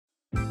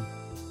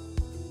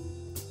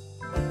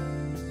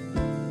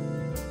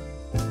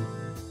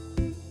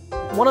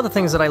One of the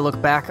things that I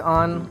look back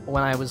on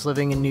when I was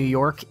living in New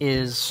York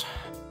is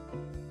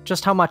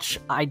just how much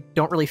I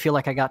don't really feel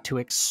like I got to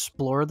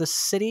explore the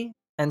city.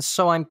 And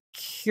so I'm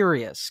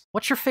curious,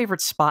 what's your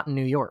favorite spot in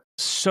New York?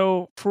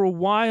 So for a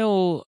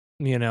while,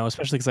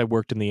 especially because I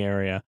worked in the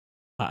area,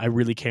 I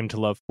really came to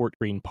love Fort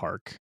Greene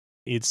Park.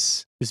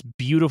 It's this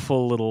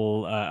beautiful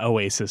little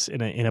oasis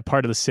in a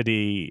part of the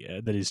city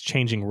that is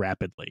changing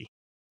rapidly.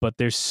 But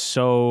there's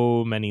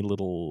so many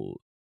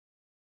little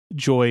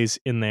joys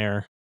in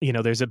there.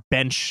 There's a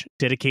bench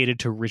dedicated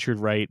to Richard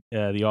Wright,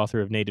 the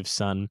author of Native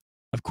Son.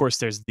 Of course,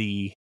 there's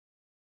the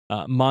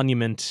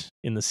monument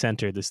in the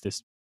center, this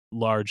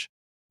large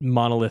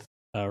monolith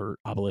or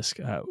obelisk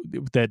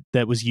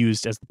that was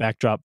used as the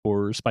backdrop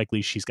for Spike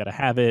Lee's She's Gotta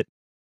Have It.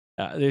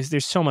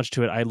 There's so much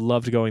to it. I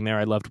loved going there.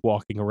 I loved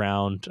walking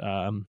around.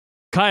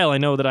 Kyle, I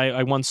know that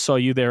I once saw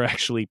you there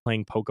actually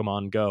playing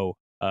Pokemon Go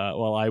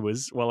while I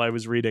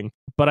was reading.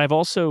 But I've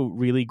also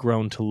really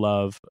grown to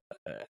love.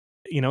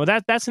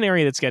 That's an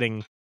area that's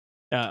getting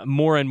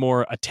more and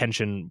more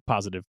attention,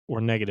 positive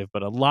or negative.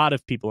 But a lot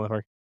of people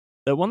have.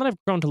 The one that I've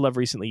grown to love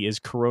recently is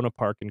Corona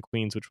Park in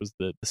Queens, which was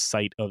the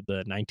site of the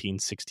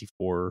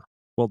 1964,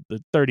 the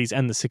 30s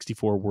and the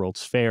 64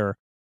 World's Fair.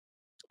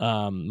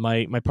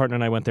 My partner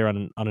and I went there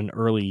on an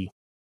early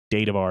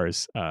date of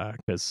ours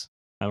because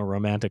I'm a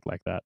romantic like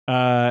that,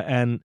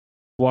 and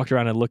walked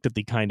around and looked at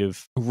the kind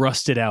of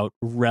rusted out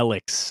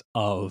relics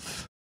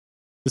of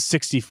the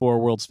 64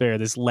 World's Fair,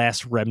 this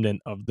last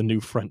remnant of the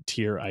new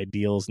frontier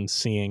ideals, and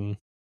seeing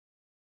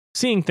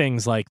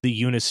things like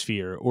the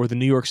Unisphere or the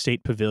New York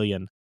State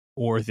Pavilion,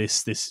 or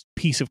this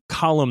piece of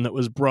column that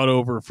was brought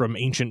over from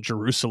ancient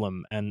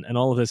Jerusalem, and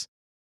all of this.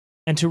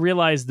 And to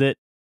realize that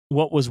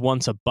what was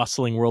once a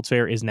bustling World's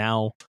Fair is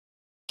now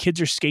kids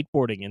are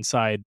skateboarding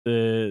inside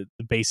the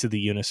base of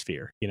the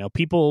Unisphere.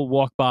 People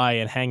walk by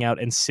and hang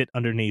out and sit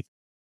underneath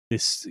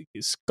this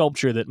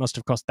sculpture that must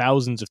have cost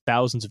thousands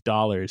of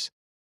dollars,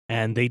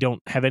 and they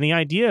don't have any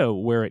idea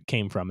where it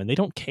came from, and they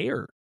don't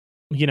care.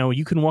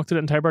 You can walk through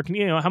that entire park,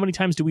 and how many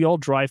times do we all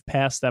drive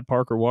past that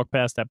park or walk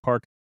past that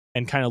park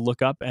and kind of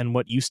look up, and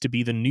what used to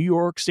be the New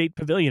York State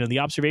Pavilion and the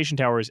observation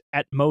towers,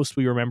 at most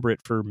we remember it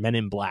for Men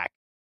in Black.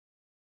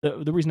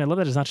 The reason I love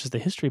that is not just the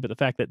history, but the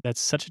fact that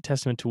that's such a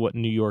testament to what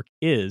New York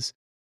is,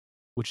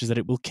 which is that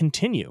it will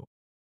continue.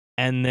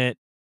 And that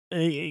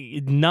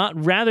not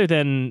rather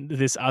than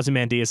this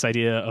Ozymandias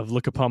idea of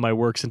look upon my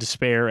works and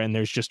despair, and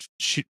there's just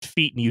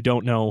feet and you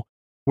don't know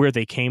where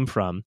they came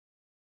from.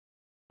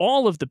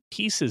 All of the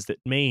pieces that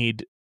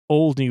made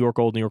old New York,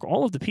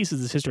 all of the pieces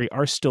of this history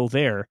are still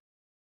there.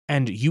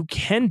 And you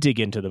can dig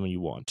into them when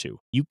you want to.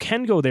 You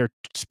can go there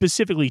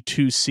specifically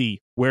to see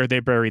where they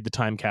buried the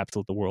time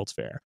capsule at the World's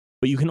Fair.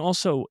 But you can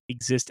also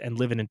exist and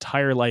live an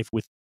entire life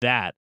with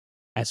that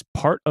as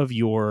part of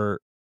your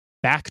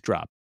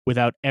backdrop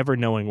without ever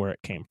knowing where it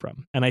came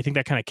from. And I think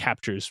that kind of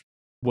captures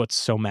what's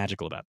so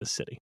magical about this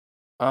city.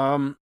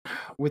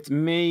 With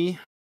me,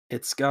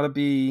 it's got to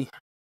be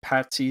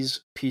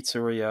Patsy's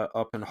Pizzeria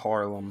up in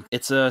Harlem.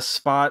 It's a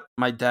spot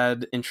my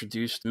dad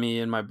introduced me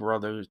and my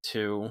brother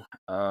to.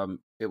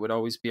 It would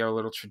always be our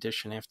little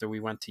tradition after we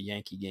went to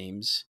Yankee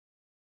games.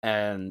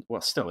 And,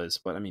 well, still is,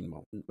 but I mean,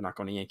 we're not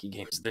going to Yankee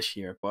games this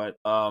year. But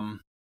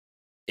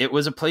it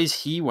was a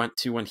place he went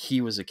to when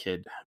he was a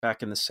kid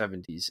back in the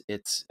 70s.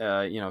 It's,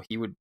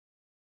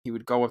 he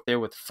would go up there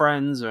with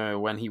friends, or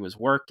when he was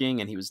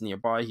working and he was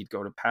nearby, he'd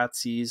go to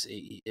Patsy's.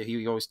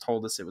 He always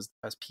told us it was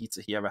the best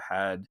pizza he ever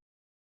had.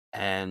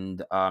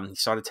 And he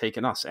started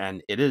taking us,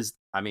 and it is.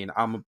 I mean,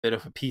 I'm a bit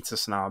of a pizza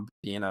snob,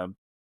 being a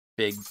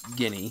big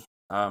guinea.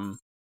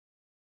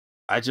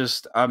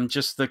 just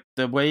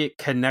the way it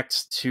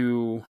connects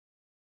to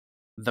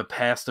the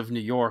past of New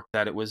York,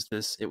 that it was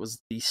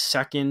the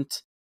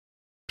second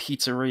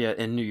pizzeria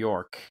in New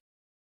York,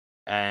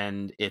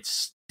 and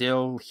it's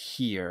still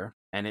here,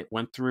 and it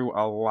went through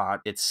a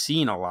lot. It's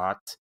seen a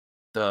lot.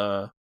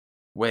 The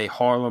way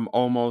Harlem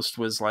almost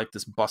was like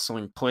this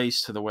bustling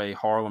place, to the way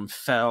Harlem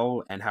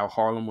fell, and how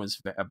Harlem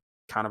was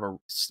kind of a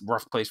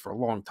rough place for a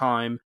long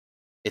time.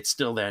 It's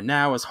still there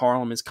now, as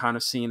Harlem is kind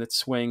of seeing its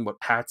swing, but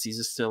Patsy's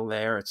is still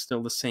there. It's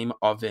still the same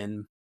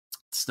oven.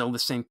 It's still the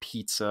same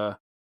pizza.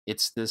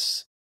 It's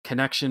this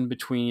connection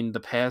between the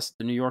past,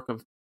 the New York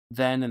of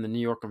then, and the New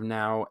York of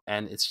now,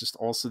 and it's just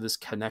also this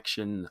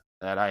connection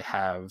that I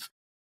have.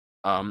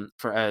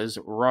 For as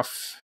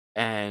rough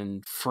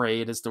and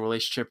frayed as the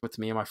relationship with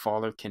me and my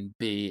father can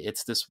be,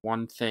 it's this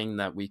one thing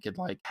that we could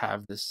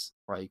have this,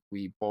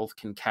 we both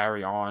can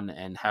carry on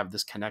and have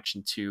this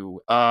connection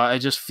to. I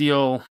just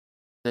feel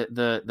that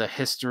the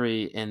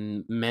history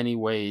in many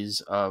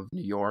ways of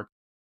New York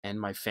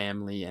and my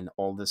family and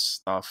all this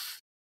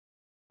stuff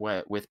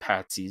with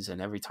Patsy's,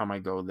 and every time I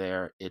go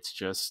there, it's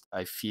just,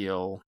 I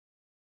feel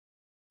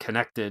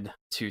connected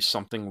to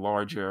something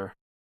larger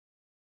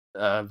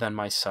than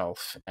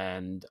myself,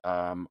 and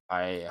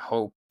I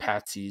hope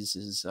Patsy's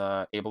is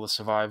able to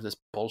survive this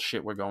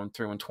bullshit we're going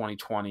through in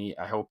 2020.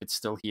 I hope it's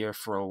still here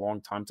for a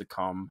long time to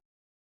come,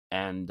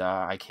 and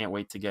I can't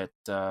wait to get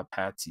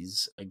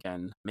Patsy's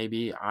again.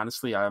 Maybe,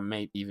 honestly, I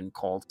might even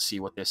call to see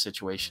what their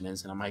situation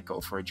is, and I might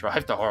go for a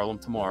drive to Harlem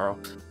tomorrow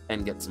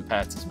and get some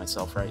Patsy's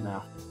myself right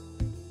now.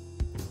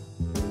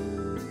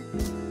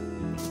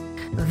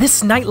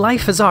 This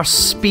nightlife is our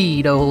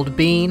speed, old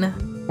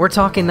bean. We're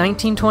talking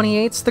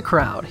 1928's The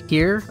Crowd,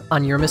 here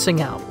on You're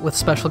Missing Out, with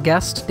special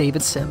guest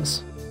David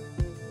Sims.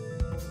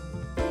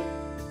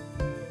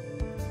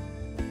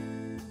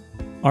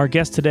 Our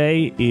guest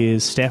today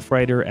is staff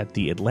writer at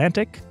The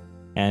Atlantic,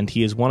 and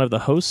he is one of the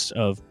hosts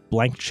of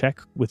Blank Check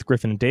with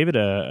Griffin and David,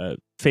 a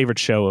favorite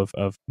show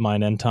of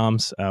mine and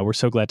Tom's. We're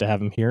so glad to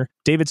have him here.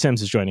 David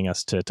Sims is joining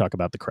us to talk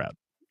about The Crowd.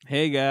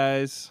 Hey,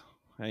 guys.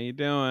 How you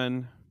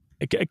doing?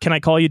 Can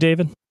I call you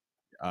David?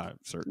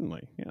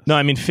 Certainly, yes. No,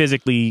 I mean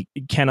physically,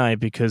 can I?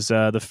 Because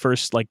the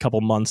first couple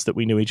months that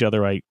we knew each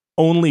other, I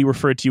only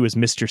referred to you as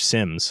Mr.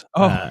 Sims,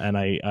 and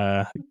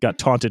I got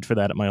taunted for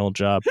that at my old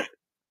job.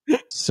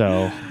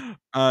 So...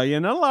 not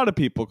a lot of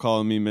people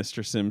calling me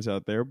Mr. Sims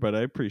out there, but I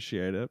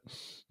appreciate it.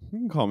 You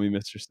can call me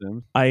Mr.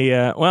 Sims.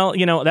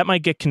 Well, that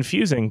might get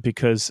confusing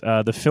because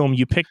the film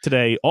you picked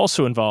today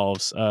also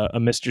involves a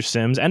Mr.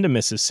 Sims and a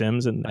Mrs.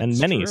 Sims and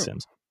many true.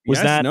 Sims.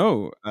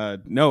 No.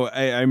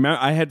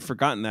 I had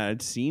forgotten that.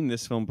 I'd seen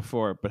this film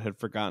before, but had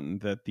forgotten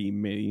that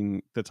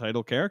the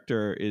title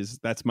character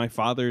that's my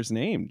father's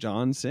name,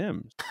 John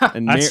Sims,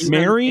 and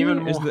Mary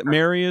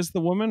is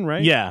the woman,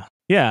 right?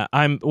 Yeah,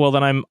 and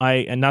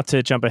not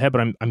to jump ahead,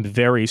 but I'm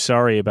very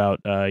sorry about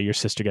your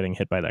sister getting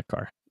hit by that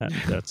car.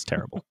 That's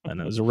terrible, and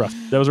that was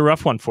a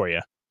rough one for you.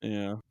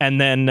 Yeah,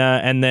 and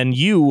then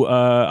you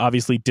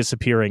obviously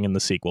disappearing in the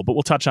sequel, but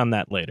we'll touch on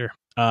that later.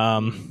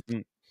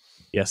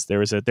 Yes,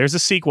 there's a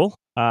sequel.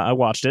 I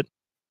watched it.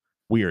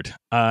 Weird.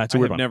 It's a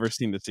weird one. I've never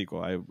seen the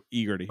sequel. I'm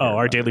eager to hear.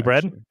 Our Daily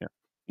Bread. Yeah.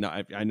 No,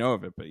 I know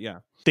of it, but yeah,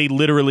 they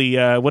literally.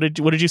 What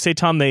did you say,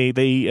 Tom? It's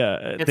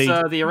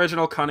the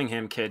original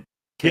Cunningham kid.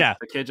 Yeah,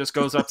 the kid just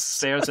goes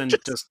upstairs and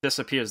just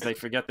disappears. They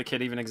forget the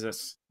kid even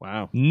exists.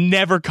 Wow,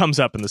 never comes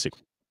up in the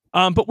sequel.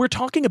 But we're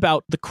talking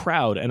about The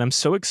Crowd, and I'm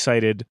so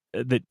excited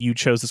that you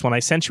chose this one. I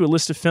sent you a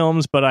list of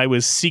films, but I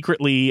was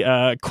secretly,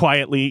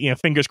 quietly,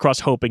 fingers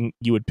crossed, hoping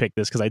you would pick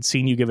this because I'd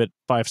seen you give it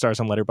 5 stars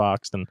on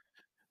Letterboxd, and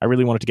I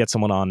really wanted to get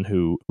someone on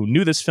who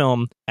knew this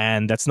film,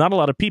 and that's not a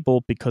lot of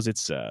people because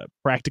it's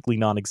practically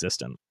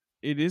non-existent.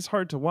 It is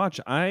hard to watch.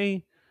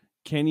 I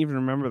can't even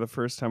remember the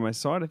first time I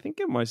saw it. I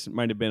think it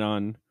might have been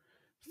on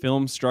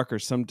Filmstruck or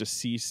some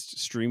deceased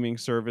streaming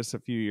service a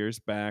few years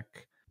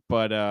back.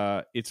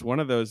 But it's one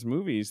of those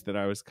movies that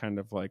I was kind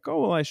of like,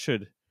 oh, well, I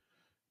should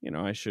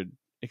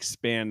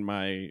expand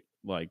my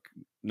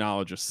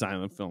knowledge of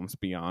silent films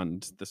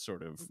beyond the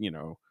sort of,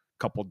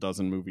 couple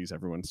dozen movies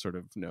everyone sort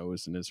of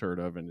knows and has heard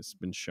of and has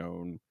been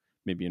shown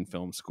maybe in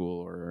film school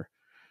or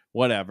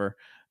whatever.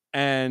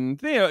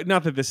 And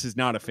not that this is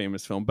not a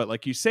famous film, but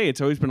like you say,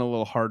 it's always been a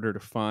little harder to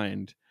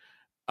find.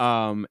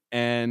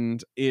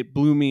 And it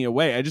blew me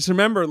away. I just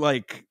remember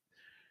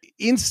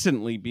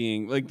instantly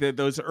being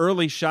those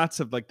early shots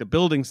of the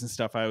buildings and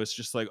stuff. I was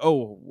just like,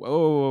 oh,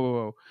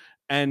 whoa.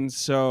 And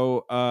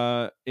so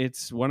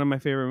it's one of my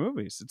favorite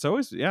movies. It's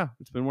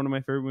been one of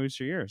my favorite movies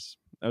for years.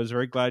 I was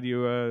very glad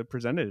you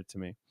presented it to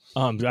me.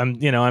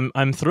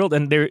 I'm thrilled,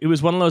 and it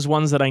was one of those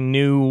ones that I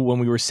knew when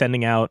we were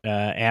sending out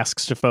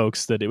asks to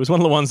folks that it was one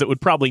of the ones that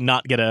would probably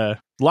not get a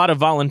lot of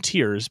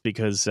volunteers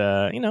because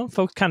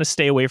folks kind of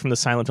stay away from the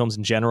silent films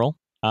in general,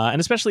 and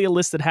especially a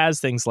list that has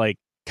things like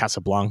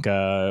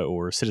Casablanca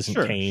or Citizen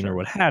Kane or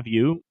what have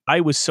you.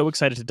 I was so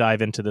excited to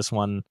dive into this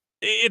one.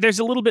 There's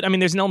a little bit,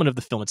 there's an element of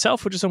the film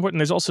itself, which is important.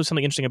 There's also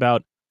something interesting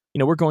about,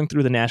 we're going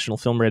through the National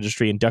Film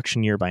Registry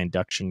induction year by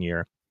induction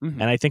year.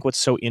 Mm-hmm. And I think what's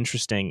so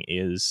interesting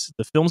is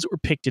the films that were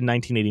picked in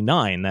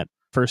 1989, that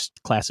first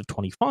class of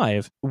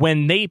 25,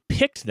 when they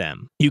picked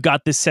them, you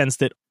got this sense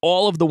that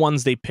all of the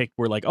ones they picked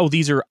were like, oh,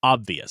 these are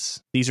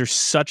obvious. These are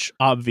such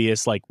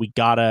obvious, we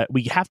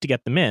have to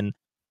get them in.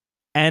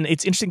 And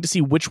it's interesting to see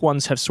which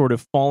ones have sort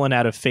of fallen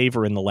out of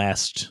favor in the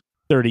last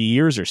 30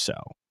 years or so.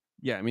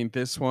 Yeah,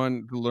 this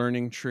one, the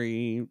Learning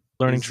Tree,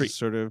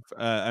 sort of.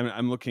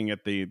 I'm looking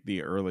at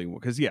the early one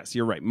because yes,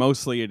 you're right.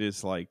 Mostly it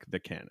is the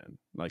canon,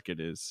 it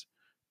is.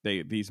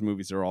 These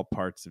movies are all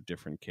parts of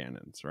different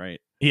canons,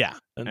 right? Yeah.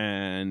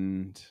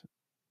 And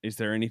is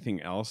there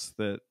anything else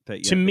that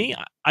to me,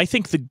 I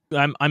think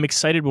I'm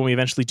excited when we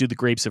eventually do The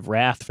Grapes of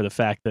Wrath for the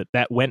fact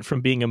that went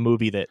from being a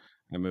movie that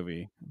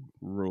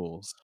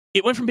rules.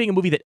 It went from being a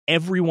movie that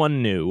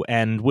everyone knew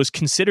and was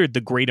considered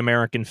the great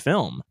American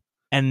film,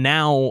 and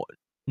now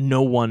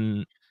no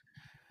one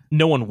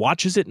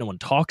watches it, no one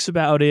talks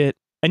about it.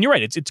 And you're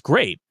right, it's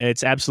great.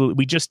 It's absolutely.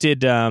 We just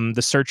did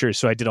The Searchers,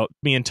 so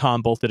me and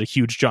Tom both did a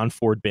huge John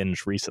Ford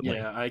binge recently.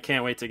 Yeah, I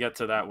can't wait to get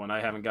to that one.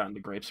 I haven't gotten to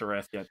Grapes of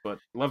Wrath yet, but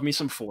love me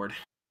some Ford.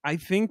 I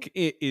think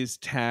it is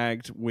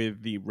tagged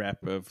with the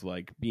rep of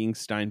being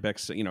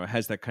Steinbeck's. It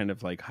has that kind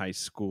of high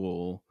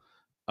school.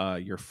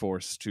 You're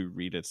forced to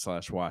read it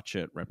 / watch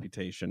it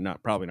reputation.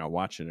 Probably not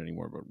watch it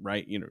anymore, but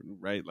right,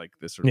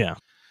 this sort of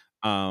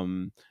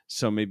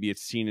so maybe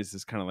it's seen as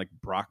this kind of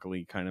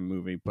broccoli kind of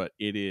movie, but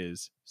it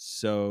is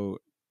so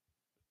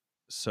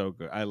so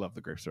good. I love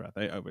The Grapes of Wrath.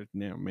 I would,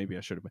 maybe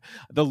I should have.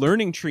 The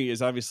Learning Tree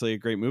is obviously a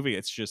great movie.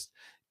 It's just,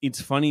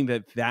 it's funny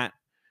that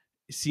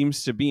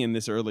seems to be in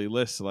this early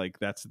list. Like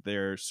that's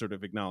their sort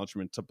of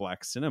acknowledgement to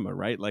black cinema,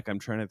 right? Like I'm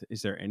trying to,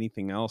 is there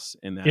anything else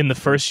in that In the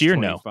first year?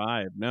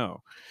 25?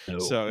 No. No.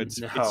 So it's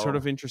sort No.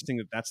 of interesting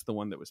that that's the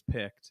one that was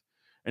picked.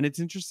 And it's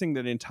interesting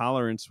that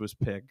Intolerance was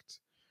picked.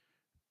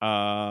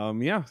 The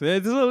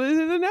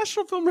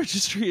National Film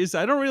Registry is,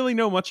 I don't really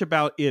know much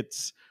about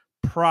its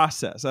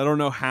process. I don't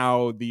know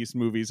how these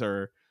movies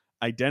are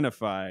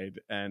identified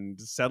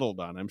and settled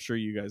on. I'm sure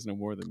you guys know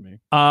more than me.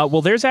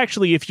 Well, there's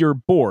actually, if you're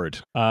bored,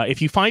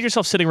 if you find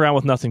yourself sitting around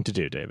with nothing to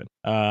do, David,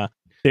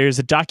 there's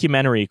a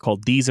documentary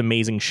called These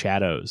Amazing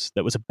Shadows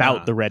that was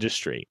about the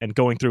registry and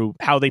going through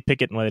how they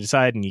pick it and what they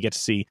decide. And you get to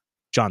see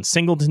John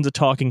Singleton's a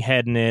talking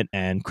head in it,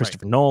 and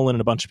Christopher Nolan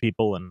and a bunch of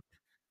people,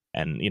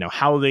 and you know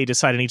how they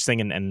decide on each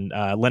thing, and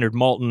Leonard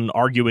Maltin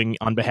arguing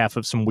on behalf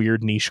of some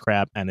weird niche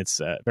crap, and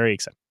it's very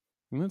exciting.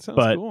 That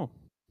sounds cool.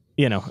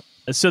 You know,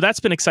 so that's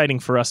been exciting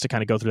for us to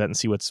kind of go through that and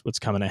see what's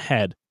coming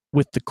ahead.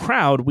 With The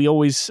Crowd, we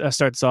always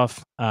start this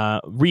off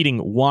reading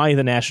why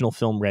the National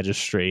Film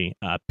Registry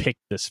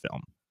picked this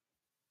film.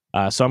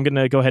 So I'm going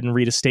to go ahead and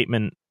read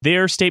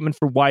their statement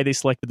for why they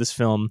selected this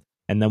film,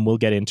 and then we'll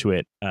get into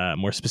it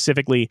more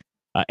specifically.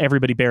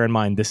 Everybody bear in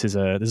mind, this is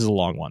a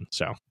long one.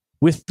 So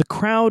with The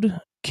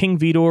Crowd, King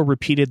Vidor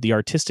repeated the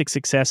artistic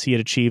success he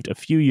had achieved a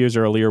few years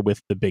earlier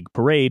with The Big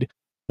Parade,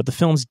 but the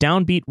film's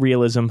downbeat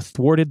realism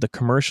thwarted the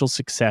commercial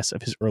success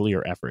of his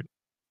earlier effort.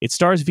 It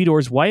stars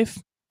Vidor's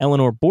wife,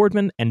 Eleanor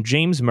Boardman, and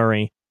James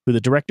Murray, who the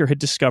director had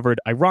discovered,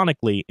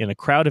 ironically, in a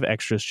crowd of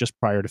extras just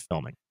prior to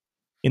filming.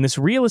 In this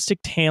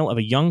realistic tale of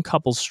a young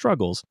couple's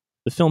struggles,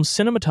 the film's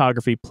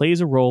cinematography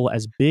plays a role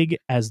as big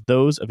as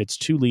those of its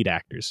two lead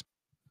actors.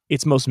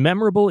 Its most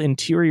memorable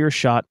interior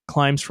shot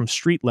climbs from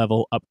street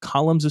level up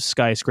columns of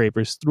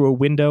skyscrapers through a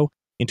window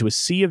into a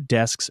sea of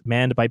desks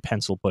manned by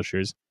pencil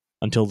pushers,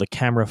 until the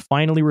camera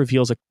finally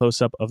reveals a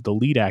close-up of the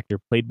lead actor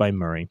played by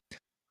Murray.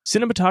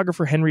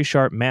 Cinematographer Henry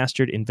Sharp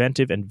mastered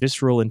inventive and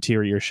visceral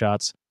interior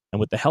shots, and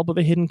with the help of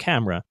a hidden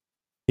camera,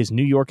 his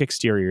New York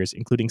exteriors,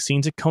 including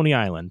scenes at Coney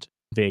Island,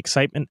 convey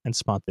excitement and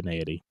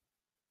spontaneity.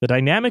 The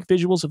dynamic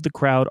visuals of The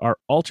Crowd are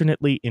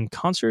alternately in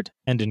concert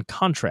and in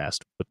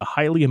contrast with the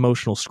highly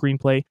emotional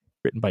screenplay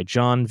written by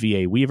John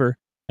V.A. Weaver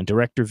and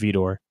director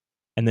Vidor,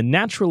 and the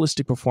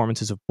naturalistic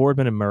performances of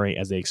Boardman and Murray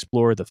as they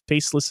explore the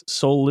faceless,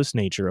 soulless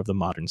nature of the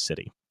modern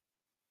city.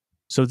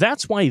 So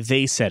that's why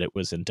they said it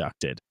was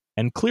inducted.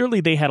 And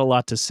clearly they had a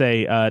lot to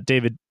say.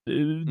 David,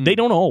 they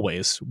don't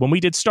always. When we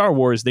did Star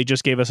Wars, they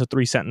just gave us a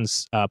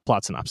 3-sentence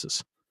plot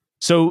synopsis.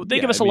 So they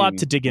give us a lot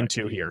to dig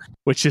into here,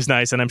 which is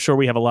nice. And I'm sure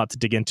we have a lot to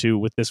dig into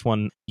with this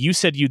one. You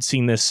said you'd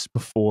seen this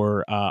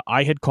before.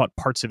 I had caught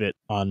parts of it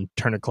on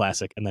Turner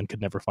Classic and then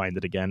could never find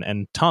it again.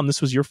 And Tom, this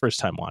was your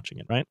first time watching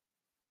it, right?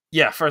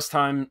 Yeah, first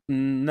time.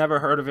 Never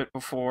heard of it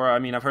before. I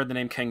mean, I've heard the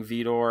name King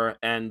Vidor,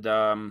 and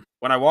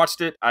when I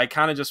watched it, I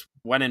kind of just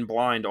went in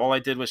blind. All I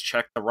did was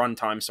check the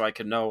runtime so I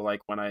could know like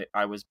when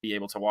I was be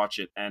able to watch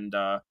it. And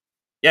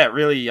yeah, it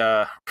really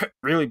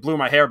really blew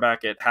my hair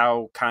back at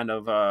how kind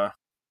of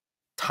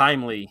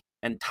timely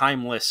and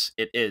timeless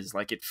it is.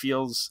 Like it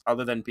feels,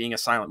 other than being a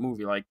silent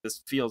movie, like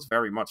this feels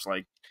very much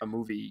like a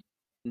movie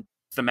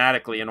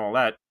thematically and all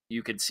that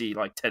you could see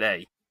like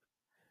today.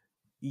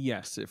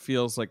 Yes, it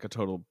feels like a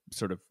total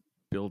sort of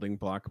building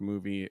block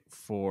movie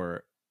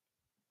for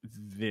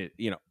the,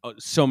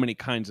 so many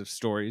kinds of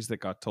stories that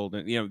got told.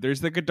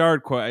 There's the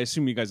Godard quote. I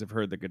assume you guys have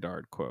heard the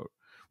Godard quote,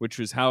 which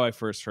was how I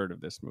first heard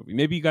of this movie.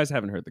 Maybe you guys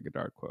haven't heard the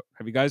Godard quote.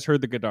 Have you guys heard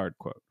the Godard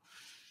quote?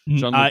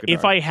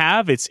 If I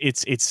have, it's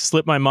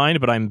slipped my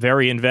mind, but I'm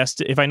very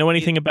invested. If I know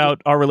anything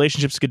about our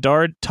relationships with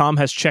Godard, Tom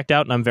has checked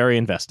out, and I'm very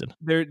invested.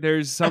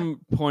 There's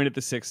some point at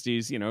the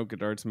 60s,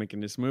 Godard's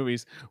making his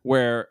movies,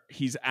 where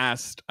he's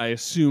asked, I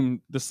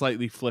assume, the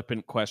slightly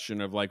flippant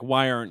question of like,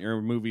 why aren't your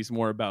movies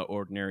more about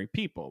ordinary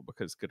people?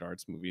 Because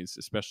Godard's movies,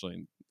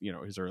 especially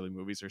his early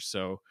movies, are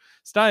so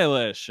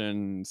stylish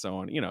and so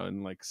on,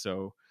 and like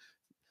so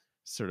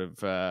sort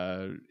of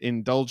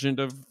indulgent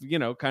of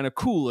kind of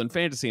cool and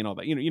fantasy and all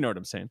that, you know what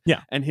I'm saying.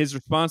 Yeah. And his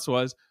response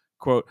was,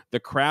 quote, "The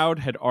Crowd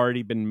had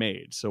already been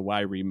made, so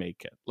why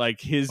remake it?"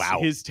 Like his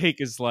take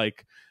is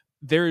like,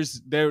 there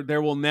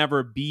will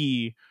never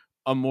be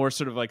a more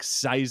sort of like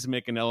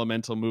seismic and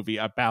elemental movie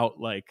about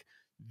like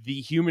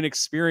the human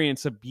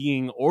experience of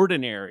being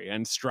ordinary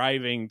and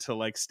striving to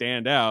like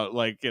stand out,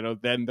 like,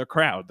 than The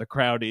Crowd. The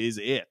Crowd is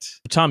it.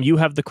 Tom, you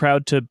have The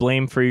Crowd to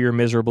blame for your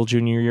miserable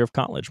junior year of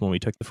college when we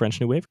took the French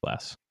New Wave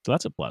class. So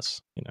that's a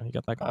plus. You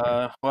got that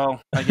going.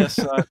 Well, I guess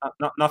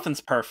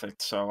nothing's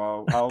perfect, so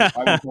I will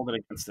hold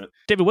it against it.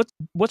 David,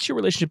 what's your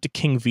relationship to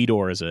King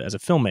Vidor as a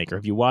filmmaker?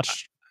 Have you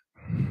watched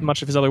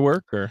much of his other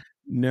work, or?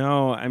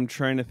 No, I'm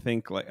trying to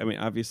think. Like, I mean,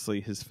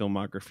 obviously his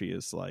filmography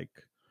is like,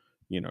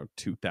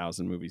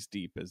 2,000 movies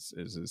deep, as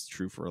is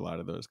true for a lot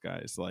of those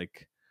guys.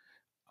 Like,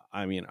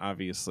 I mean,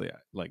 obviously,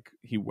 like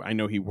I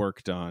know he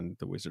worked on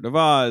The Wizard of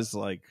Oz,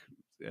 like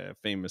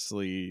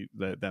famously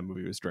that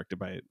movie was directed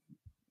by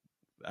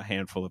a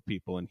handful of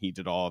people, and he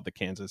did all of the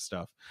Kansas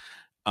stuff,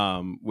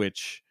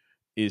 which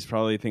is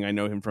probably the thing I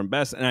know him from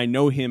best. And I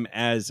know him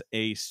as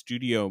a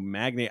studio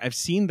magnate. I've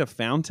seen The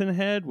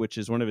Fountainhead, which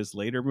is one of his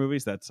later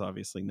movies. That's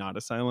obviously not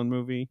a silent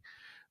movie,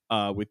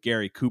 with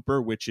Gary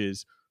Cooper, which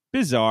is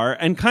bizarre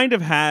and kind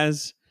of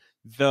has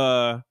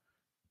the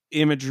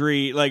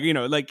imagery,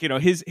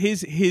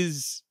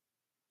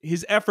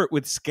 his effort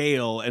with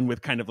scale and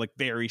with kind of like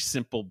very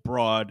simple,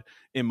 broad,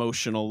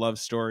 emotional love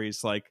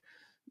stories, like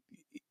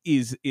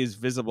is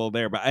visible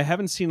there. But I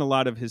haven't seen a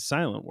lot of his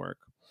silent work.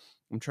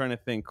 I'm trying to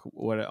think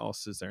what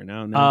else is there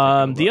now.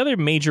 The other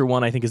major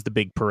one I think is The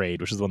Big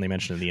Parade, which is the one they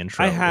mentioned in the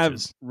intro. I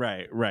have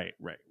right.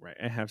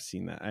 I have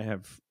seen that.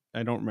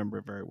 I don't remember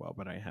it very well,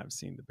 but I have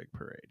seen The Big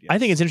Parade. Yes. I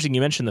think it's interesting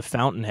you mentioned The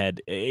Fountainhead.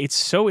 It's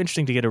so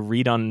interesting to get a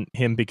read on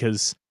him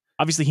because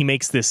obviously he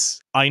makes this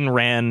Ayn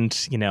Rand,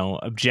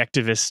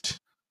 objectivist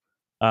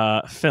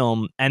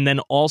film, and then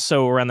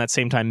also around that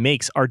same time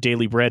makes Our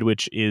Daily Bread,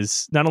 which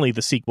is not only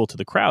the sequel to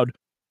The Crowd,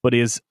 but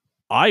is,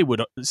 I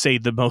would say,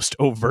 the most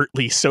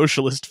overtly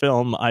socialist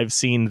film I've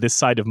seen this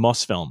side of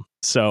Mosfilm.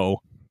 So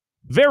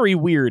very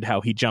weird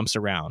how he jumps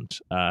around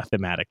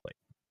thematically.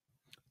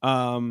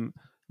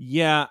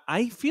 Yeah,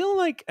 I feel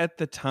like at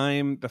the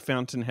time The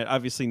Fountainhead,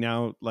 obviously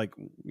now, like,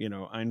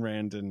 Ayn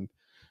Rand and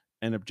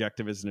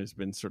objectivism has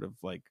been sort of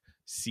like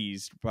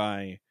seized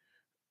by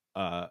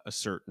a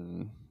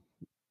certain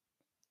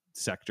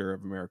sector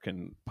of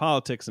American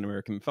politics and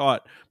American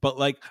thought, but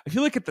like I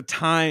feel like at the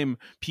time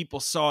people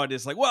saw it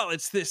as like, well,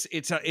 it's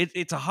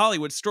a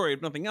Hollywood story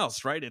if nothing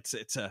else, right?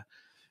 It's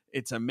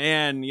a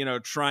man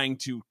trying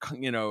to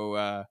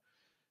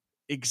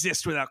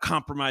exist without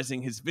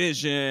compromising his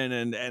vision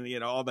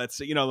and all that.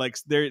 So like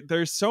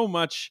there's so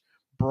much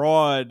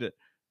broad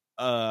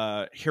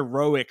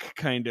heroic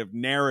kind of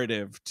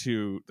narrative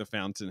to The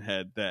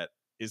Fountainhead that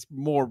is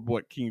more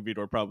what King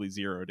Vidor probably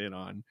zeroed in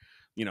on.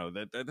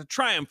 The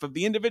triumph of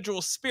the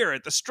individual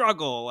spirit, the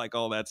struggle, like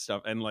all that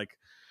stuff. And like,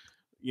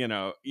 in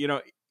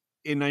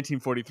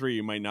 1943,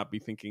 you might not be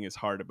thinking as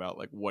hard about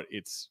like what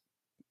it's,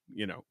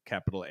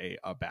 capital A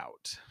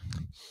about.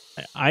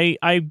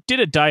 I did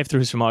a dive through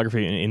his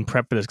filmography in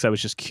prep for this because I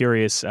was just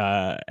curious.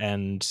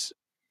 And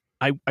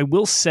I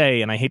will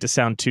say, and I hate to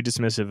sound too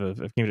dismissive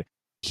of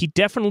he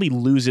definitely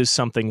loses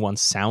something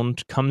once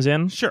sound comes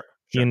in. Sure.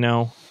 He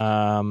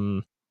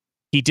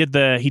did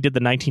the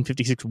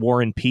 1956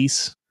 War and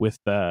Peace with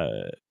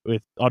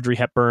Audrey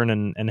Hepburn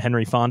and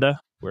Henry Fonda,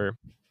 where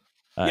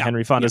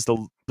Henry Fonda is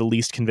the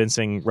least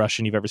convincing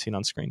Russian you've ever seen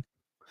on screen.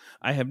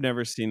 I have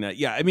never seen that.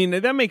 Yeah, I mean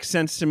that makes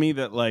sense to me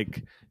that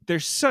like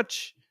there's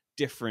such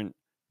different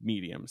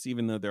mediums,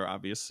 even though they're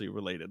obviously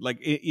related. Like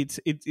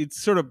it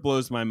sort of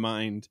blows my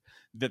mind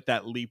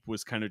that leap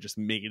was kind of just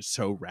made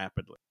so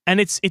rapidly. And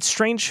it's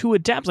strange who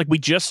adapts. Like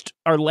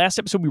our last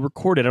episode we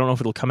recorded, I don't know if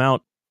it'll come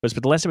out, but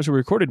the last episode we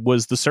recorded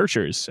was The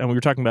Searchers, and we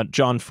were talking about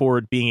John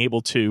Ford being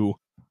able to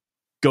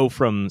go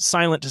from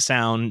silent to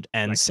sound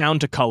and sound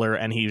to color,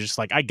 and he's just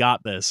like, I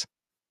got this.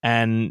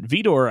 And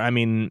Vidor, I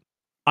mean,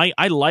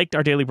 I liked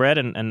Our Daily Bread,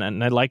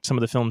 and I liked some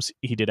of the films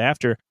he did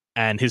after,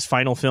 and his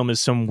final film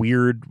is some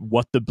weird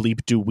what the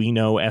bleep do we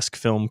know-esque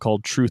film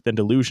called Truth and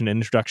Delusion, an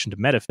Introduction to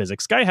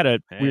Metaphysics. Guy had a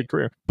weird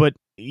career. But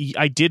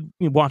I did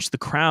watch The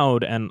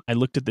Crowd, and I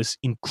looked at this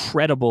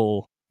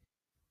incredible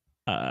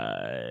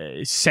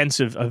sense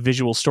of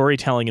visual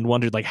storytelling and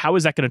wondered, like, how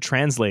is that going to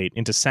translate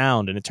into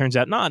sound? And it turns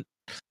out not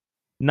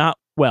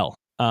well.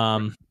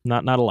 Not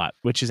a lot,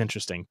 which is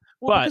interesting.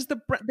 Well, because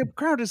the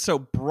Crowd is so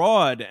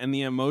broad and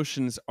the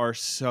emotions are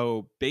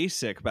so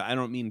basic, but I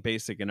don't mean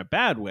basic in a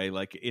bad way.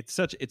 Like it's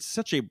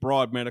such a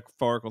broad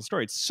metaphorical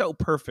story. It's so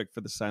perfect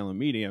for the silent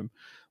medium.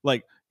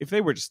 Like if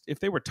they were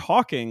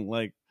talking,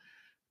 like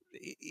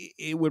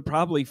it would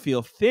probably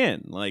feel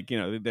thin. Like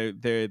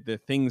the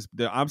things,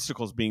 the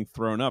obstacles being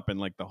thrown up, and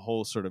like the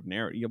whole sort of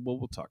narrative. Yeah,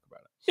 we'll talk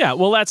about it. Yeah,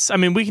 well,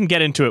 we can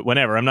get into it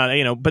whenever. I'm not,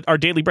 but Our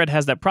Daily Bread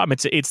has that problem.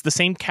 It's the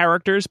same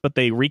characters, but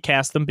they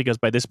recast them because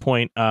by this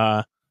point,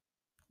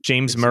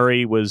 James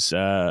Murray was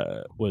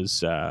not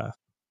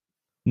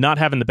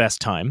having the best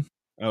time.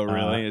 Oh,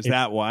 really? Is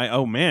that why?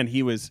 Oh man,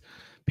 he was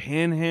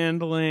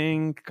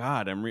panhandling.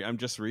 God, I'm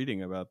just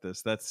reading about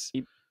this. That sucks.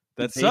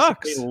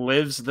 Basically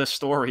lives the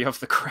story of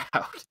The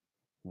Crowd.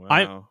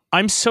 Wow.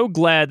 I'm so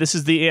glad this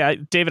is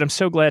David. I'm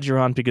so glad you're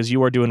on because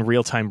you are doing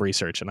real time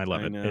research, and I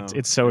love it.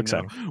 It's so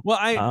exciting. Well,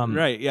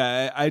 right,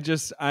 yeah.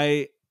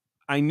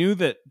 I knew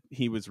that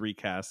he was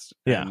recast,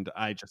 and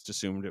I just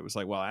assumed it was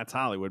like, well, that's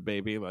Hollywood,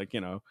 baby, like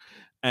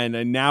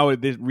And now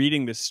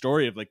reading this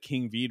story of like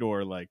King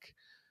Vidor, like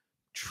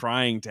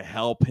trying to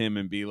help him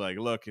and be like,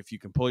 look, if you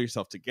can pull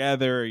yourself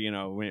together,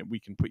 we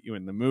can put you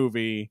in the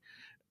movie.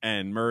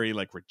 And Murray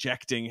like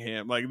rejecting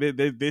him, like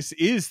this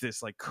is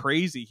this like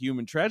crazy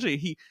human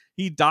tragedy.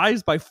 He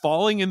dies by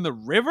falling in the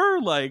river,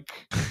 like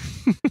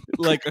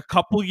like a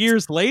couple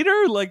years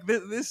later. Like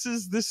this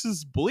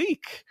is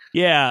bleak.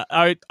 Yeah,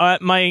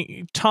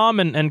 my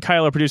Tom and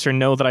Kyle, our producer,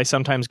 know that I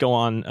sometimes go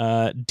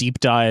on deep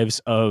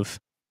dives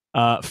of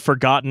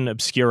forgotten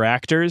obscure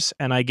actors,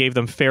 and I gave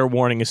them fair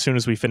warning as soon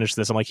as we finished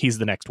this. I'm like, he's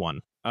the next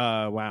one.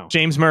 Wow.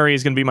 James Murray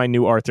is going to be my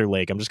new Arthur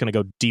Lake. I'm just going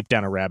to go deep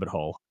down a rabbit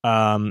hole.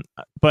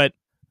 But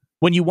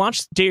when you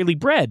watch Daily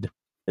Bread,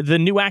 the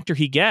new actor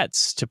he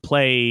gets to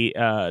play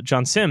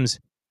John Sims,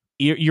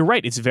 you're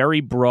right. It's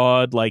very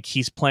broad. Like,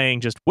 he's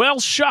playing just, well,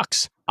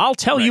 shucks, I'll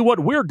tell you what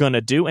we're going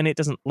to do. And it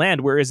doesn't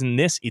land. Whereas in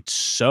this, it's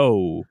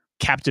so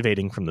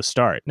captivating from the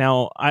start.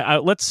 Now, I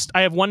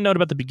have one note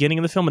about the beginning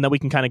of the film, and then we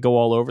can kind of go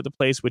all over the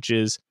place, which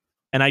is,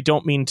 and I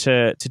don't mean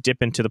to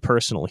dip into the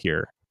personal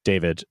here,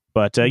 David,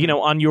 but you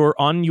know, on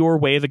your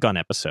Way of the Gun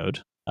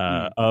episode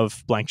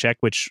of Blank Check,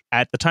 which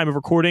at the time of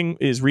recording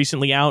is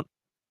recently out.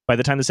 By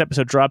the time this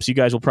episode drops, you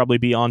guys will probably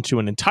be on to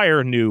an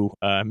entire new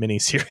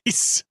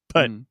mini-series.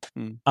 But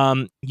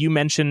you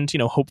mentioned, you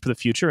know, hope for the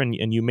future,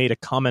 and you made a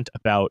comment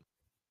about,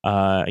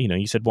 you know,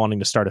 you said wanting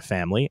to start a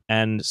family.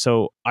 And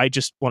so I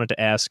just wanted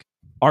to ask,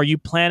 are you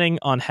planning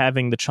on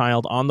having the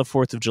child on the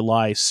 4th of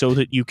July so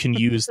that you can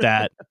use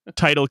that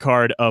title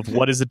card of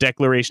what is the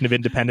Declaration of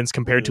Independence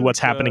compared to what's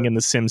happening in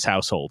the Sims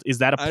household? Is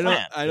that a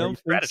plan? I don't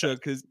think so,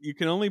 because you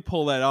can only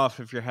pull that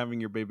off if you're having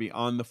your baby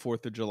on the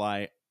 4th of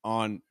July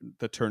on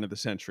the turn of the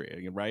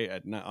century, right?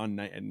 At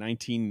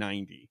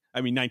 1990.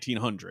 I mean,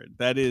 1900.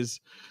 That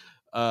is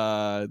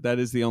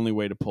the only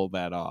way to pull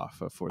that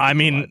off. I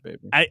mean,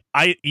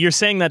 baby. You're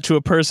saying that to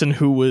a person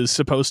who was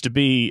supposed to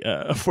be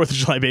a 4th of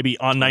July baby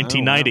on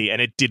 1990,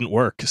 and it didn't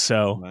work.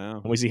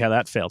 So we see how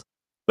that failed.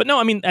 But no,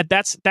 I mean,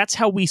 that's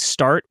how we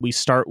start. We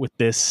start with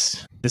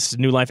this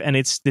new life, and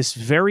it's this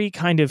very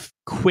kind of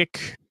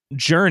quick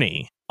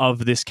journey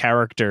of this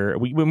character.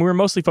 We were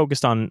mostly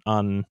focused on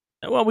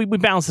well, we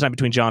balanced the time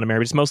between John and Mary,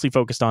 but it's mostly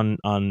focused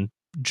on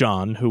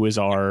John, who is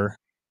our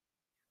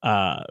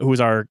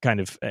kind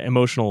of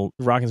emotional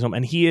rock and film.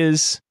 And he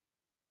is,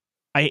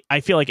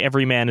 I feel like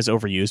everyman is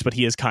overused, but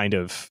he is kind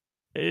of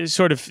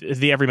sort of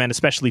the everyman,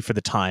 especially for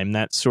the time.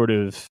 That sort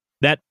of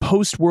that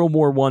post World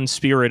War I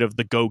spirit of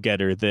the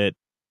go-getter that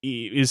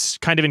is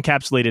kind of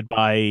encapsulated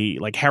by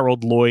like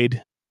Harold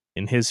Lloyd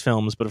in his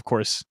films, but of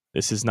course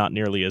this is not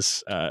nearly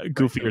as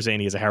goofy or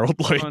zany as a Harold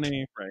Lloyd.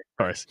 Funny, right?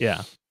 Of course,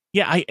 yeah.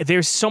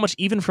 There's so much,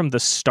 even from the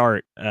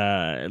start,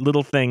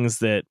 little things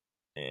that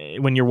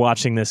when you're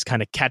watching this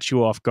kind of catch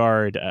you off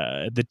guard.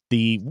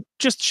 The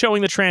just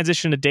showing the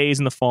transition of days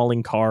and the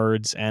falling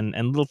cards and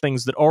little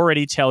things that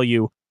already tell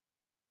you,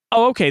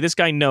 oh, okay, this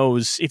guy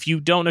knows. If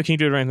you don't know King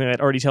Vidor or anything, that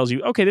already tells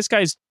you, okay, this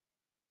guy's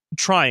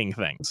trying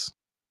things.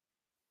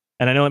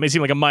 And I know it may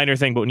seem like a minor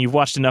thing, but when you've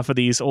watched enough of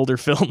these older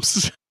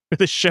films for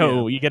the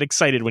show, you get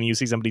excited when you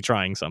see somebody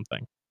trying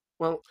something.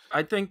 Well,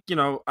 I think, you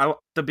know,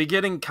 the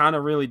beginning kind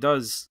of really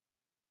does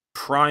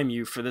prime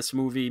you for this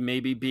movie,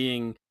 maybe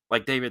being,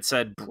 like David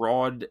said,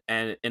 broad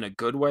and in a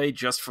good way,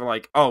 just for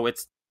like, oh,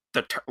 it's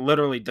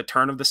literally the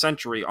turn of the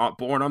century,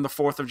 born on the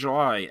 4th of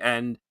July,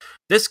 and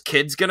this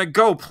kid's gonna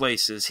go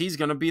places. He's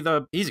gonna be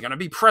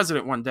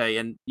president one day,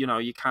 and you know,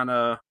 you kind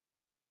of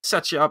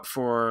set you up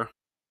for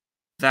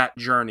that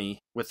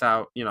journey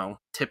without, you know,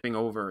 tipping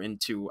over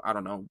into, I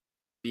don't know,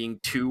 being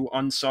too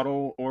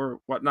unsubtle or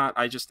whatnot.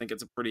 I just think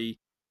it's a pretty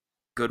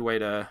good way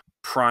to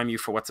prime you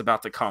for what's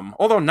about to come.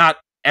 Although not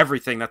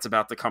everything that's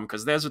about to come,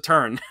 because there's a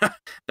turn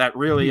that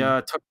really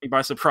took me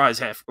by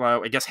surprise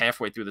I guess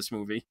halfway through this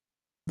movie.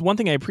 One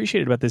thing I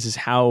appreciated about this is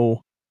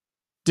how,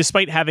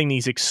 despite having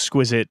these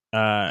exquisite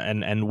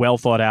and well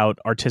thought out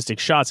artistic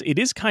shots, it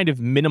is kind of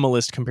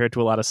minimalist compared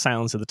to a lot of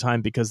silence at the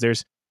time, because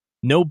there's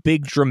no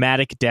big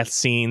dramatic death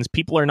scenes.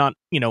 People are not,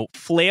 you know,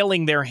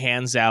 flailing their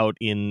hands out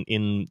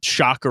in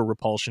shock or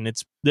repulsion.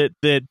 It's the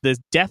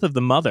death of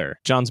the mother,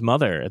 John's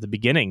mother, at the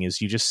beginning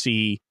is you just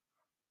see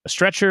a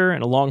stretcher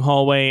and a long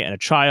hallway and a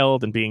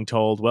child and being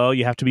told, well,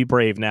 you have to be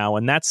brave now.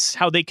 And that's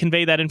how they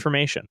convey that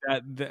information.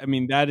 I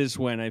mean, that is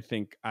when I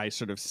think I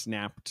sort of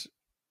snapped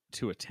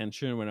to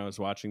attention when I was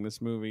watching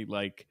this movie.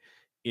 Like,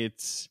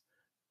 it's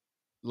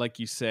like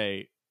you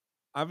say,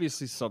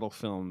 obviously silent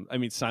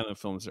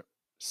films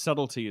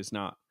subtlety is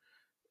not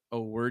a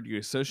word you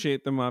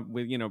associate them up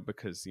with, you know,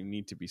 because you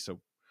need to be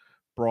so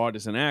broad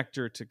as an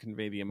actor to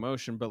convey the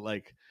emotion, but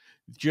like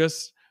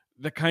just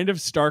the kind of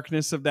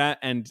starkness of that.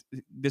 And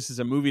this is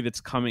a movie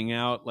that's coming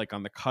out like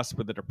on the cusp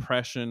of the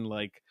Depression,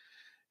 like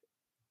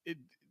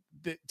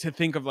to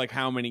think of like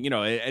how many, you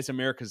know, as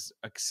America's,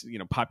 you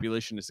know,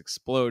 population is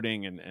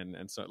exploding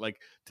and so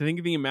like to think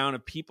of the amount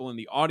of people in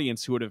the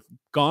audience who would have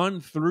gone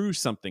through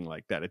something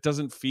like that. It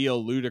doesn't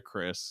feel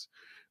ludicrous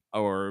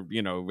or,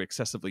 you know,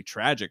 excessively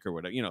tragic or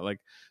whatever, you know, like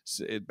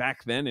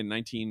back then in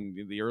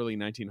the early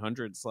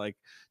 1900s, like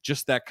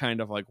just that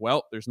kind of like,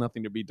 well, there's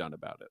nothing to be done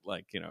about it.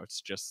 Like, you know,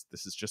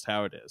 this is just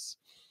how it is.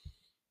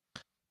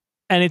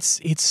 And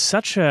it's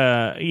such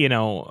a, you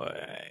know,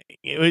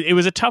 it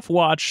was a tough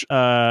watch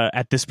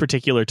at this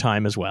particular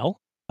time as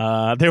well.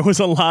 There was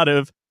a lot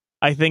of,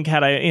 I think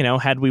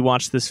had we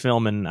watched this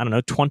film in, I don't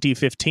know,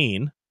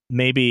 2015,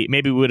 maybe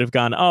we would have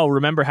gone, oh,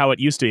 remember how it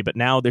used to be. But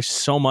now there's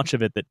so much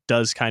of it that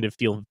does kind of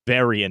feel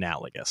very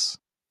analogous.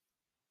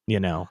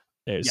 You know,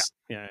 there's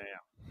yeah.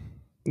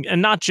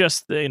 And not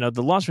just the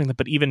launch thing,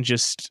 but even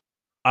just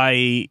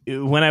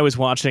when I was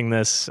watching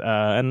this,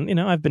 and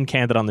I've been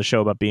candid on the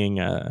show about being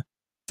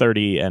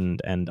 30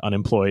 and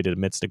unemployed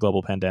amidst a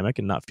global pandemic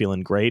and not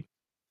feeling great.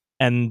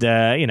 And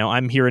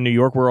I'm here in New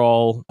York. We're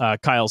all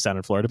Kyle's down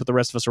in Florida, but the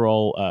rest of us are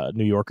all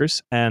New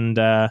Yorkers. And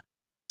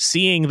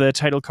seeing the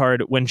title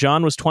card, when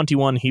John was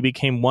 21, he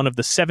became one of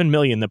the 7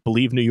 million that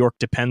believe New York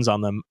depends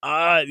on them.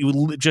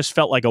 It just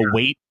felt like a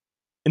weight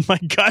in my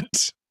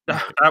gut.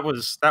 That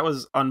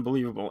was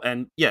unbelievable.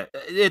 And yeah,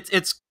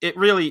 it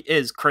really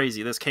is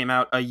crazy. This came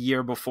out a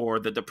year before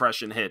the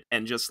Depression hit,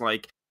 and just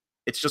like,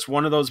 it's just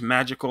one of those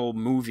magical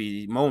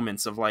movie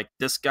moments of like,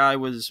 this guy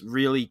was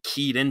really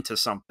keyed into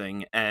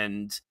something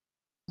and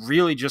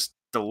really just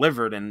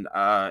delivered. And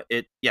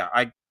it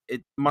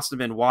must have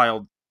been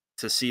wild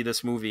to see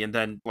this movie, and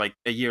then like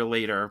a year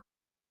later,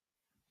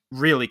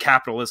 really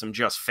capitalism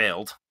just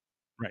failed.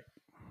 Right.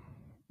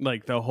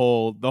 Like the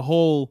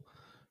whole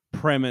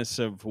premise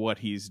of what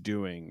he's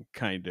doing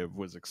kind of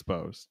was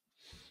exposed.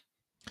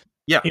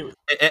 Yeah.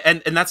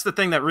 And that's the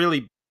thing that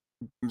really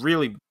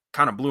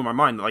kind of blew my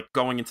mind, like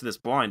going into this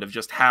blind, of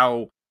just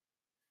how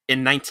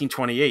in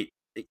 1928,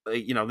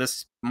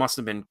 this must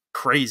have been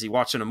crazy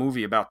watching a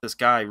movie about this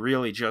guy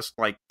really just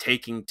like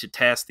taking to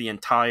task the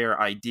entire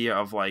idea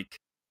of like,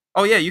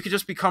 oh yeah, you could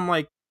just become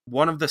like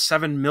one of the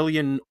 7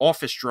 million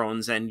office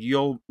drones and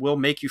we'll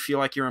make you feel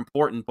like you're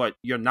important, but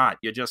you're not.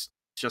 You're just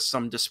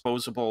some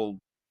disposable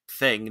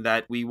thing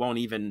that we won't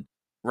even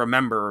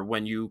remember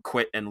when you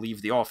quit and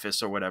leave the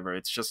office or whatever.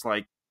 It's just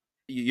like,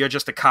 you're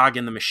just a cog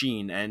in the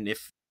machine, and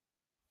if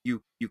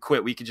you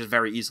quit, we could just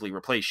very easily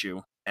replace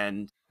you,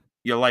 and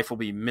your life will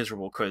be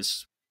miserable,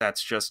 because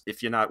that's just,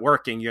 if you're not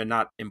working, you're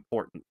not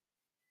important.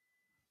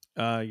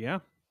 Yeah.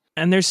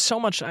 And there's so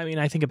much,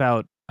 I think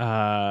about,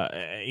 they're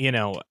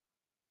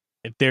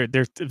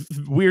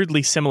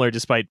weirdly similar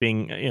despite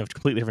being,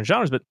 completely different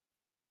genres, but,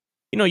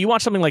 you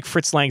watch something like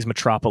Fritz Lang's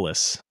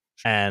Metropolis,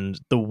 and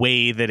the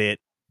way that it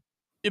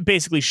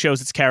basically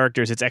shows its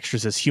characters, its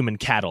extras, as human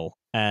cattle,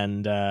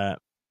 and,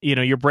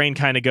 your brain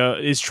kind of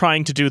is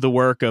trying to do the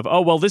work of,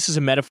 oh, well, this is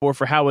a metaphor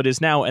for how it is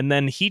now. And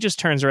then Vidor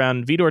turns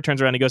around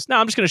and goes, no,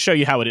 I'm just going to show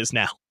you how it is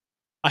now.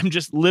 I'm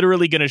just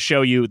literally going to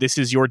show you, this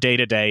is your day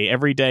to day.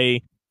 Every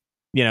day,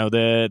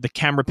 the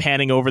camera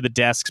panning over the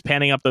desks,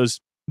 panning up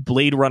those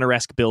Blade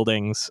Runner-esque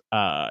buildings.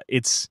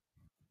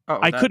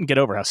 I couldn't get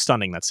over how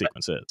stunning that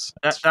sequence is.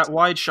 That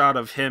wide shot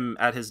of him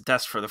at his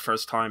desk for the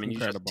first time, and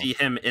Incredible. You just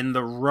see him in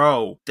the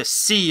row, the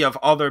sea of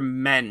other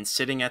men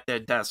sitting at their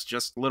desks,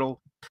 just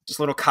little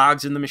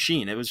cogs in the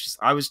machine. It was just,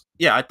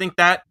 I think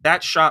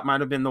that shot might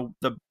have been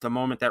the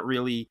moment that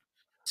really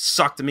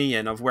sucked me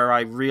in, of where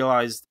I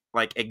realized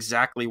like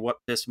exactly what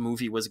this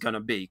movie was going to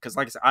be. Because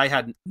like I said, I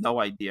had no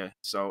idea.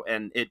 So,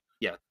 and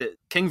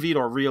King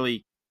Vidor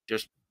really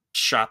just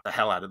shot the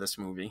hell out of this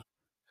movie.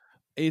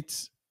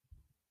 It's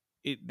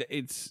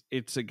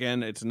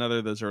again, it's another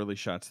of those early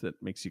shots that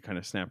makes you kind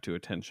of snap to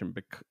attention.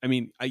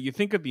 You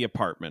think of The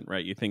Apartment,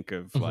 right? You think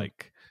of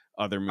like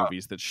other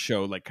movies that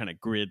show like kind of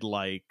grid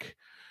like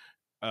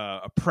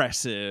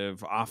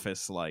oppressive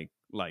office like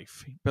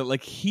life, but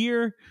like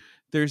here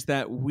there's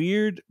that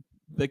weird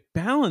like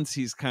balance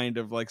he's kind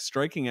of like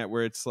striking at,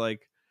 where it's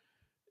like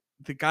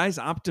the guy's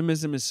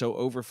optimism is so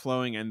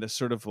overflowing, and the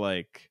sort of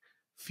like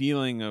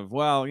feeling of,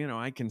 well,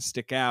 I can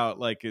stick out,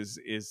 like is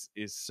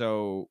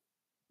so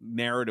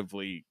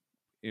narratively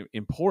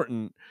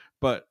important,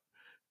 but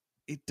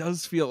it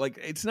does feel like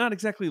it's not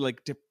exactly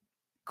like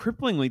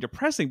cripplingly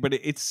depressing, but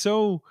it's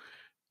so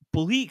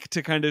bleak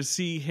to kind of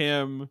see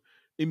him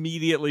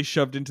immediately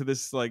shoved into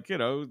this like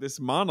this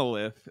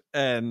monolith.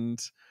 And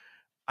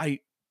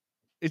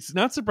it's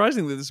not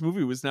surprising that this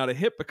movie was not a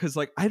hit, because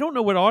like I don't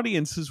know what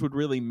audiences would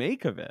really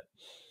make of it.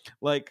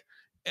 Like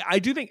I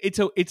do think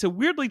it's a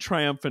weirdly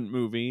triumphant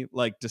movie,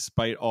 like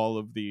despite all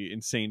of the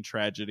insane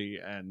tragedy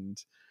and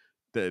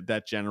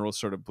that general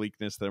sort of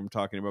bleakness that I'm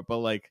talking about. But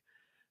like,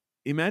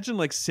 imagine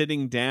like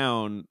sitting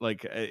down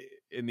like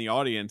in the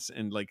audience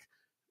and like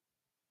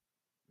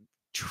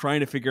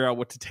trying to figure out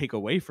what to take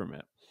away from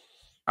it.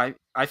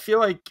 I feel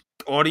like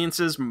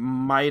audiences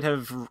might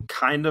have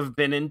kind of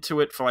been into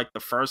it for like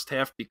the first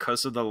half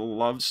because of the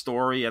love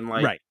story and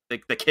like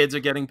the kids are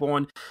getting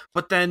born.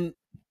 But then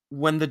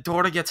when the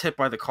daughter gets hit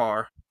by the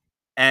car,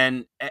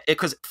 and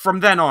because from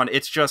then on,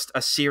 it's just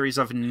a series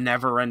of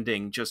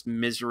never-ending just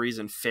miseries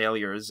and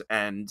failures.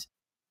 And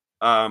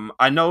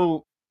I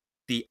know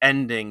the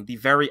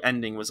very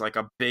ending was like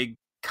a big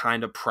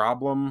kind of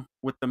problem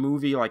with the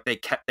movie. Like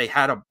they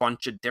had a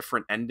bunch of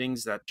different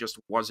endings that just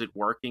wasn't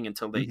working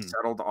until they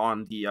settled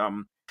on the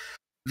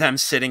them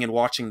sitting and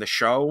watching the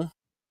show,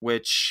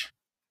 which,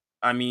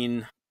 I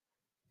mean,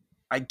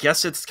 I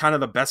guess it's kind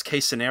of the best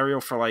case scenario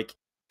for like,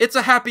 it's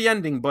a happy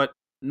ending, but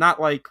not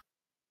like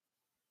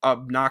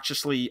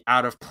obnoxiously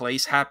out of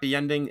place happy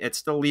ending. It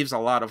still leaves a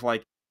lot of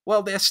like,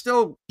 well,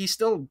 he's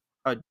still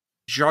a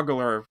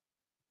juggler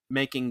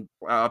making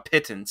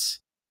pittance,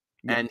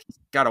 and he's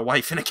got a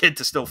wife and a kid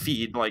to still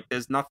feed. Like,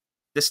 this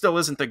still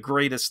isn't the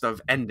greatest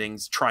of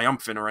endings,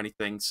 triumphant or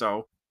anything.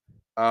 So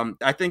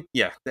I think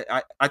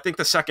I think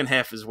the second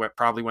half is where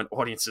probably when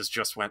audiences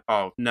just went,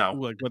 oh no,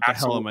 Like, what the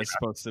hell am I absolutely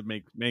not. supposed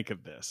to make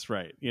of this,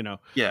 right?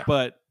 Yeah.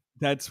 But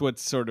that's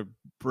what's sort of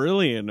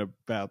brilliant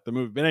about the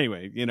movie. But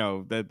anyway,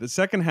 the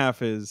second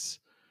half is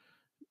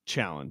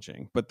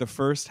challenging, but the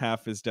first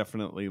half is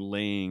definitely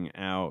laying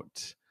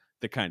out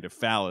the kind of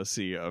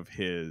fallacy of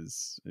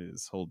his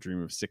whole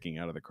dream of sticking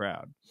out of the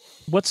crowd.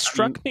 What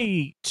struck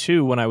me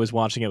too when I was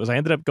watching it was I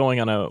ended up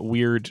going on a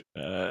weird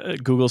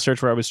Google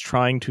search where I was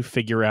trying to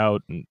figure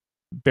out, and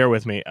bear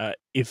with me,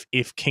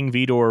 if King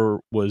Vidor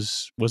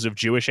was of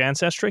Jewish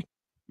ancestry.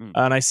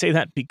 And I say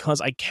that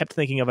because I kept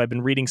thinking I've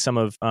been reading some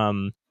of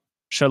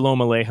Shalom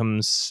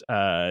Aleicham's,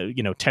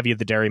 Tevye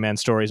the Dairyman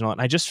stories and all,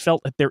 and I just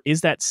felt that there is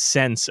that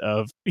sense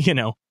of,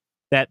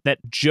 that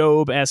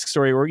Job-esque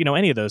story, or,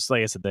 any of those,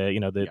 like I said, the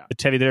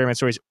Tevye the Dairyman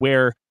stories,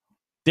 where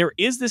there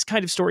is this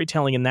kind of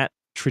storytelling in that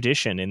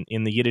tradition,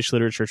 in the Yiddish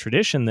literature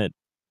tradition, that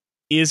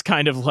is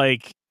kind of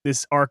like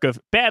this arc of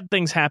bad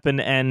things happen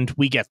and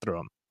we get through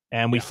them,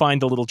 and we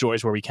find the little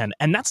joys where we can.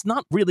 And that's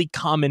not really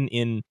common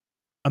in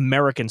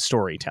American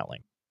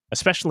storytelling,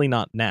 especially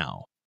not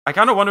now. I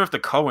kind of wonder if the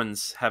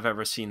Coens have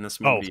ever seen this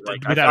movie.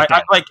 Without a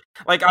doubt.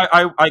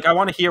 I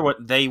want to hear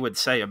what they would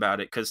say about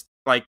it, because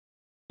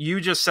you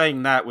just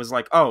saying that was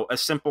like, oh, a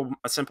simple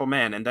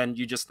man, and then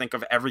you just think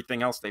of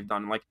everything else they've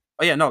done. Like,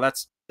 oh yeah, no,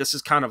 this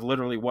is kind of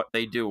literally what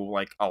they do,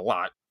 like, a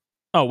lot.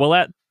 Oh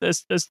well,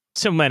 this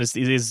Simple Man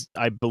is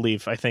I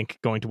think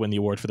going to win the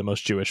award for the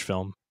most Jewish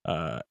film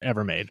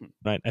ever made.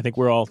 Right? I think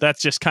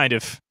that's just kind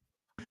of.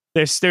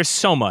 There's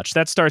so much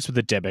that starts with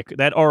the Dybbuk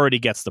that already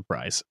gets the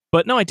prize.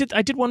 But no, I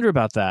did wonder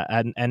about that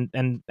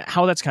and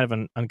how that's kind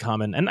of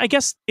uncommon. And I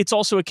guess it's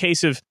also a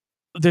case of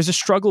there's a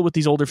struggle with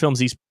these older films,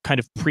 these kind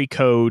of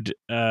pre-code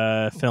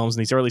films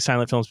and these early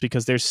silent films,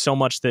 because there's so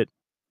much that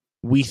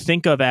we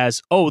think of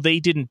as, oh,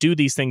 they didn't do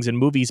these things in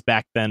movies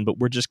back then, but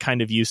we're just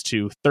kind of used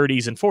to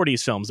 30s and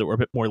 40s films that were a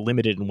bit more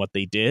limited in what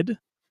they did.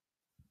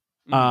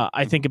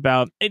 I think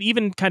about it,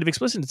 even kind of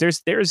explicit.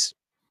 There's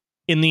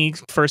in the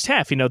first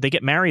half, they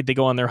get married, they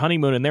go on their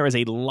honeymoon, and there is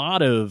a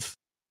lot of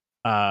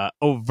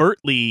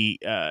overtly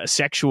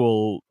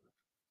sexual,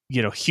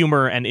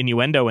 humor and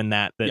innuendo in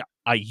that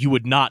you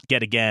would not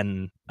get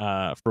again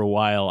for a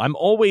while. I'm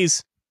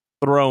always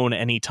thrown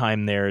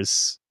anytime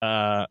there's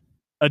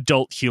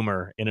adult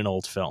humor in an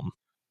old film.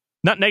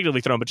 Not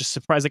negatively thrown, but just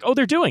surprised, like, oh,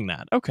 they're doing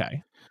that.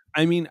 Okay.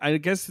 I mean, I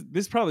guess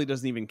this probably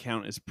doesn't even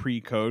count as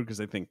pre-code,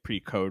 because I think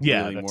pre-code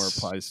really more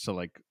applies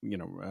to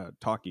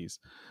talkies.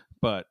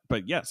 But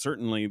yeah,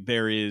 certainly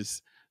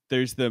there's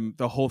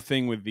the whole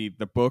thing with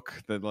the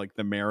book,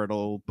 the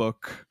marital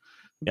book.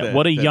 Yeah,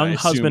 what a young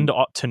husband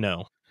ought to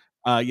know.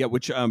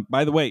 Which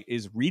by the way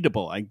is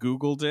readable. I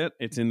Googled it.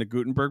 It's in the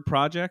Gutenberg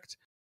Project.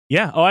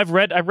 Yeah. Oh, I've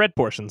read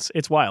portions.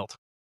 It's wild.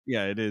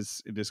 Yeah, it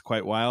is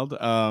quite wild.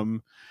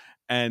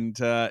 And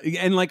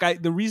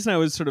the reason I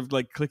was sort of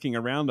like clicking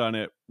around on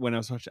it when I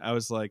was watching, I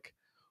was like,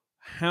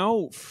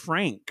 how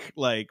frank,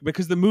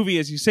 because the movie,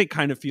 as you say,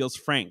 kind of feels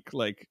frank,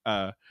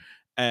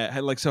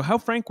 so how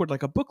frank would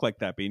a book like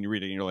that be? And you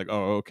read it and you're like,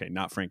 oh, okay,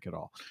 not frank at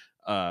all.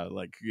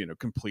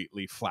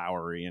 Completely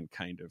flowery and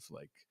kind of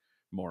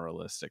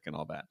moralistic and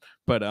all that.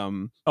 But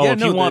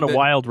if you want a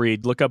wild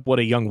read, look up What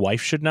a Young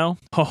Wife Should Know.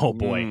 Oh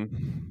boy,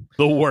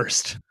 the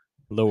worst.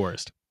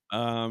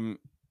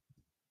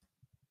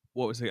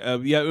 What was it?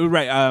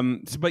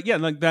 Right. But yeah,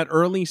 that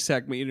early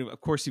segment,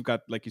 of course, you've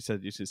got, like you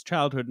said, his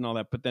childhood and all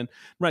that. But then,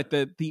 right,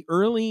 the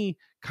early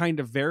kind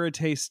of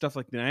verite stuff,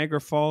 like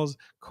Niagara Falls,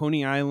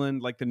 Coney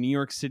Island, the New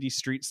York City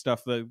street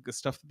stuff, the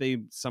stuff that they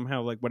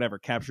somehow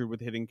captured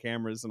with hidden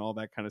cameras and all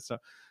that kind of stuff,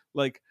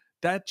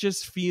 that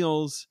just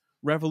feels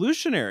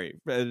revolutionary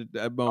at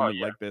a moment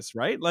like this,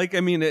 right? I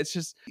mean, it's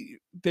just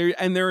there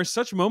are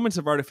such moments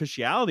of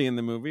artificiality in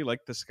the movie,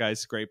 like the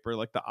skyscraper,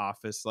 like The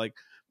Office,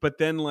 but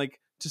then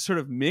to sort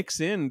of mix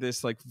in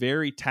this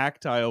very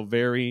tactile,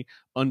 very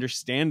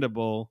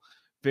understandable,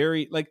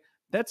 very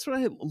that's what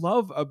I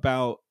love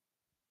about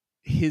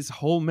his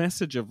whole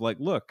message of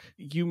look,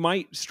 you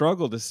might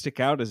struggle to stick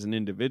out as an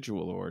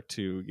individual or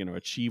to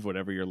achieve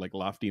whatever your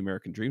lofty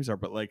American dreams are,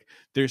 but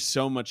there's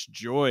so much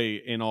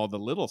joy in all the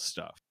little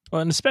stuff.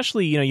 Well, and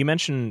especially you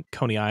mentioned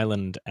Coney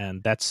Island,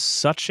 and that's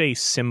such a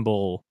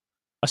symbol,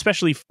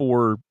 especially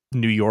for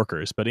New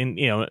Yorkers, but in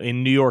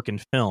New York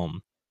and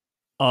film,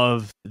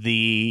 of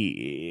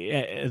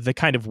the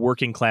kind of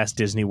working class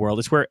Disney world.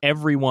 It's where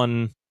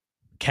everyone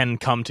can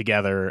come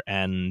together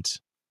and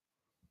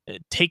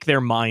take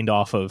their mind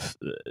off of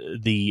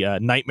the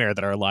nightmare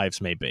that our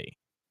lives may be.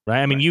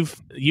 Right? I mean, you've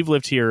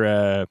lived here,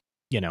 a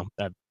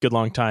good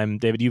long time,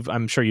 David.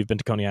 I'm sure you've been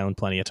to Coney Island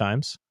plenty of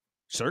times.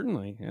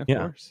 Certainly, yeah, of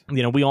course.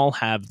 We all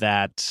have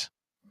that,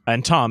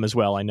 and Tom as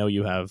well. I know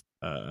you have.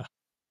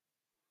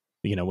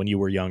 When you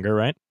were younger,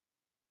 right?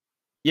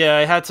 Yeah,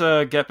 I had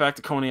to get back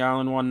to Coney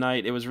Island one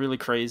night. It was really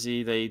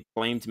crazy. They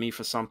blamed me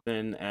for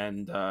something,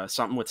 and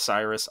something with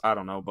Cyrus. I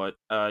don't know, but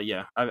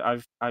yeah,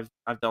 I've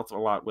dealt a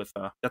lot with.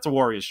 That's a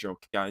Warriors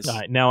joke, guys.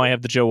 Now I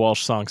have the Joe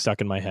Walsh song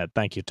stuck in my head.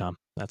 Thank you, Tom.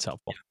 That's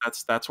helpful. Yeah,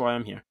 that's why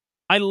I'm here.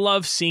 I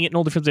love seeing it in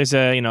older films. There's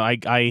a,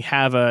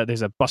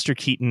 there's a Buster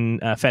Keaton,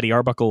 Fatty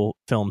Arbuckle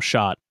film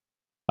shot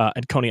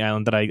at Coney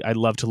Island that I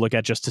love to look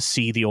at just to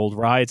see the old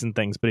rides and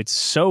things, but it's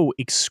so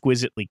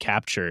exquisitely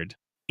captured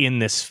in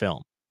this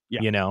film.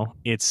 Yeah. You know,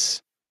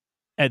 it's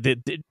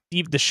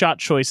the shot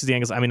choices, the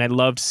angles. I mean, I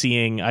loved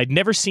seeing, I'd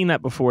never seen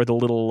that before, the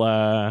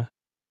little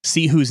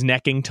see who's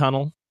necking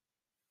tunnel.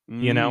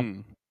 You know,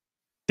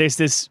 there's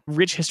this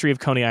rich history of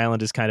Coney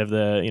Island as kind of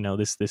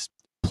the, this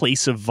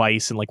place of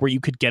vice and like where you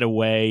could get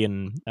away.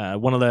 And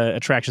one of the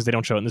attractions, they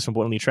don't show it in this one, but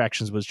one of the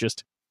attractions was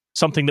just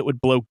something that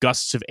would blow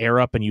gusts of air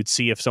up and you'd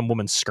see if some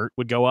woman's skirt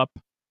would go up.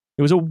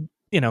 It was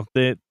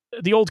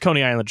the old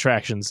Coney Island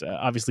attractions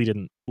obviously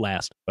didn't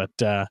last, but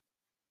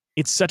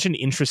it's such an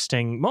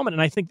interesting moment.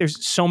 And I think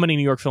there's so many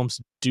New York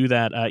films do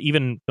that.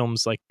 Even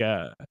films like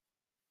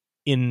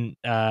in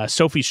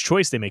Sophie's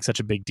Choice, they make such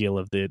a big deal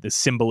of the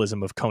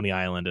symbolism of Coney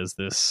Island as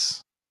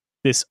this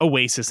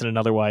oasis in an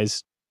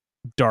otherwise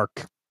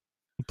dark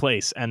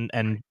place, and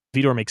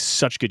Vidor makes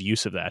such good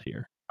use of that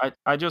here.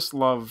 I just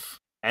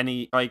love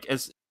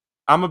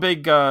I'm a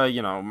big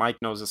Mike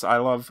knows this, I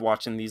love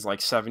watching these like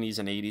 70s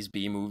and 80s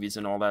B movies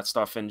and all that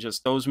stuff, and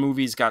just those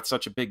movies got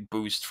such a big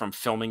boost from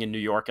filming in New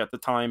York at the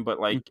time. But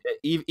like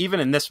even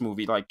in this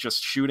movie, like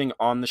just shooting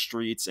on the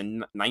streets in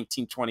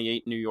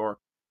 1928 New York,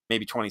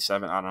 maybe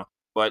 27, I don't know,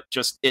 but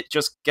it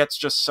just gets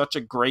just such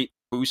a great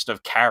boost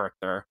of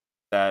character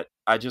that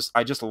I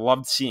just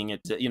loved seeing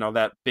it.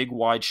 That big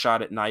wide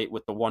shot at night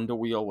with the Wonder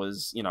Wheel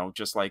was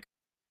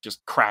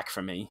just crack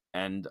for me.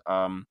 And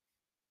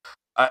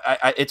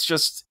it's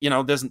just,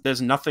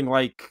 there's nothing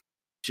like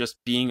just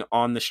being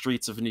on the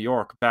streets of New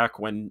York back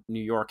when New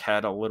York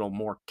had a little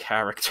more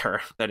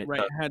character than it right.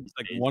 does. It had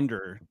like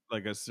wonder,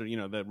 like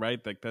that,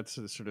 right? Like that's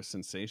the sort of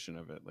sensation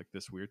of it, like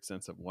this weird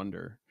sense of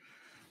wonder.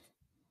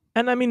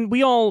 And I mean,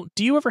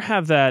 do you ever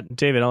have that,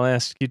 David? I'll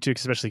ask you too,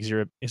 especially because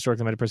you're a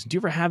historically minded person. Do you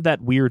ever have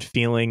that weird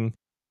feeling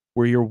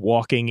where you're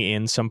walking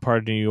in some part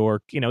of New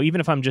York?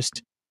 Even if I'm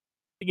just,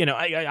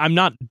 I'm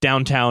not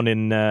downtown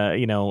in,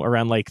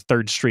 around like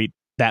 3rd Street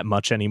that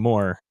much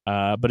anymore.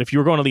 But if you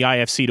were going to the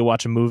IFC to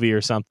watch a movie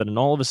or something, and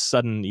all of a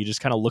sudden you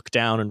just kind of look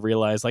down and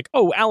realize, like,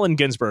 oh, Allen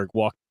Ginsberg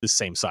walked the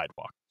same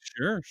sidewalk.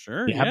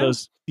 Sure. You have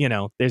those,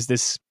 there's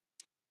this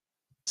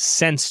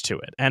sense to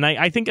it. And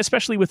I think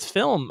especially with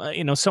film,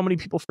 so many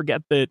people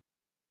forget that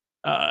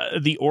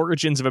the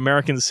origins of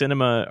American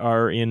cinema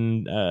are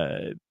in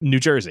New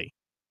Jersey.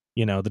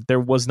 That there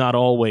was not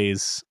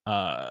always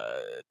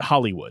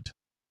Hollywood.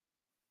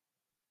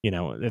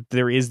 That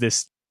there is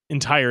this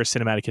entire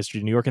cinematic history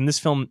of New York, and this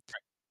film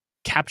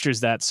captures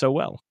that so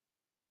well.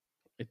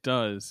 It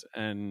does,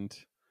 and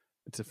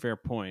it's a fair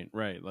point,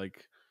 right?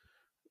 Like,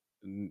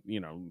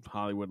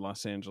 Hollywood,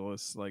 Los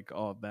Angeles, like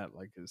all of that,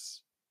 like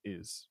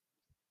is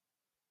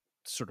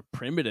sort of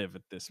primitive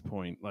at this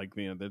point. Like,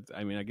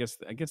 I guess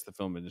the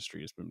film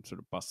industry has been sort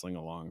of bustling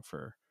along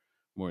for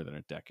more than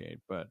a decade,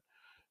 but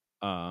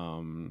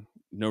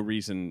no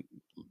reason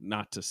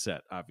not to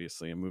set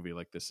obviously a movie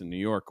like this in New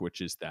York, which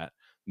is that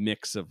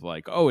mix of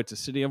like, oh, it's a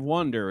city of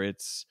wonder,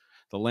 it's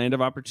the land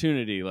of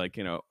opportunity, like,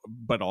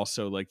 but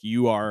also like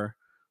you are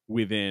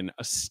within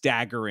a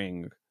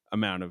staggering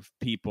amount of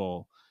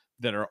people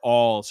that are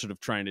all sort of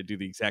trying to do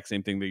the exact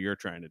same thing that you're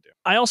trying to do.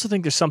 I also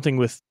think there's something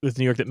with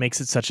New York that makes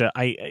it such a,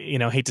 I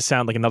hate to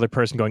sound like another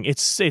person going,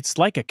 it's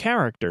like a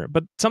character,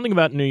 but something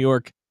about New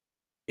York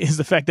is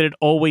the fact that it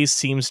always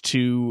seems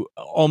to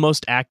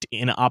almost act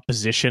in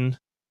opposition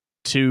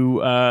to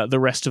the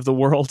rest of the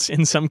world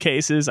in some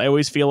cases. I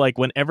always feel like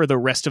whenever the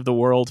rest of the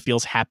world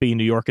feels happy,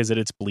 New York is at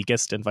its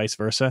bleakest, and vice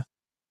versa.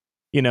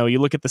 You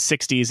look at the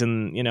 60s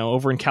and,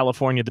 over in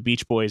California, the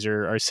Beach Boys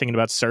are singing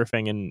about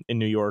surfing, and in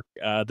New York,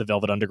 the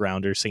Velvet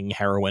Underground are singing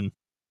heroin.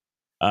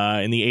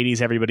 In the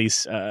 80s,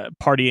 everybody's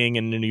partying,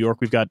 and in New York,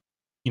 we've got,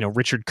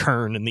 Richard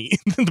Kern and the,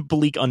 the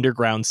bleak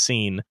underground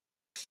scene.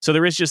 So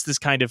there is just this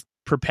kind of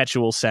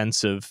perpetual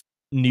sense of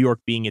New York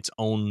being its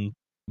own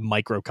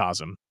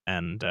microcosm.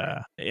 And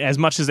as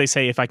much as they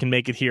say, if I can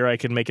make it here, I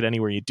can make it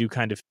anywhere, you do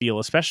kind of feel,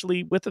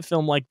 especially with a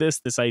film like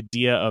this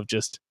idea of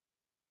just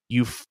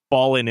you've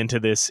fallen into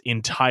this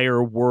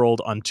entire world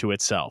unto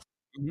itself.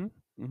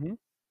 Mm-hmm. Mm-hmm.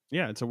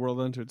 Yeah, it's a world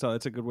unto itself.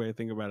 That's a good way to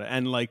think about it.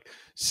 And like,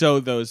 so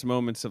those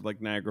moments of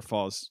like Niagara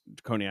Falls,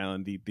 Coney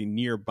Island, the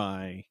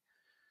nearby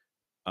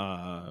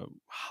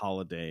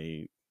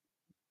holiday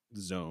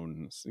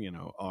zones,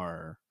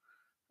 are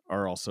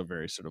also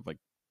very sort of like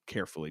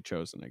carefully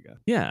chosen, I guess.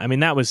 Yeah, I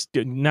mean, that was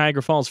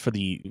Niagara Falls for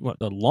the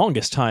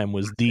longest time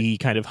was the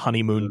kind of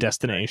honeymoon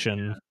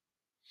destination.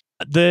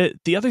 Yeah.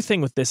 The other thing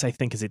with this, I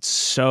think, is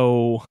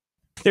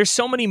there's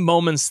so many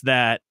moments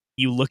that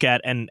you look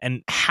at and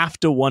have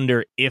to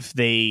wonder if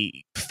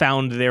they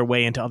found their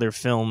way into other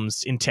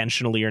films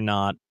intentionally or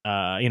not.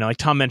 Like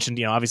Tom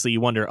mentioned, obviously you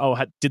wonder,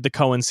 did the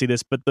Coens see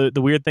this? But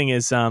the weird thing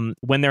is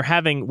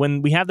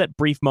when we have that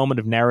brief moment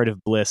of narrative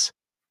bliss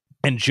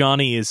and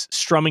Johnny is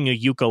strumming a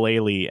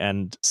ukulele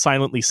and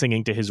silently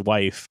singing to his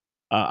wife,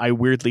 I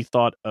weirdly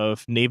thought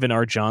of Navin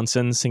R.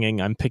 Johnson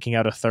singing "I'm Picking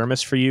Out a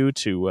Thermos for You"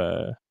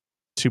 to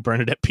to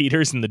Bernadette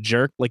Peters and The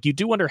Jerk, like you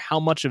do wonder how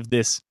much of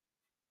this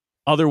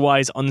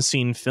otherwise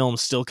unseen film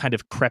still kind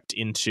of crept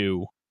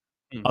into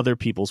other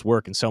people's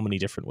work in so many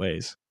different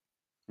ways.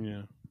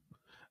 Yeah.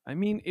 I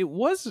mean,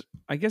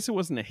 I guess it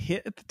wasn't a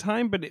hit at the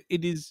time, but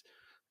it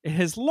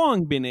has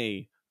long been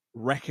a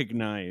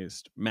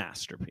recognized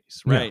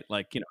masterpiece, right? Yeah.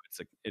 Like,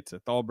 it's a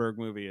Thalberg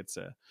movie. It's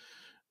a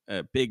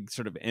big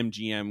sort of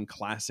MGM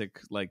classic.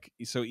 Like,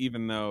 so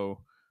even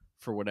though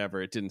for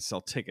whatever it didn't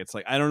sell tickets,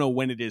 like, I don't know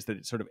when it is that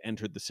it sort of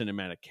entered the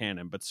cinematic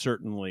canon, but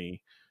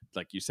certainly,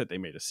 like you said, they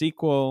made a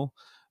sequel,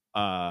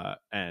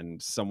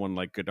 and someone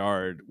like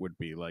Godard would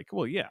be like,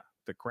 well, yeah,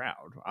 the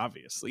Crowd,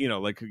 obviously,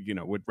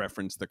 would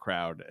reference The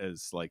Crowd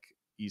as like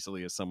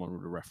easily as someone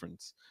would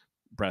reference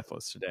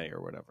Breathless today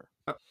or whatever.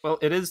 Well,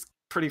 it is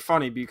pretty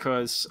funny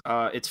because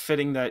it's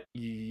fitting that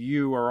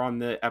you are on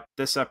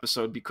this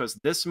episode, because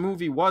this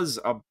movie was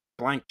a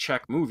blank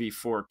check movie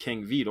for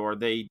King Vidor.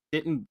 They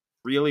didn't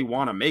really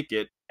want to make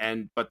it,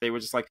 but they were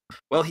just like,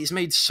 well, he's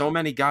made so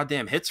many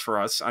goddamn hits for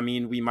us. I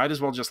mean, we might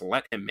as well just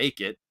let him make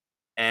it.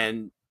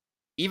 And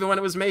even when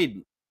it was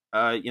made,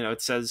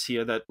 it says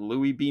here that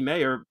Louis B.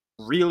 Mayer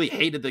really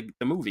hated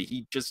the movie.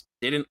 He just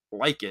didn't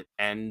like it.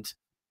 And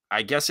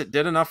I guess it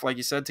did enough, like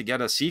you said, to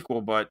get a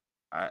sequel, but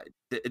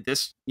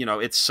this,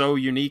 it's so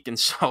unique and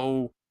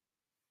so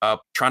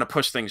trying to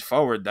push things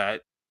forward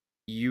that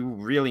you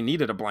really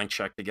needed a blank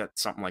check to get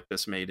something like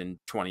this made in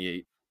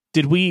 28.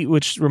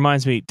 Which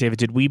reminds me, David,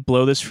 did we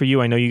blow this for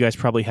you? I know you guys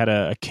probably had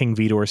a King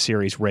Vidor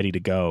series ready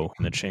to go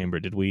in the chamber.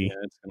 Did we? Yeah,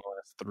 it's going to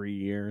last 3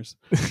 years.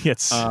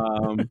 Yes.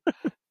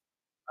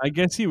 I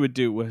guess he would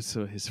do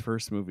so. His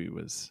first movie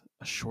was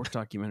a short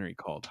documentary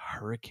called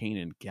Hurricane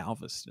in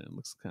Galveston.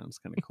 Looks kind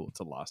of cool.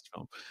 It's a lost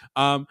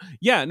film.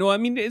 Yeah, no, I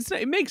mean,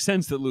 it makes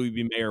sense that Louis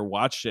B. Mayer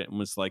watched it and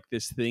was like,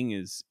 this thing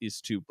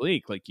is too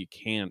bleak. Like, you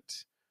can't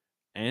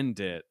end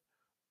it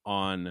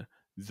on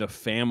the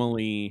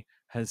family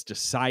has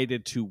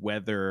decided to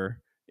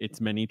weather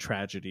its many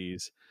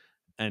tragedies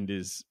and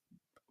is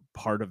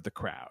part of the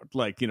crowd.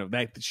 Like,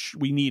 that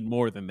we need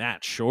more than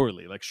that,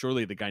 surely. Like,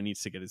 surely the guy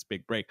needs to get his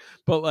big break.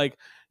 But like,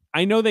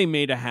 I know they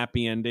made a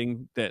happy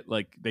ending that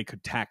like they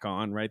could tack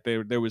on, right?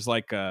 There was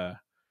like an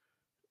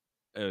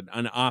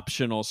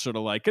optional sort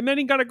of like, and then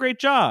he got a great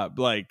job,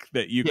 like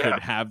that you could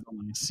have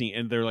seen,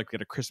 and they're like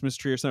at a Christmas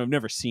tree or something. I've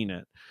never seen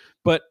it,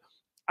 but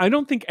I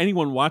don't think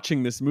anyone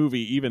watching this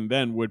movie even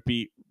then would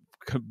be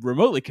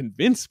remotely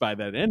convinced by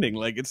that ending.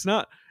 Like,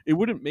 it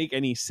wouldn't make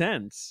any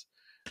sense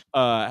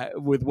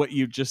with what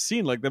you've just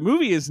seen. Like, the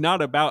movie is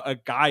not about a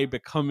guy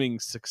becoming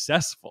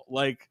successful.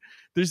 Like,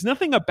 there's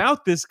nothing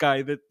about this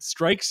guy that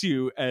strikes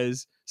you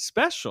as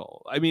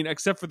special. I mean,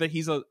 except for that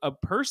he's a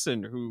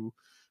person who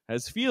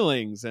has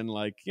feelings and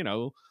like,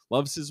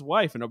 loves his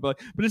wife, but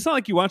it's not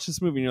like you watch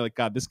this movie and you're like,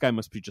 God, this guy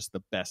must be just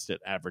the best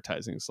at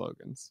advertising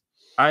slogans.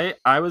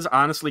 I was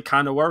honestly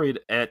kind of worried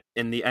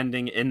in the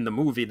ending in the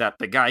movie that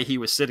the guy he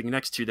was sitting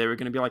next to, they were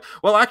going to be like,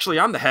 well, actually,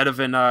 I'm the head of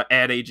an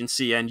ad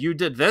agency and you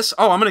did this.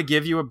 Oh, I'm going to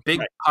give you a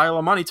big pile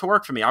of money to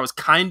work for me. I was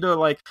kind of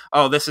like,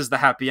 oh, this is the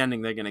happy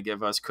ending they're going to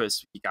give us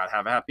because you got to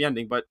have a happy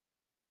ending. But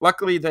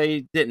luckily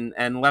they didn't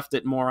and left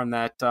it more on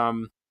that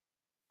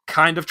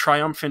kind of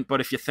triumphant.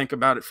 But if you think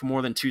about it for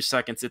more than 2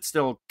 seconds, it's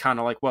still kind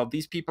of like, well,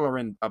 these people are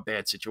in a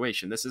bad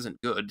situation. This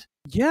isn't good.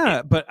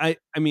 Yeah, but I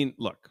mean,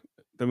 look,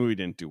 the movie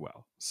didn't do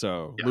well.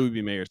 So Louis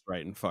B. Mayer's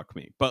right and fuck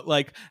me. But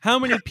like, how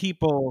many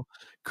people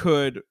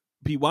could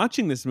be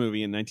watching this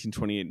movie in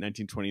 1928,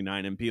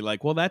 1929 and be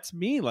like, well, that's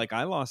me. Like,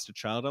 I lost a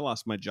child. I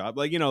lost my job.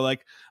 Like,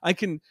 like I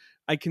can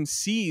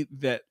see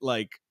that,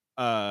 like,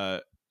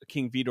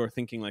 King Vidor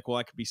thinking like, well,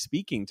 I could be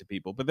speaking to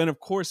people. But then, of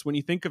course, when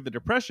you think of the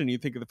Depression, you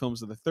think of the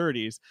films of the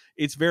 30s,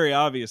 it's very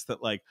obvious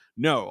that, like,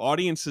 no,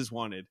 audiences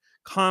wanted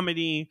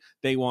comedy.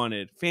 They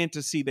wanted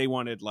fantasy. They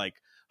wanted, like,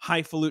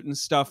 highfalutin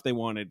stuff. They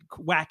wanted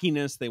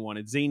wackiness. They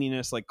wanted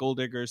zaniness. Like Gold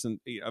Diggers of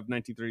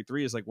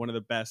 1933 is like one of the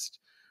best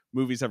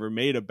movies ever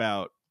made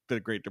about the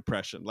Great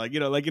Depression. Like,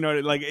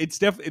 it's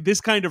definitely,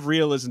 this kind of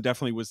realism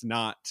definitely was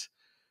not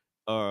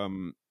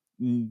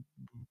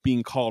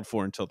being called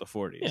for until the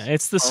 40s. Yeah,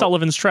 it's the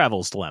Sullivan's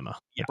Travels dilemma.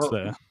 Yeah.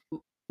 Well,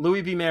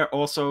 Louis B. Mayer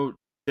also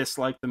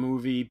disliked the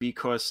movie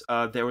because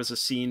there was a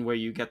scene where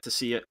you get to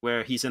see it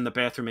where he's in the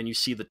bathroom and you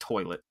see the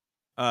toilet.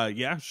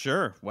 Yeah,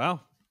 sure.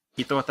 Wow.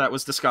 He thought that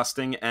was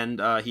disgusting,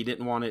 and he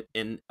didn't want it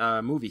in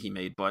a movie he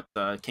made, but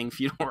King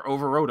Vidor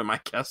overrode him, I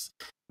guess.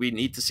 We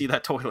need to see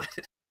that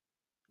toilet.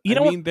 I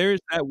mean,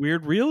 there's that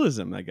weird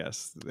realism, I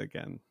guess,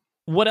 again.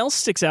 What else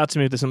sticks out to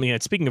me with this movie?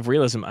 Speaking of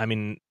realism, I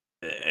mean,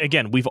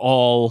 again, we've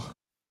all...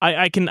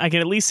 I can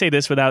at least say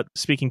this without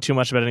speaking too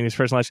much about any of these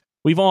personal lives.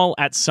 We've all,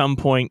 at some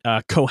point,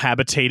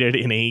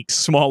 cohabitated in a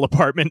small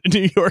apartment in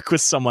New York with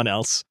someone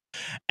else.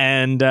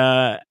 And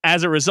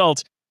as a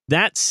result,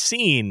 that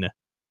scene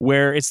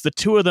where it's the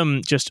two of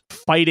them just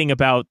fighting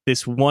about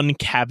this one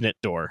cabinet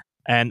door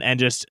and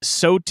just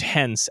so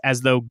tense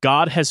as though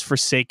God has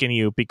forsaken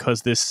you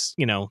because this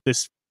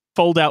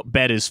fold-out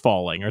bed is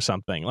falling or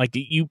something. Like,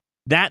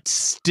 that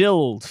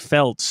still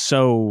felt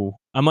so...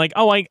 I'm like,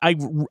 oh,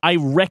 I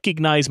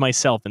recognize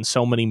myself in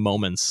so many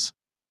moments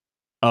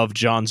of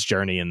John's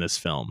journey in this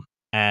film.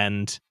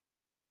 And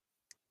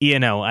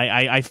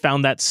I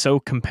found that so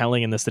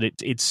compelling in this, that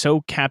it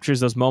so captures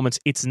those moments.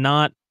 It's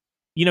not,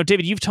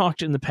 David, you've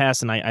talked in the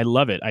past, and I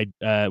love it.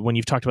 When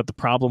you've talked about the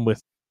problem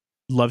with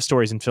love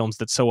stories in films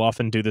that so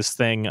often do this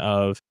thing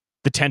of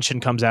the tension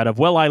comes out of,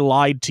 well, I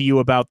lied to you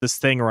about this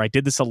thing, or I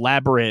did this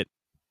elaborate,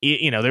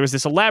 there was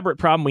this elaborate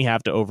problem we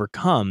have to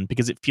overcome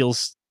because it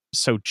feels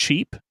so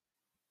cheap.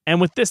 And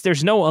with this,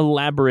 there's no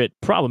elaborate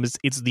problem.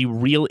 It's the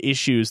real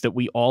issues that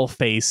we all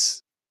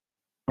face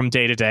from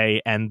day to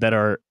day and that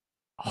are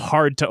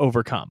hard to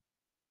overcome.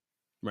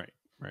 Right.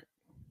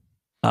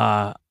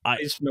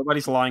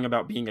 Nobody's lying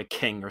about being a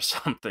king or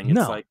something. It's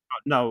No. like,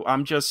 no,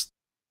 I'm just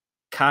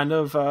kind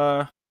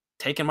of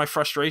taking my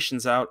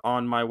frustrations out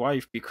on my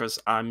wife because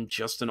I'm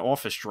just an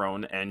office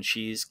drone and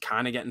she's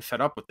kind of getting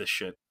fed up with this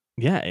shit.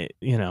 Yeah,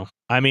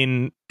 I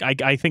mean,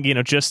 I think,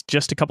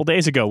 just a couple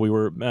days ago, we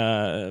were,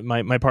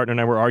 my partner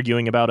and I were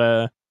arguing about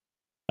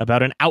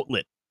an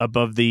outlet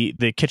above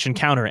the kitchen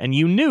counter, and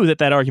you knew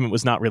that argument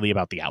was not really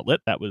about the outlet.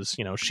 That was,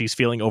 she's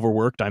feeling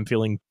overworked, I'm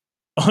feeling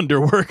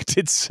underworked.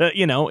 It's,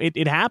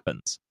 it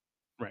happens.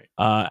 Right.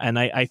 And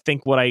I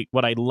think what I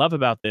love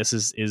about this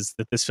is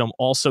that this film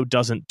also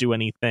doesn't do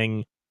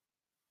anything.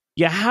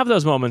 You have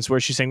those moments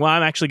where she's saying, well,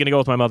 I'm actually going to go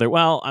with my mother.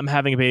 Well, I'm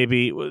having a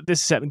baby.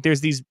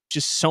 There's these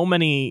just so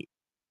many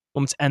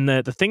moments. And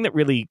the thing that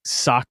really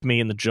socked me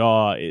in the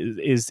jaw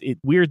is it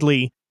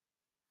weirdly,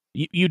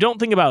 you don't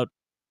think about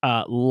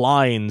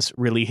lines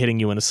really hitting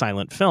you in a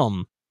silent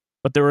film,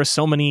 but there are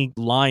so many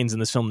lines in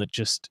this film that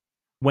just,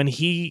 when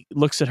he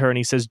looks at her and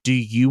he says, do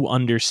you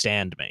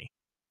understand me?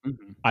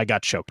 Mm-hmm. I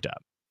got choked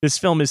up. This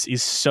film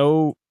is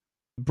so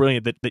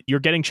brilliant that you're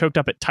getting choked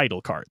up at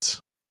title cards.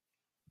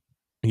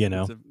 Yeah,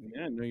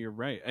 no, you're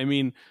right. I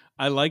mean,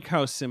 I like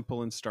how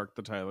simple and stark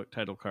the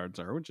title cards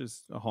are, which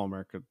is a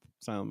hallmark of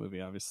silent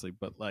movie, obviously.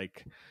 But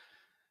like,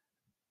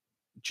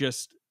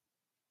 just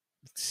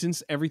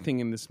since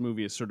everything in this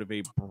movie is sort of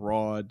a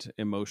broad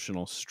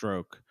emotional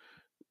stroke,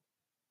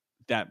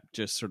 that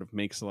just sort of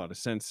makes a lot of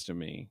sense to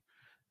me.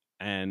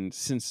 And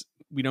since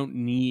we don't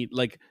need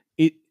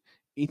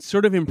it's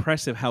sort of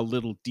impressive how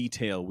little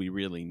detail we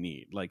really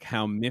need, like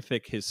how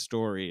mythic his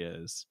story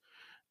is.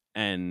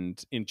 And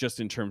in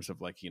terms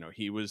of like,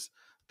 he was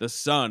the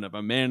son of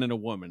a man and a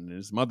woman, and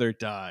his mother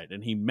died,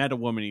 and he met a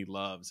woman he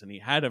loves, and he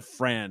had a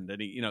friend,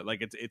 and he,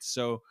 like it's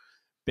so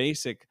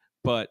basic.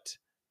 But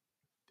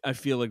I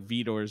feel like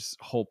Vidor's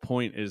whole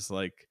point is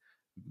like,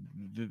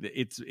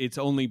 it's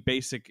only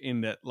basic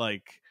in that,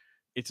 like,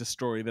 it's a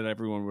story that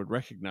everyone would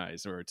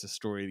recognize, or it's a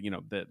story,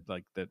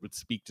 that would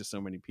speak to so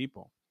many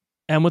people.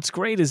 And what's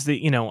great is that,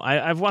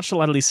 I've watched a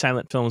lot of these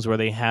silent films where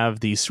they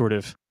have these sort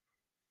of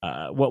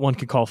what one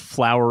could call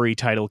flowery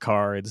title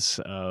cards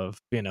of,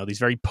 these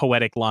very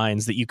poetic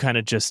lines that you kind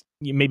of just,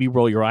 you maybe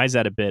roll your eyes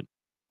at a bit.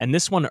 And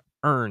this one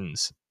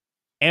earns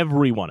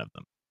every one of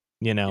them.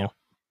 Yeah.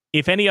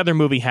 If any other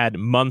movie had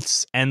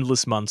months,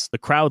 endless months, the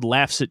crowd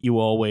laughs at you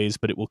always,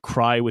 but it will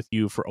cry with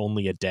you for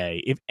only a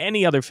day. If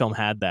any other film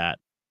had that,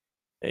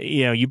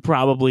 you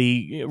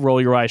probably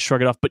roll your eyes,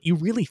 shrug it off, but you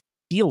really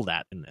feel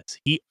that in this.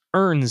 He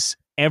earns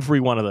every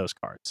one of those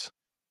cards.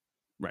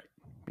 Right.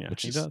 Yeah,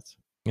 which he does.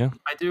 Yeah.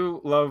 I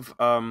do love,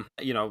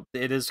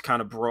 it is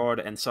kind of broad,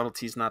 and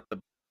subtlety's not the,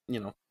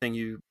 thing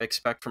you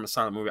expect from a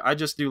silent movie. I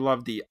just do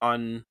love the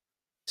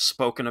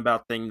unspoken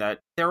about thing that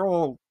they're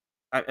all,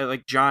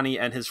 like Johnny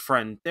and his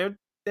friend, they're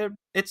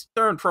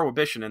in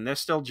Prohibition, and they're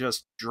still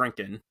just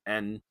drinking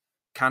and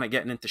kind of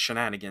getting into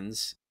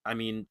shenanigans. I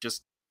mean,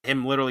 just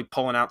him literally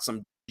pulling out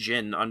some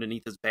gin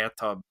underneath his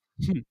bathtub,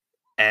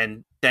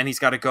 and then he's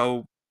got to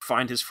go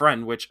find his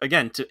friend, which,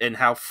 again, and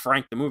how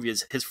frank the movie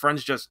is, his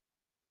friend's just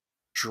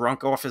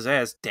drunk off his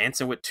ass,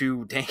 dancing with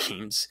two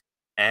dames,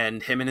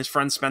 and him and his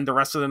friends spend the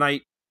rest of the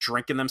night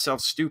drinking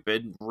themselves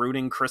stupid,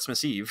 rooting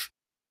Christmas Eve.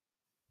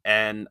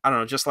 And I don't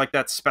know, just like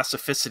that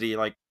specificity,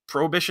 like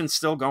Prohibition's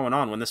still going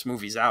on when this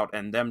movie's out,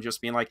 and them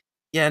just being like,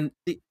 yeah, and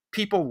the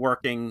people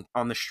working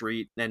on the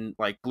street and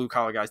like blue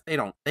collar guys, they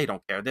don't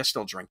care, they're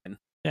still drinking.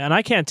 Yeah, and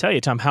I can't tell you,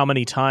 Tom, how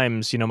many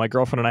times, my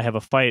girlfriend and I have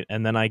a fight,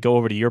 and then I go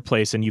over to your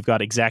place and you've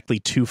got exactly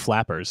two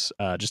flappers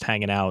just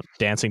hanging out,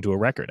 dancing to a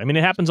record. I mean,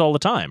 it happens all the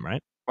time,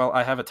 right? Well,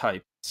 I have a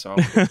type, so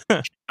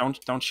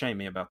don't shame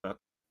me about that.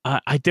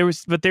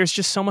 There's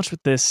just so much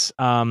with this.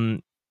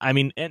 I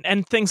mean,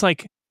 and things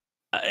like,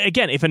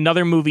 again, if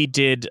another movie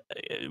did,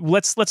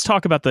 let's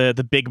talk about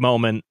the big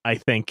moment, I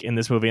think, in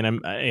this movie, and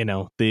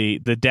I'm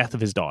the death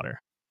of his daughter.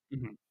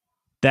 Mm-hmm.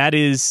 That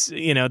is,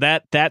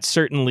 that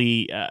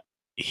certainly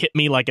hit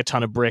me like a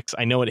ton of bricks.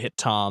 I know it hit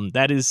Tom.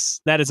 That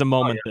is a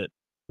moment that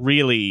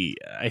really,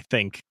 I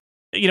think,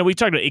 we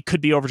talked about it could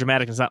be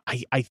overdramatic. It's not.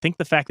 I think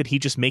the fact that he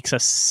just makes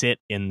us sit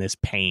in this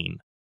pain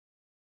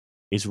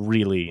is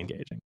really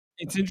engaging.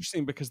 It's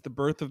interesting because the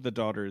birth of the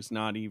daughter is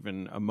not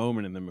even a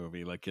moment in the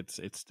movie. Like it's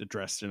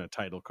addressed in a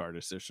title card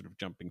as they're sort of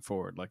jumping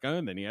forward. Like, oh,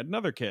 and then he had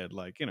another kid,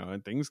 like,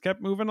 and things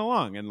kept moving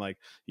along, and like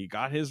he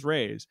got his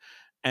raise.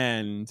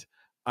 And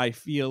I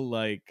feel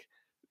like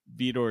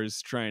Vidor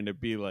is trying to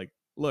be like,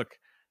 look,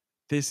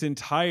 this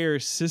entire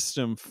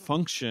system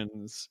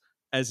functions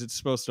as it's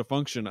supposed to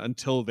function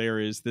until there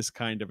is this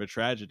kind of a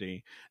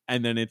tragedy,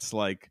 and then it's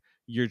like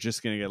you're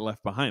just going to get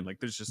left behind. Like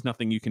there's just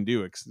nothing you can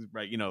do,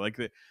 right? You know, like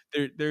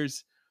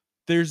there's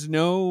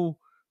no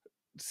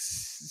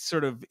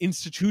sort of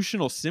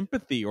institutional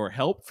sympathy or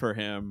help for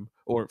him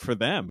or for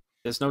them.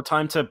 There's no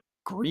time to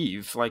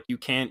grieve. Like, you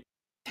can't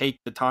take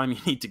the time you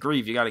need to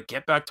grieve. You got to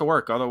get back to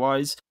work,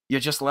 otherwise you're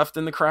just left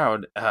in the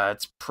crowd.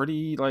 It's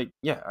pretty, like,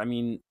 yeah, I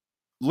mean,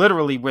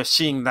 literally we're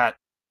seeing that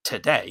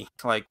today,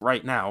 like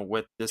right now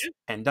with this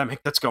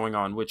pandemic that's going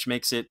on, which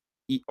makes it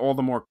all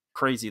the more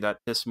crazy that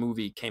this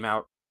movie came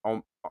out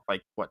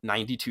like, what,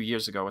 92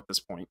 years ago at this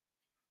point.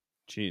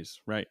 Jeez,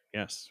 right.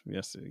 Yes,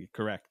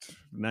 correct.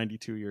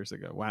 92 years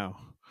ago. Wow.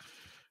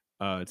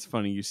 It's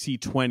funny. You see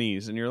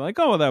 20s and you're like,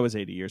 oh, well, that was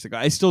 80 years ago.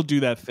 I still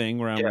do that thing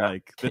where I'm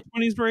like, the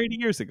 20s were 80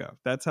 years ago.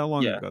 That's how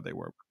long ago they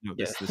were. You know,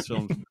 this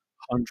film's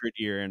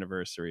 100-year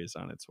anniversary is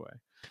on its way.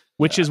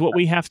 Which is what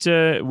we have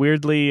to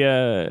weirdly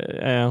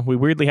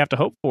have to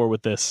hope for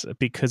with this,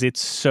 because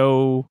it's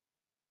so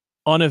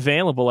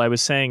unavailable. I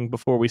was saying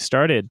before we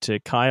started to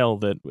Kyle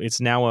that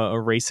it's now a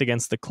race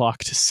against the clock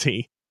to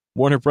see.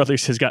 Warner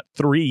Brothers has got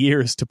 3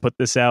 years to put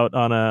this out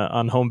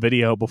on home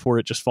video before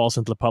it just falls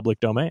into the public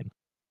domain.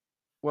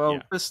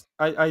 Well, this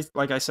I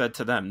like I said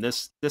to them,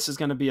 this is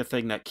going to be a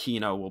thing that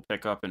Kino will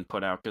pick up and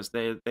put out, because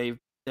they're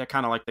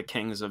kind of like the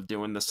kings of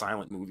doing the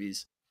silent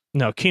movies.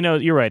 No, Kino,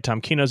 you're right,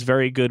 Tom. Kino's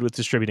very good with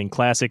distributing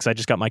classics. I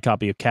just got my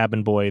copy of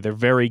Cabin Boy. They're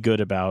very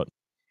good about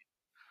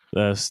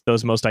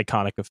those most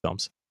iconic of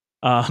films.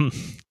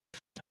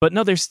 But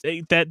no, there's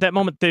that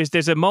moment.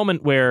 There's a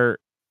moment where,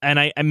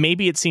 and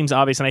maybe it seems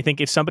obvious, and I think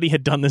if somebody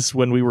had done this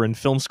when we were in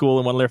film school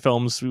in one of their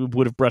films, we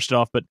would have brushed it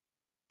off. But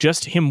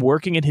just him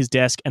working at his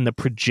desk and the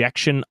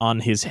projection on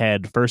his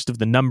head, first of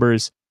the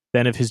numbers,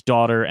 then of his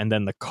daughter, and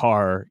then the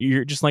car.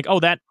 You're just like, oh,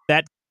 that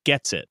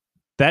gets it.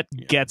 That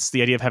gets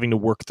the idea of having to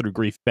work through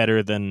grief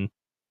better than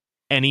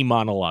any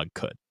monologue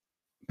could.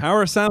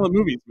 Power of silent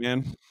movies,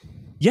 man.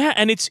 Yeah,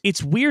 and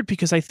it's weird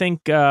because I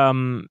think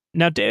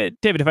now,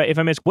 David, if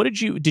I may ask,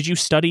 did you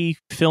study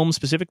film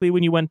specifically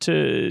when you went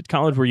to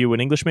college? Were you an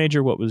English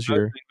major? What was your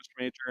I was an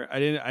English major? I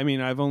didn't. I mean,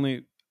 I've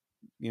only,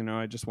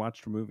 I just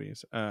watched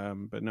movies.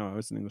 But no, I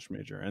was an English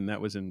major, and that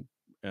was in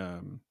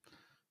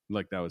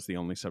that was the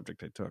only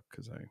subject I took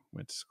because I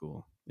went to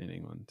school in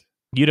England.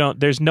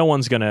 There's no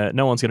one's gonna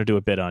do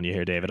a bit on you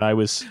here, David. I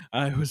was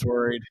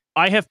worried.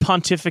 I have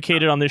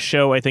pontificated on this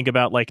show, I think,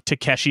 about like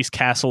Takeshi's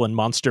Castle and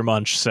Monster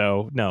Munch.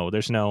 So no,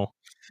 there's no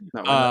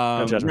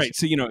judgment. Right.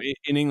 So,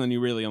 in England, you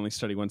really only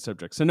study one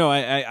subject. So no,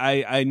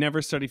 I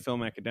never study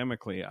film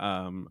academically,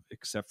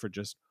 except for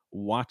just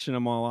watching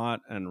them a lot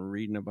and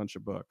reading a bunch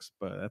of books.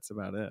 But that's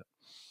about it.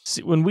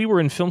 See, when we were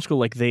in film school,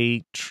 like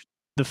the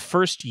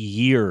first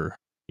year,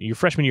 your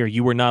freshman year,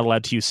 you were not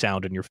allowed to use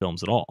sound in your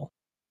films at all.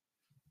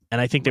 And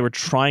I think they were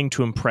trying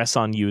to impress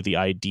on you the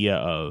idea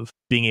of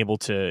being able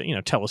to,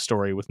 tell a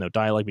story with no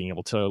dialogue, being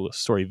able to tell a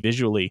story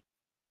visually.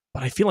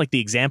 But I feel like the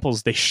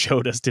examples they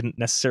showed us didn't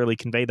necessarily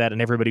convey that, and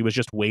everybody was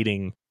just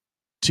waiting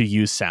to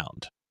use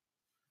sound.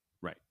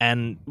 Right.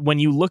 And when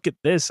you look at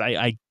this,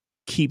 I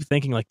keep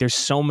thinking, like, there's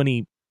so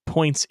many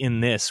points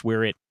in this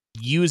where it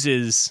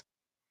uses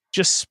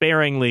just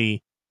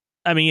sparingly.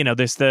 I mean,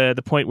 there's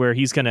the point where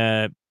he's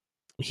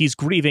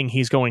grieving,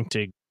 he's going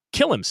to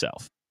kill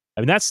himself. I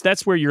mean,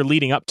 that's where you're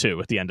leading up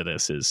to at the end of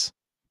this is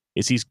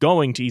he's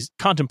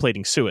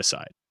contemplating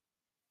suicide,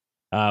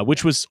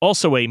 which was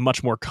also a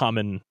much more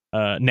common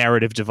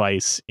narrative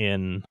device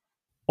in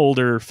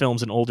older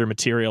films and older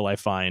material. I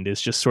find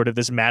is just sort of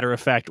this matter of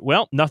fact,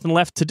 well, nothing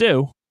left to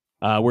do.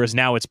 Whereas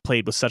now it's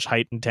played with such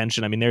heightened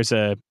tension. I mean,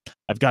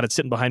 I've got it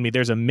sitting behind me.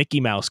 There's a Mickey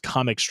Mouse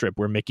comic strip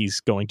where Mickey's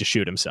going to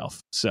shoot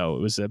himself. So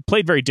it was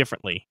played very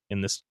differently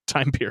in this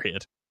time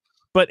period.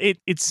 But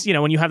it's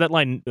when you have that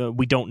line,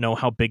 we don't know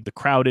how big the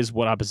crowd is,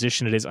 what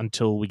opposition it is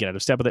until we get out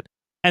of step with it.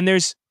 And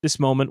there's this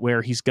moment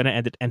where he's going to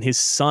end it, and his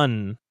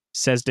son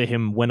says to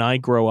him, when I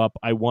grow up,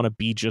 I want to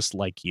be just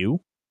like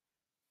you.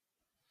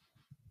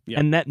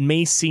 Yeah. And that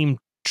may seem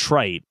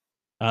trite,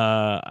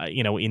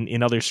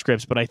 in other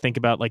scripts, but I think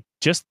about like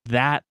just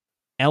that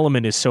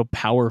element is so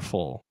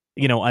powerful.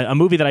 A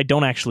movie that I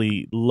don't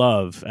actually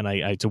love, and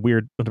it's a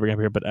weird one to bring up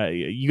here, but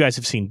you guys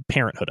have seen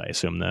Parenthood, I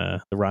assume,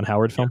 the Ron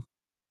Howard film.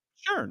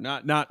 Sure,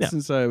 not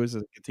since I was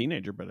a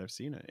teenager, but I've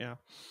seen it. Yeah,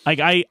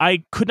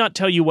 I could not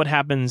tell you what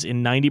happens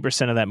in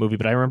 90% of that movie,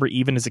 but I remember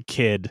even as a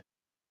kid,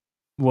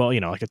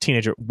 like a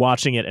teenager,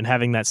 watching it and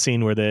having that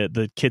scene where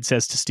the kid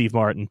says to Steve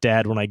Martin,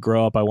 "Dad, when I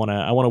grow up, I want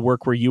to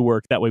work where you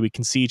work. That way we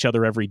can see each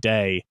other every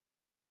day,"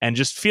 and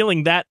just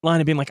feeling that line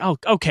and being like, "Oh,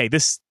 okay,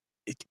 this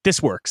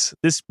works."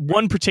 This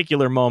one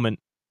particular moment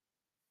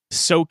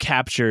so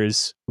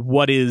captures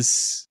what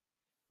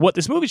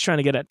this movie's trying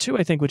to get at too,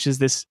 I think, which is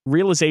this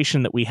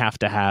realization that we have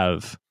to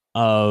have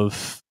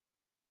of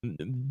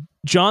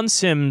John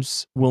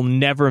Sims will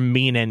never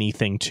mean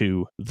anything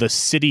to the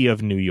city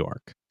of New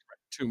York.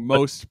 To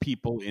most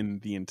people in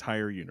the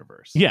entire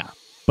universe. Yeah,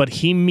 but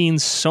he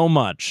means so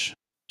much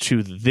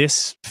to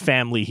this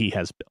family he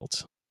has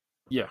built.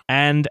 Yeah.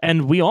 And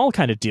we all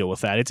kind of deal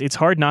with that. It's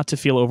hard not to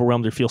feel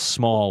overwhelmed or feel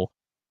small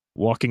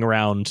walking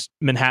around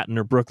Manhattan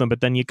or Brooklyn, but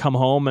then you come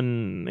home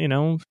and, you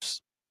know,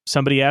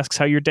 somebody asks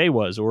how your day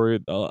was, or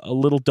a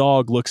little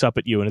dog looks up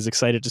at you and is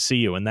excited to see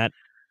you, and that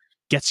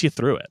gets you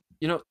through it.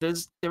 You know,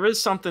 there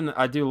is something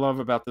I do love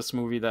about this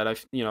movie that a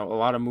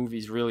lot of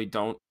movies really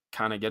don't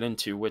kind of get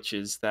into, which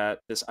is that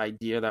this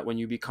idea that when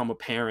you become a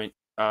parent,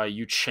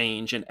 you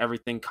change and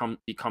everything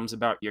becomes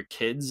about your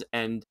kids,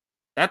 and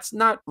that's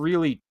not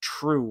really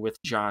true with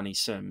Johnny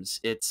Sims.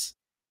 It's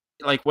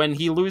like when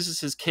he loses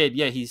his kid,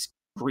 yeah, he's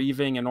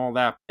grieving and all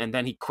that, and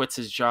then he quits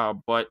his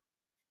job, but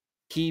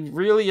he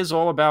really is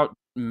all about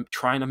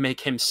trying to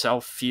make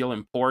himself feel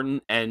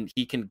important, and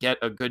he can get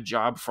a good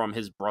job from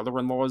his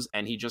brother-in-laws,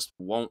 and he just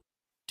won't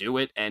do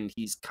it, and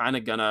he's kind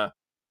of gonna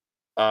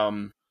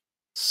um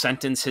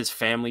sentence his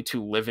family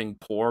to living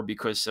poor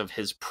because of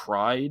his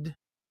pride.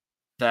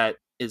 That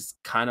is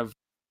kind of,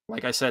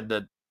 like I said,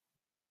 the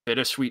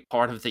bittersweet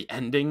part of the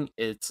ending.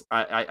 It's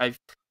I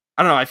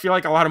don't know, I feel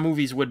like a lot of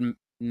movies would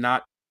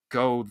not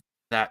go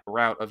that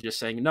route of just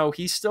saying, no,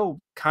 he's still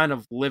kind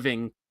of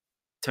living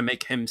to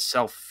make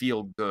himself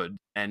feel good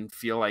and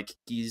feel like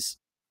he's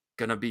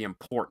gonna be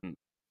important.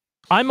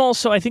 I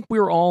think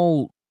we're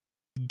all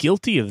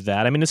guilty of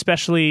that. I mean,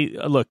 especially,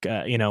 look,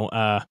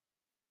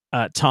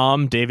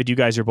 Tom, David, you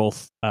guys are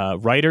both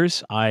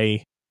writers.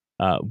 I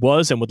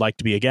was and would like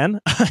to be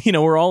again.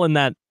 We're all in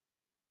that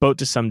boat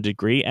to some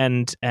degree,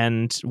 and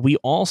we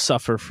all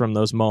suffer from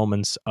those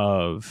moments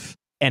of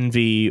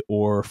envy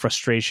or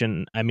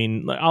frustration. I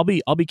mean, I'll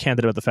be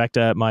candid about the fact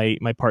that my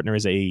partner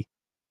is a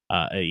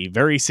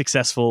very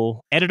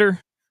successful editor,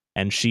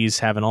 and she's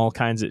having all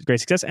kinds of great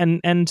success,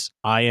 and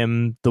I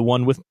am the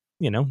one with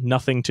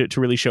nothing to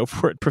really show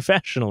for it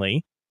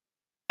professionally.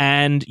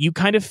 And you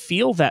kind of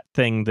feel that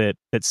thing that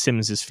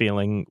Sims is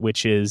feeling,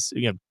 which is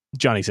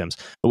Johnny Sims,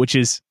 which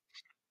is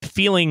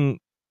feeling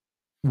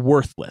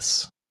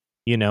worthless,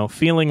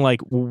 feeling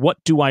like, what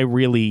do I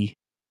really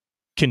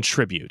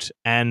contribute?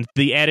 And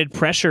the added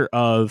pressure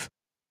of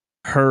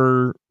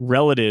her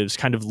relatives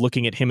kind of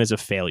looking at him as a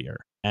failure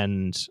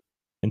and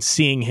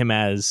seeing him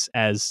as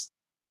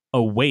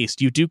a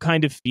waste. You do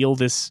kind of feel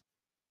this.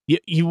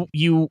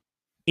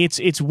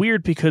 It's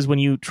weird because when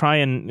you try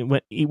and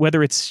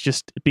whether it's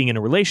just being in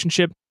a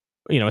relationship,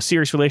 a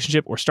serious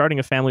relationship, or starting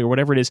a family or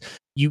whatever it is,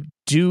 you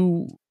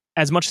do,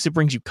 as much as it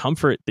brings you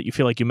comfort that you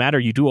feel like you matter,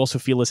 you do also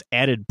feel this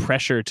added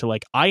pressure to,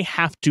 like, I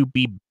have to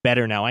be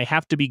better now. I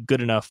have to be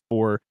good enough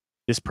for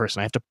this person.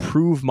 I have to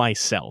prove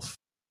myself.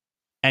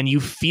 And you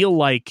feel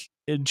like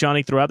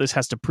Johnny throughout this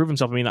has to prove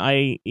himself. I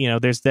mean,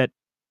 there's that,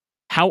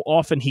 how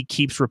often he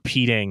keeps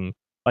repeating,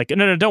 like,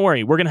 no, don't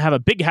worry, we're going to have a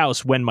big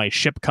house when my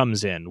ship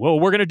comes in. Well,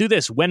 we're going to do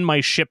this when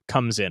my ship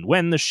comes in.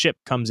 When the ship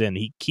comes in,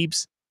 he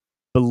keeps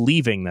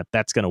believing that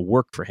that's going to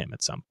work for him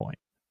at some point.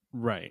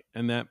 Right.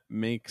 And that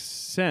makes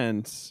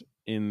sense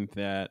in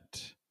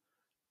that,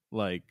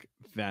 like,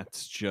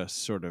 that's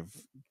just sort of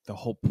the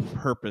whole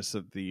purpose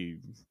of the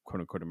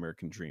quote unquote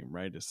American dream,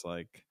 right? It's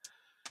like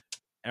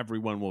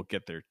everyone will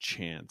get their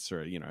chance,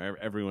 or,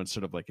 everyone's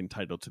sort of like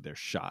entitled to their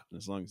shot. And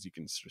as long as you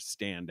can sort of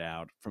stand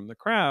out from the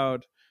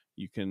crowd,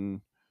 you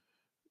can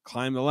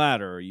climb the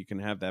ladder, or you can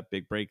have that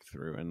big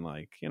breakthrough. And,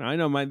 like, I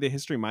know the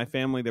history of my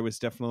family, there was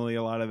definitely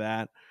a lot of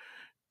that.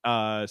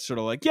 Sort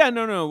of like, yeah,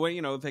 no,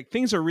 well, like,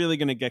 things are really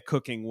going to get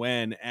cooking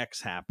when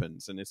X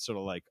happens, and it's sort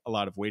of like a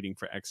lot of waiting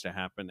for X to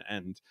happen.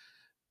 And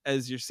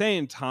as you're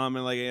saying, Tom,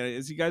 and like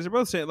as you guys are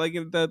both saying, like,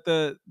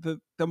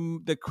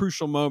 the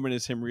crucial moment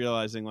is him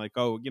realizing, like,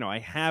 oh, I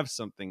have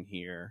something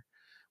here,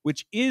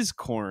 which is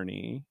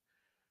corny,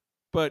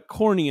 but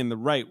corny in the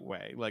right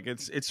way. Like,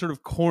 it's sort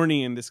of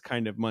corny in this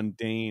kind of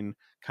mundane,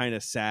 kind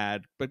of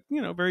sad, but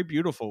very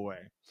beautiful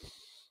way.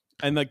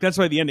 And, like, that's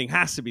why the ending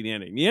has to be the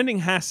ending. The ending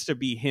has to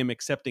be him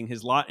accepting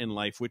his lot in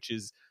life, which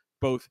is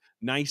both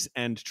nice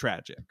and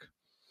tragic.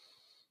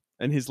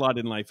 And his lot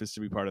in life is to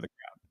be part of the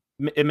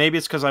crowd. Maybe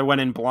it's because I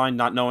went in blind,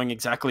 not knowing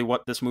exactly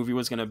what this movie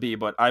was going to be,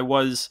 but I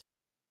was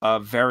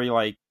very,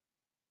 like,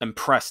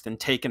 impressed and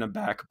taken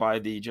aback by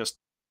the just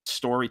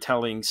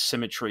storytelling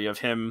symmetry of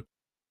him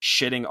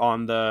shitting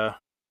on the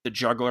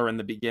juggler in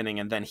the beginning,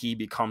 and then he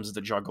becomes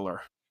the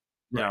juggler.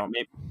 Right.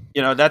 Maybe,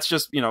 that's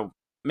just,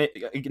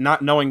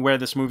 not knowing where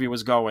this movie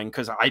was going,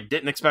 because I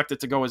didn't expect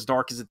it to go as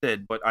dark as it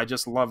did, but I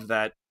just love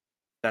that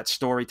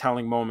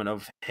storytelling moment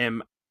of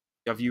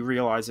you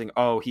realizing,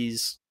 oh,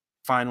 he's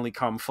finally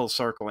come full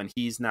circle, and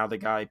he's now the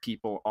guy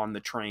people on the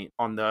train,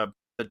 on the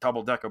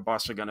double-decker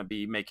bus, are going to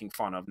be making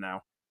fun of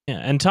now. Yeah,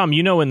 and Tom,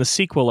 in the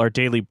sequel, Our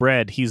Daily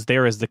Bread, he's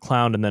there as the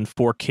clown, and then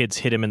 4 kids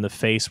hit him in the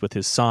face with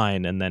his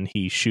sign, and then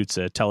he shoots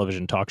a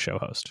television talk show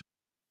host.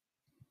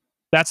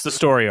 That's the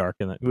story arc.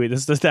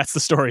 That's the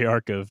story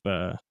arc of...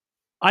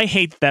 I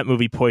hate that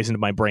movie poisoned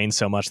my brain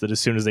so much that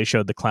as soon as they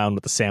showed the clown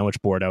with the sandwich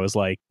board, I was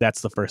like,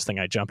 that's the first thing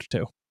I jumped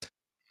to.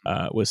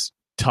 Was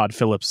Todd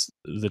Phillips,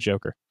 the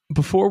Joker.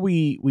 Before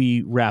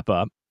we wrap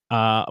up,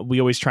 we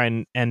always try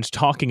and end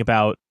talking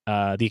about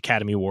the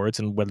Academy Awards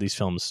and whether these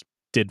films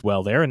did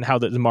well there and how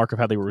the mark of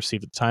how they were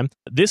received at the time.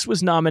 This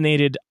was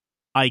nominated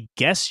I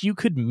guess you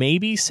could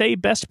maybe say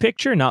Best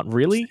Picture, not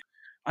really.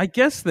 I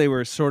guess they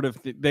were sort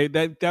of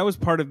that was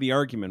part of the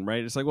argument,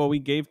 right? It's like, well, we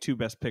gave 2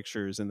 Best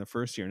Pictures in the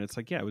first year, and it's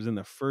like, yeah, it was in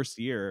the first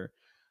year,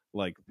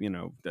 like, you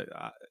know,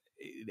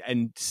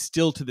 and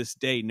still to this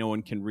day, no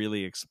one can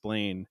really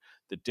explain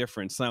the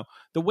difference. Now,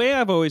 the way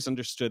I've always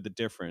understood the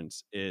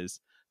difference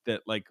is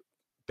that, like,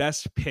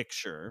 Best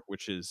Picture,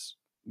 which is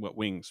what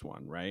Wings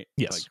won, right?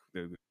 Yes. Like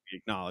the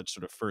acknowledged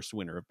sort of first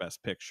winner of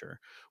Best Picture,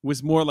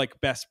 was more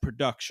like Best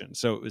Production.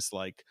 So it was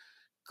like,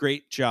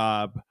 great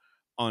job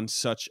on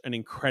such an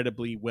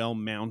incredibly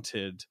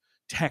well-mounted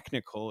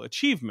technical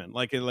achievement.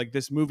 Like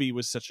this movie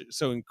was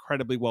so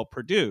incredibly well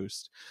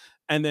produced.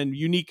 And then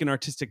Unique and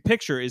Artistic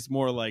Picture is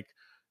more like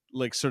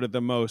sort of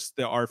most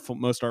artful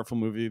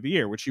movie of the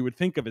year, which you would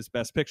think of as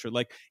Best Picture.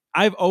 Like,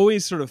 I've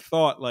always sort of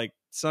thought like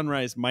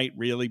Sunrise might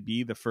really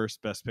be the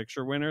first Best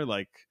Picture winner.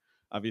 Like,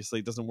 obviously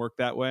it doesn't work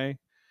that way,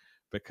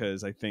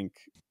 because I think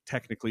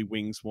technically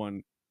Wings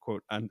won,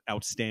 quote, an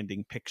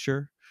outstanding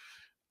picture.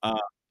 But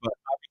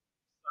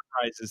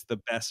Sunrise is the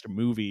best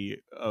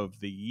movie of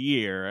the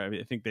year. I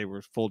mean, I think they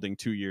were folding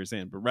 2 years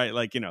in, but right,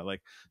 like, you know,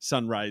 like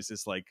Sunrise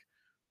is like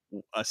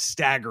a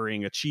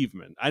staggering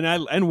achievement,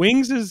 and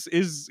Wings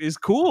is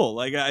cool.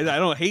 Like, I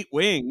don't hate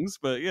Wings,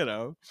 but you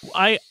know,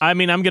 I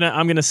mean, I'm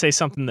gonna say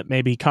something that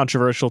may be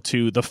controversial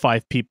to the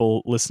 5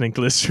 people listening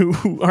to this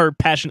who are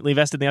passionately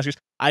vested in the Oscars.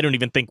 I don't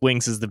even think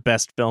Wings is the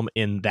best film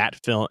in that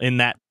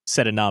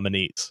set of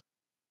nominees,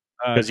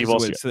 because you've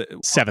also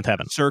Seventh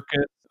Heaven,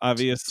 Circus,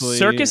 obviously.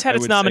 Circus had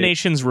its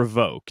nominations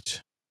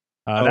revoked.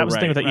 That was the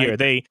thing with that year.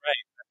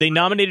 They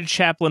nominated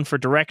Chaplin for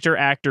director,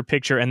 actor,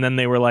 picture, and then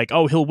they were like,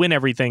 "Oh, he'll win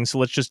everything, so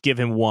let's just give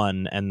him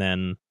one." And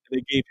then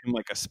they gave him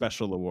like a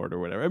special award or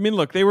whatever. I mean,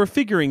 look, they were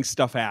figuring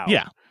stuff out.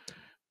 Yeah,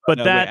 but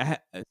Seventh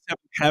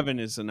Heaven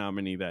is a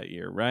nominee that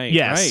year, right?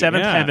 Yeah, right,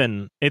 Seventh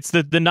Heaven. It's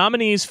the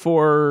nominees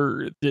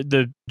for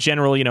the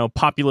general, you know,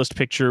 populist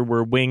picture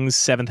were Wings,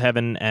 Seventh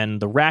Heaven,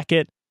 and The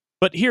Racket.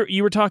 But here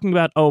you were talking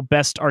about,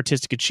 best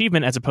artistic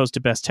achievement as opposed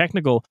to best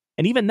technical,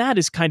 and even that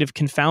is kind of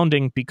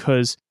confounding,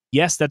 because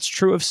yes, that's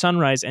true of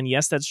Sunrise, and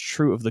yes, that's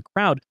true of The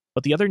Crowd,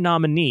 but the other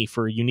nominee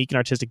for Unique and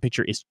Artistic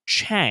Picture is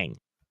Chang,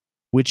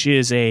 which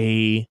is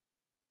a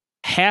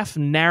half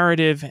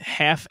narrative,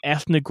 half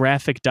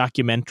ethnographic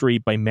documentary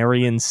by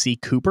Marion C.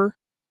 Cooper.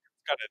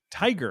 It's got a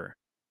tiger.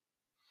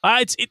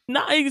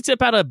 It's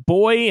about a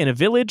boy in a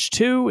village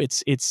too.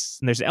 And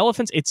there's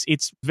elephants.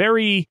 It's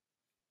very.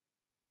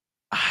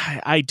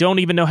 I don't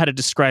even know how to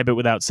describe it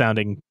without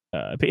sounding.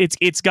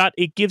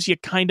 It gives you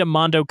kind of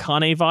Mondo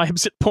Cane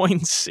vibes at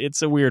points.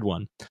 It's a weird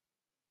one,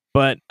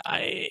 but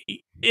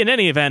in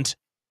any event,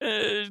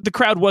 The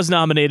Crowd was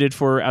nominated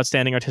for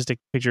Outstanding Artistic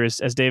Picture,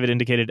 as David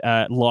indicated.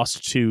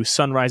 Lost to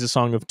Sunrise: A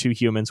Song of Two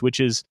Humans, which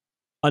is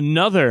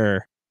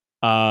another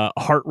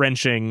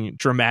heart-wrenching,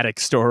 dramatic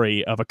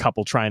story of a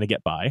couple trying to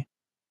get by.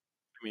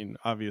 I mean,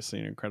 obviously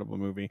an incredible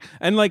movie,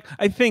 and like,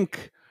 I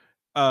think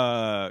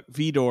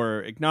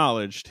Vidor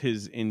acknowledged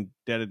his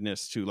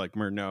indebtedness to like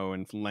Murnau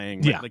and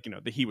Lang. Yeah. Like, you know,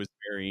 that he was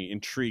very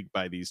intrigued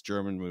by these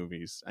German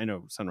movies. I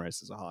know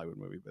Sunrise is a Hollywood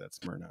movie, but that's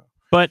Murnau.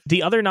 But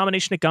the other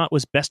nomination it got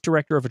was Best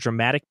Director of a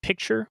Dramatic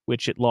Picture,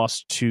 which it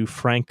lost to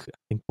Frank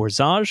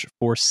Borzage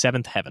for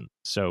Seventh Heaven.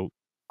 So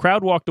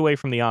Crowd walked away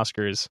from the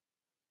Oscars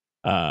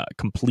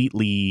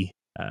completely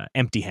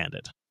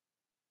empty-handed,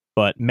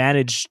 but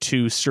managed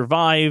to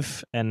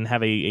survive and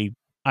have I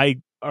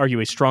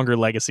argue, a stronger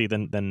legacy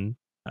than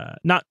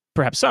not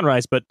perhaps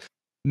Sunrise, but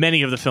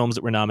many of the films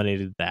that were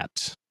nominated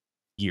that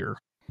year.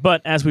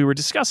 But as we were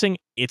discussing,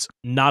 it's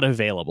not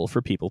available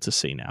for people to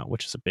see now,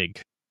 which is a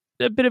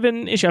bit of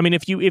an issue. I mean,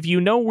 if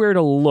you know where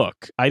to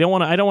look, I don't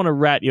want to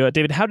rat you out.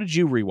 David, how did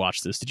you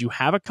rewatch this? Did you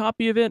have a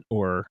copy of it,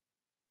 or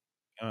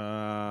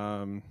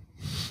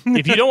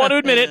if you don't want to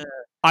admit it,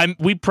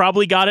 we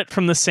probably got it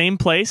from the same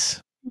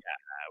place. Yeah,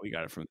 we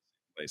got it from the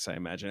same place, I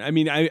imagine. I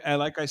mean, I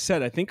like I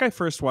said, I think I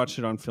first watched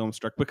it on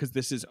Filmstruck, because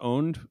this is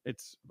owned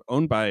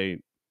by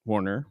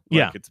Warner. Like,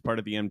 yeah, it's part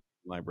of the MGM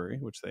library,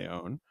 which they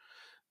own.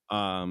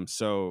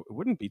 So it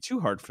wouldn't be too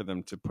hard for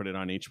them to put it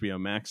on HBO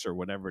Max or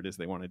whatever it is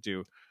they want to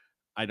do.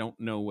 I don't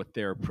know what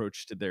their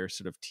approach to their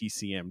sort of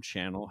TCM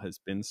channel has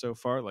been so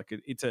far. Like,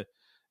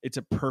 it's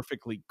a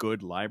perfectly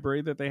good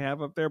library that they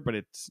have up there, but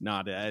it's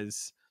not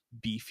as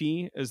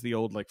beefy as the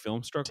old like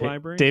Filmstruck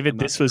library. David,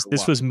 this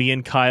was me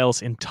and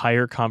Kyle's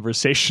entire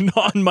conversation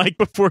on mic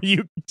before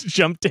you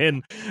jumped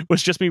in,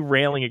 was just me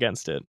railing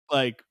against it.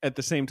 Like, at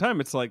the same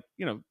time, it's like,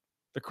 you know,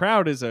 The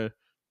Crowd is a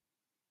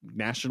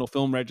National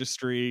Film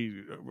Registry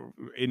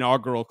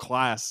inaugural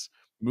class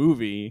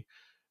movie.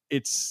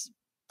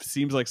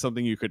 Seems like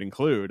something you could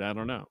include. I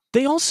don't know.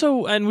 They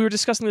also, and we were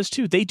discussing this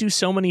too, they do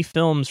so many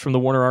films from the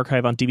Warner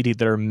Archive on DVD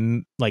that are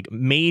like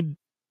made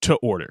to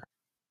order.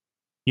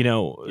 You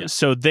know, yeah.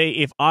 So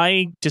if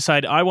I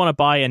decide I want to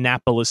buy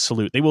Annapolis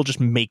Salute, they will just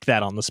make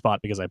that on the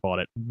spot because I bought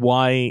it.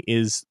 Why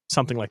is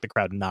something like The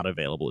Crowd not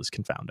available is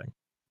confounding.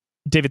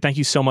 David, thank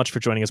you so much for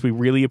joining us. We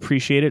really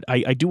appreciate it.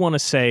 I do want to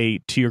say,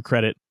 to your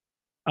credit,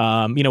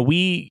 you know,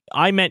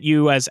 I met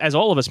you as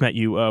all of us met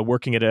you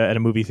working at a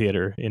movie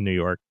theater in New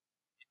York.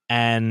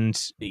 And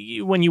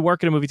when you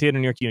work at a movie theater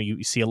in New York,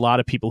 you see a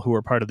lot of people who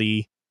are part of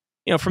the,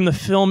 from the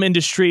film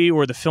industry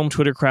or the film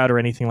Twitter crowd or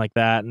anything like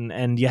that,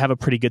 and you have a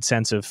pretty good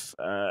sense of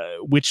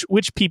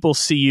which people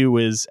see you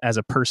as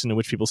a person and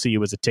which people see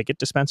you as a ticket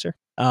dispenser.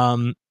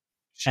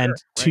 Sure, and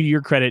to right.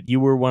 your credit, you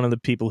were one of the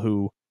people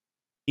who,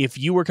 if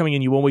you were coming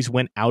in, you always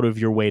went out of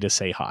your way to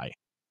say hi,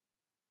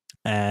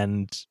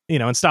 and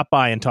and stop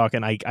by and talk.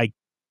 And I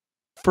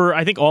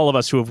think all of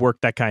us who have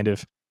worked that kind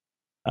of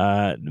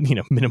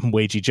minimum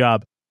wagey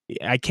job,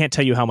 I can't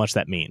tell you how much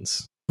that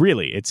means.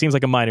 Really, it seems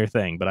like a minor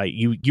thing, but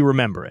you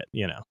remember it,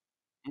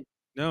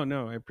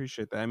 No, I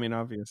appreciate that. I mean,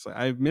 obviously,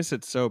 I miss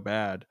it so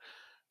bad,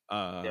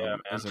 Yeah, man.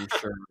 as I'm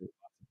sure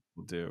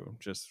people do,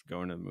 just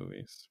going to the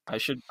movies. I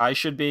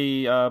should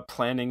be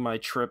planning my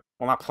trip.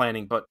 Well, not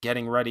planning, but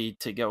getting ready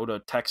to go to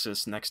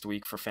Texas next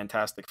week for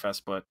Fantastic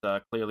Fest. But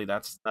clearly,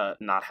 that's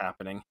not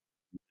happening.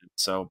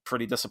 So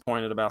pretty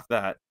disappointed about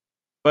that.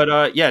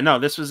 But yeah, no,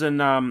 this was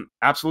an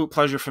absolute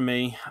pleasure for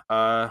me.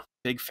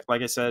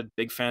 Like I said,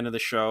 big fan of the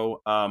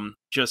show.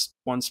 Just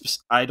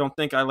I don't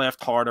think I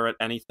laughed harder at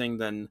anything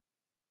than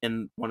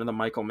in one of the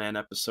Michael Mann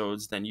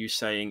episodes than you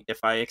saying if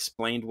I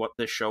explained what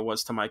this show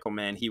was to Michael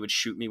Mann, he would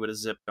shoot me with a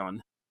zip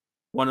gun.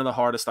 One of the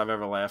hardest I've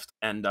ever laughed,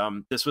 and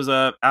this was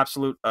a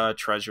absolute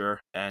treasure.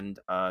 And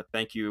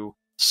thank you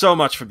so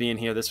much for being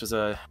here. This was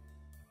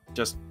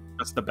just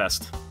the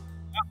best.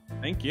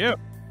 Thank you.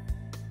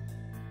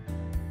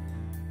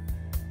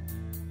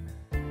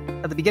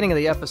 At the beginning of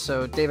the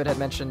episode, David had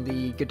mentioned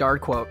the Godard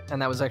quote, and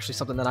that was actually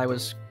something that I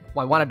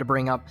wanted to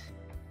bring up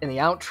in the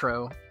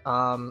outro,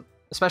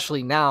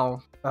 especially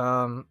now.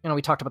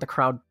 We talked about the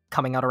crowd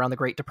coming out around the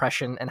Great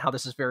Depression and how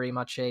this is very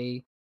much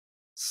I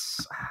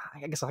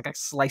guess like a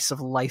slice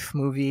of life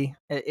movie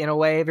in a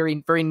way,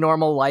 very, very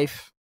normal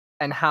life,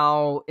 and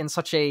how in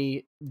such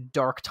a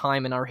dark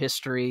time in our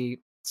history,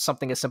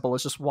 something as simple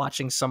as just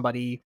watching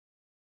somebody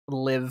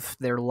live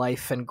their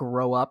life and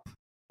grow up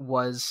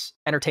was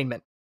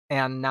entertainment.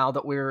 And now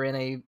that we're in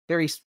a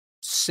very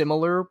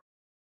similar,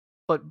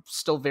 but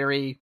still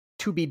very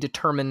to be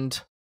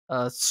determined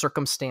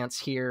circumstance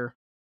here,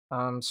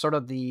 sort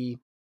of the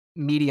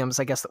mediums,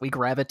 I guess, that we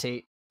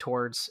gravitate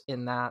towards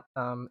in that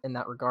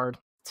regard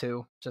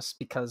too, just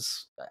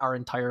because our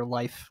entire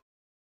life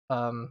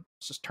is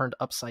just turned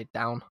upside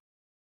down.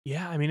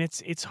 Yeah, I mean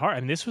it's hard.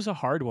 I mean, this was a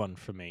hard one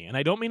for me, and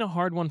I don't mean a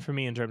hard one for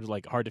me in terms of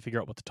like hard to figure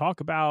out what to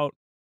talk about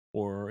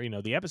or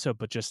the episode,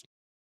 but just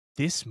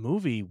this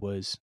movie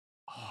was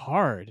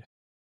hard.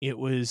 It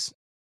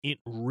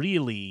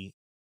really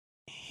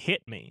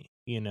hit me.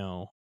 I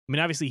mean,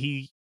 obviously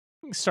he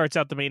starts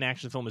out the main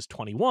action film as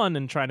 21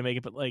 and trying to make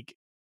it, but like,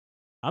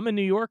 I'm in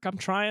New York, I'm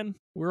trying,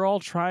 we're all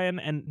trying,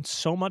 and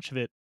so much of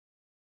it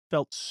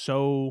felt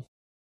so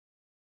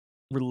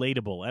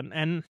relatable,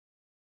 and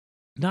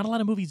not a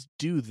lot of movies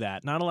do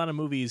that. Not a lot of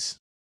movies,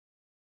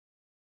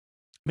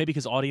 maybe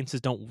because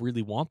audiences don't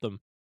really want them,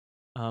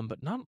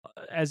 but not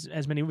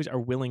as many movies are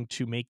willing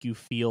to make you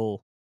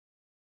feel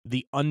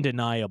the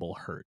undeniable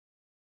hurt.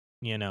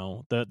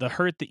 The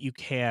hurt that you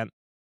can't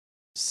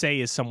say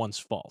is someone's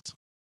fault.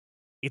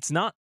 It's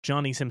not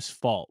Johnny Sim's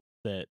fault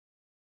that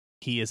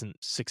he isn't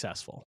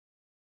successful.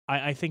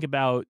 I think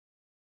about,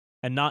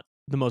 and not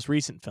the most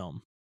recent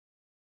film,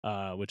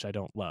 which I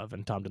don't love,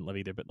 and Tom didn't love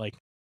either, but like,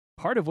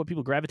 part of what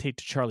people gravitate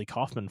to Charlie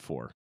Kaufman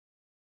for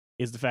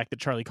is the fact that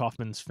Charlie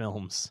Kaufman's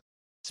films,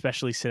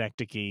 especially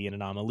Synecdoche and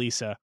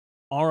Anomalisa,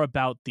 are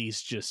about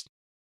these just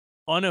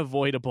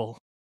unavoidable,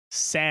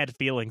 sad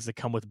feelings that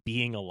come with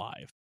being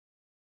alive.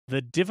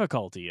 The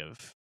difficulty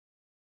of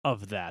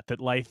that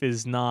life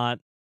is not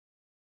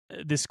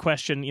this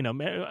question.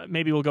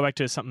 Maybe we'll go back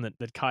to something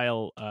that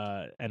Kyle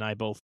and I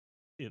both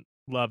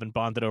love and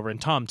bonded over, and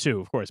Tom too,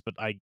 of course, but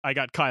I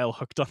got Kyle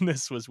hooked on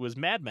this, was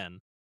Mad Men,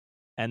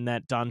 and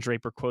that Don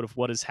Draper quote of,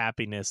 "What is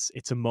happiness?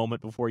 It's a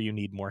moment before you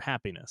need more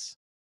happiness."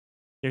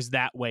 There's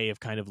that way of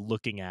kind of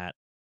looking at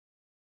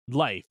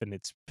life and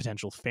its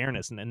potential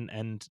fairness,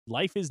 and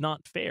life is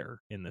not fair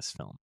in this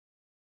film.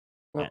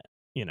 Well,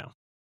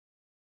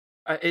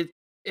 it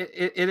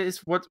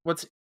is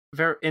what's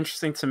very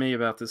interesting to me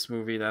about this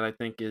movie that I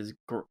think is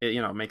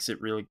makes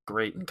it really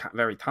great and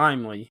very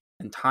timely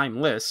and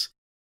timeless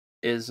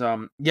is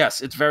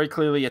yes, it's very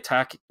clearly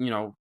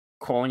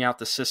calling out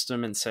the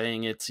system and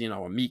saying it's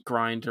a meat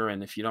grinder,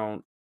 and if you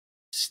don't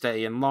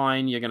stay in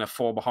line, you're gonna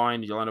fall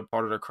behind, you'll end up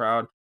part of the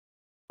crowd.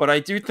 But I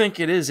do think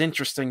it is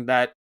interesting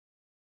that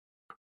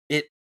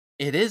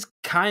it is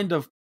kind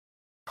of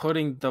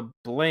putting the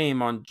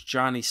blame on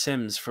Johnny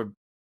Sims for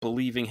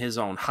believing his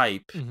own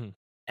hype, Mm-hmm.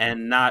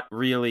 and not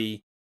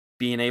really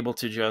being able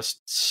to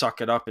just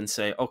suck it up and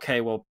say,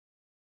 okay, well,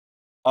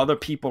 other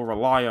people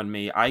rely on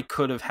me. I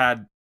could have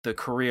had the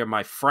career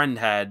my friend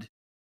had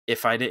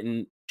if I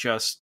didn't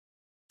just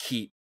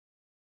keep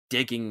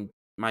digging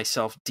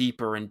myself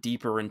deeper and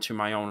deeper into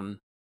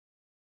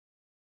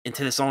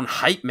this own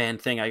hype man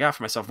thing I got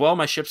for myself. Well,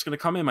 my ship's going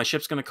to come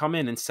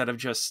in, instead of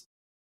just,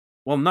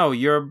 well, no,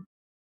 you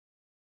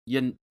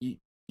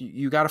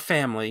got a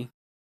family.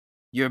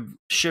 Your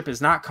ship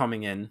is not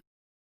coming in.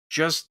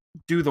 Just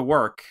do the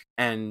work,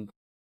 and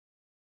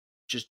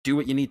just do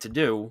what you need to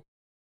do.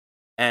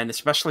 And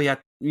especially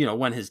at, you know,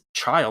 when his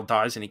child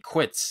dies and he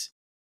quits,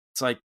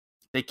 it's like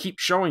they keep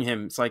showing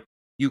him. It's like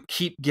you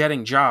keep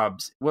getting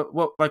jobs.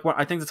 What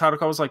I think the title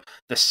call was like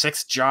the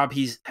 6th job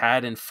he's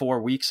had in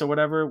 4 weeks or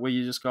whatever, where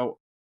you just go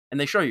and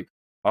they show you,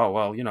 oh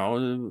well, you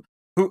know,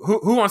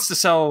 who wants to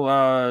sell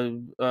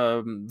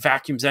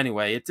vacuums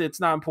anyway? It's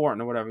not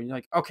important or whatever. And you're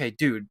like, okay,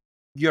 dude,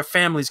 your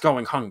family's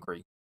going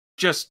hungry.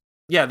 Just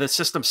yeah, the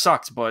system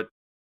sucks, but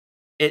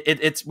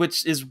it's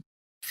which is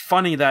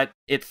funny that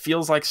it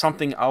feels like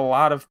something a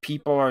lot of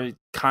people are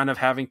kind of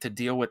having to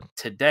deal with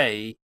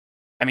today.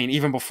 I mean,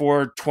 even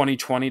before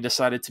 2020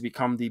 decided to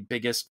become the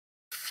biggest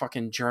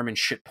fucking German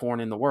shit porn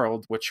in the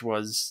world, which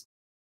was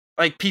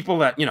like people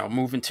that, you know,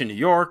 move into New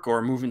York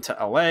or move into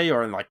LA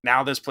or like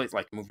now this place,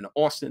 like moving to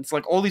Austin. It's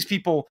like all these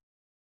people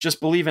just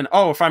believe in,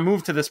 oh, if I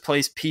move to this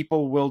place,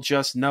 people will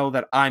just know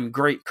that I'm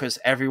great because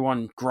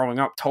everyone growing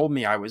up told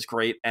me I was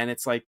great. And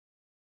it's like,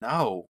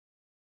 no,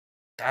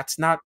 that's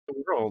not the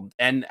world.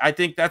 And I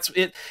think that's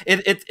it.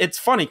 It's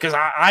funny because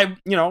I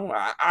you know,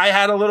 I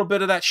had a little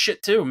bit of that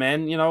shit too,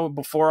 man. You know,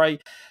 before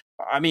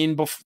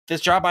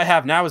this job I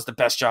have now is the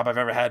best job I've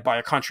ever had by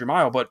a country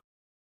mile. But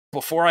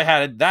before I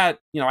had that,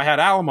 you know, I had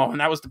Alamo, and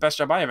that was the best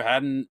job I ever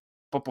had.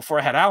 But before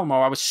I had Alamo,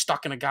 I was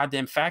stuck in a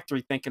goddamn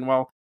factory thinking,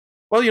 well,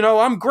 you know,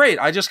 I'm great.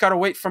 I just got to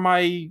wait for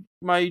my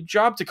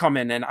job to come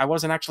in, and I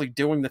wasn't actually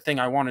doing the thing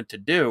I wanted to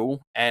do.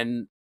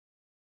 And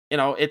you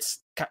know, it's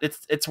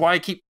why I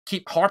keep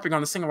harping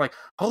on this thing of like,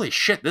 holy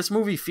shit, this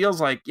movie feels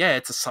like, yeah,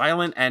 it's a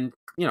silent, and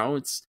you know,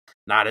 it's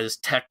not as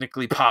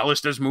technically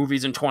polished as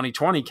movies in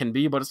 2020 can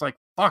be, but it's like,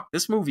 fuck,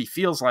 this movie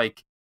feels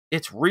like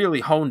it's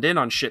really honed in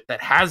on shit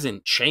that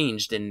hasn't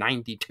changed in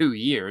 92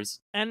 years.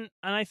 And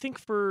I think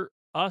for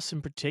us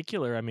in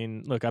particular, I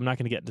mean, look, I'm not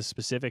going to get into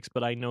specifics,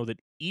 but I know that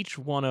each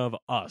one of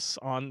us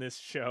on this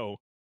show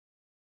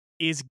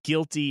is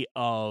guilty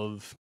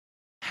of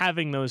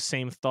having those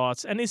same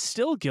thoughts and is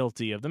still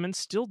guilty of them and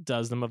still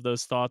does them, of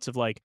those thoughts of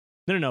like,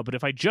 no, but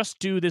if I just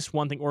do this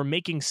one thing, or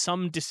making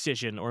some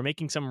decision or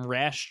making some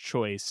rash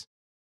choice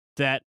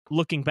that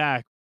looking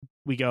back,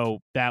 we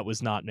go, that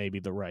was not maybe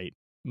the right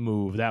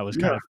move. That was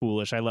kind of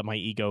foolish. I let my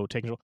ego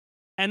take control.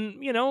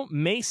 And, you know,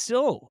 may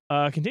still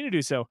continue to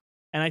do so.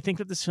 And I think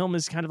that this film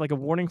is kind of like a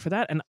warning for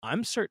that. And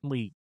I'm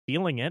certainly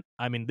feeling it.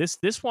 I mean, this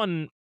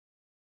one,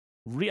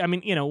 I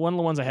mean, you know, one of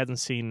the ones I hadn't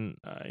seen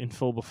in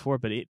full before,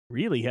 but it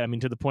really, I mean,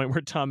 to the point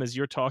where, Tom, as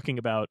you're talking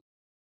about,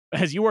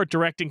 as you are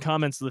directing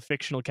comments to the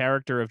fictional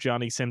character of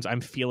Johnny Sims,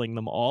 I'm feeling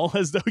them all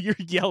as though you're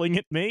yelling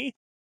at me.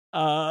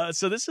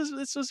 So this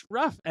was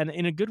rough, and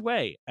in a good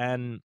way.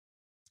 And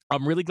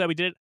I'm really glad we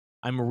did it.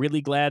 I'm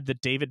really glad that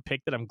David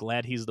picked it. I'm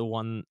glad he's the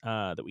one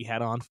that we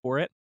had on for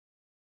it.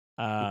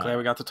 I'm glad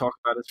we got to talk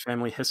about his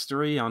family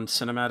history on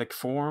cinematic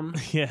form.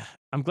 Yeah,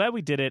 I'm glad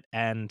we did it.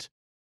 And,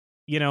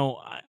 you know,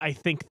 I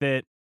think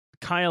that,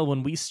 Kyle,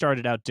 when we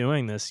started out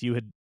doing this, you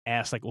had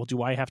asked, like, well,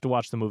 do I have to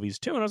watch the movies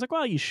too? And I was like,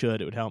 well, you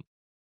should. It would help.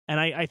 And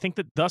I think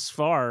that thus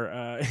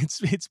far,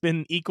 it's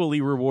been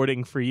equally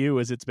rewarding for you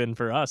as it's been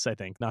for us, I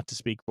think, not to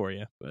speak for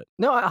you. But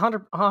no,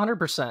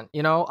 100%.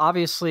 You know,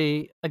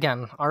 obviously,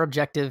 again, our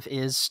objective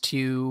is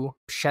to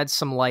shed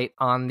some light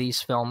on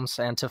these films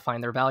and to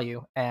find their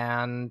value.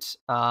 And,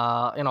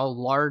 you know,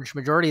 large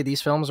majority of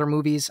these films are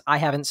movies I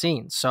haven't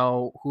seen.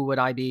 So who would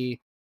I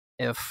be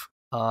if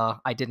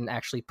I didn't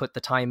actually put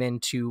the time in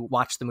to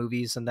watch the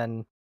movies and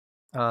then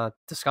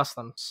discuss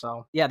them?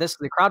 So yeah,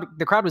 the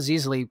crowd was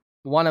easily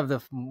one of the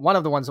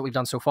ones that we've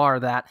done so far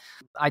that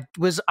I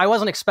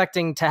wasn't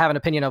expecting to have an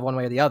opinion of one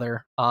way or the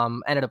other.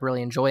 Ended up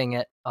really enjoying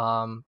it.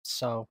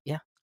 So yeah.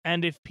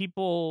 And if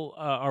people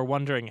are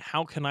wondering,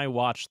 how can I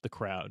watch The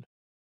Crowd?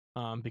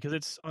 Because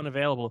it's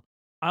unavailable.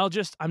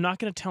 I'm not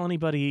going to tell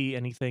anybody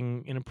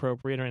anything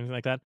inappropriate or anything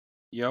like that.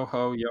 Yo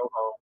ho, yo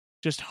ho.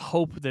 Just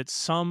hope that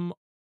some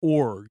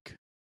org,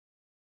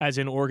 as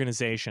an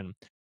organization,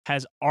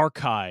 has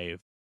archived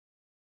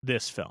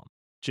this film.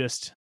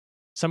 Just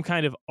some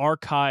kind of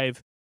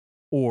archive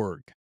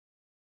org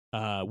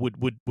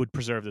would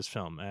preserve this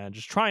film, and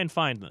just try and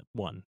find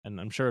one, and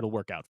I'm sure it'll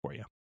work out for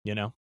you. You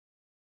know,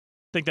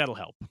 think that'll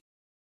help.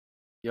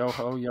 Yo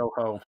ho, yo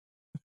ho.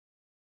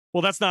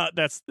 Well, that's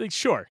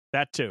sure,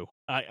 that too.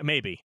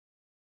 Maybe.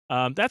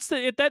 That's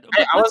the it. That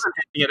hey, I wasn't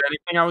hitting at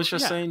anything. I was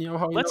just saying yo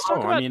ho, let's yo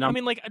talk ho. about. I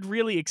mean, like,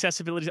 really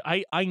accessibility.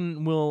 I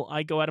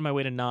go out of my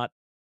way to not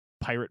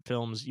pirate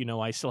films. You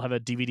know, I still have a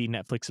DVD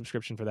Netflix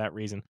subscription for that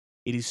reason.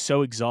 It is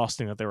so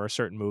exhausting that there are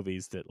certain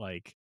movies that,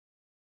 like,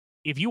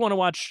 if you want to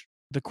watch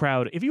The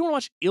Crowd, if you want to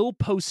watch Il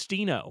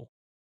Postino,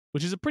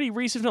 which is a pretty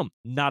recent film,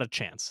 not a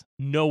chance.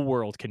 No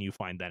world can you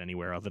find that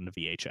anywhere other than the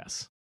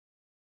VHS.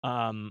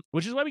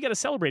 Which is why we got to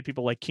celebrate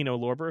people like Kino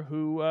Lorber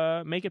who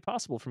make it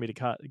possible for me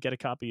to get a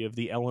copy of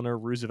the Eleanor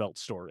Roosevelt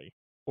story,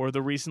 or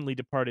the recently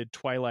departed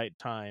Twilight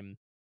Time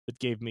that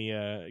gave me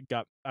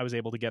I was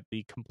able to get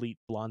the complete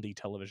Blondie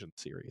television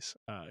series.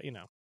 You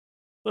know,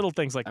 little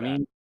things like that. I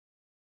mean,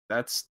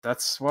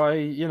 that's why,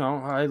 you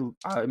know,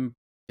 I'm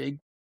big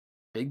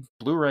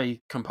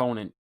Blu-ray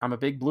component. I'm a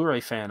big Blu-ray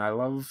fan. I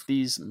love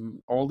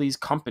all these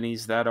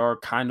companies that are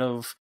kind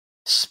of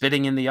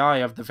spitting in the eye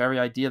of the very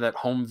idea that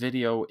home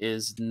video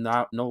is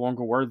no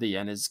longer worthy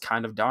and is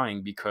kind of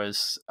dying,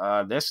 because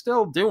they're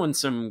still doing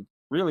some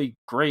really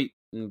great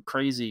and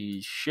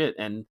crazy shit.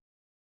 And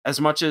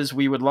as much as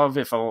we would love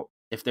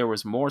if there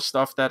was more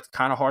stuff that's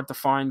kind of hard to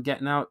find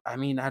getting out, I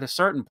mean, at a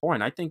certain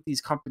point, I think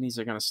these companies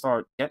are going to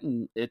start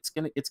getting it's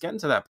getting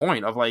to that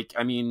point of like,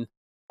 I mean,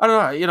 I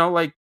don't know, you know,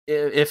 like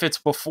if it's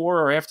before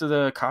or after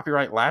the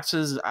copyright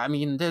lapses, I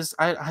mean,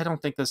 I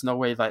don't think there's no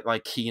way that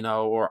like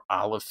Kino or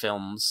Olive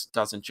Films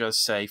doesn't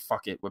just say,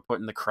 fuck it, we're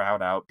putting The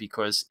Crowd out,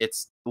 because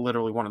it's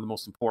literally one of the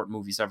most important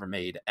movies ever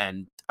made.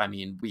 And I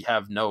mean,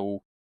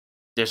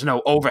 there's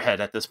no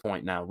overhead at this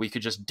point now. We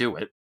could just do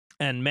it.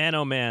 And man,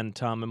 oh man,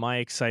 Tom, am I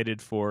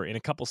excited for, in a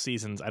couple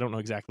seasons, I don't know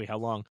exactly how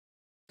long,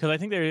 because I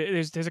think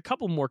there's a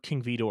couple more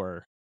King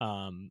Vidor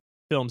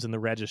films in the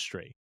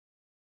registry.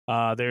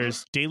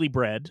 There's Daily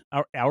Bread,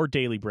 our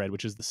Daily Bread,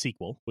 which is the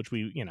sequel, which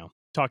we,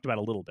 talked about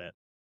a little bit.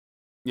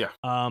 Yeah.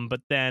 But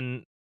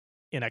then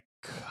in a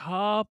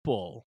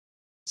couple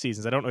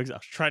seasons, I don't know, I was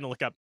trying to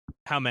look up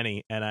how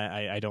many, and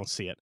I don't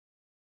see it.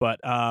 But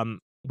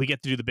we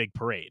get to do The Big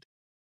Parade,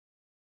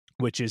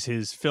 which is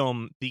his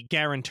film, the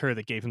guarantor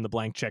that gave him the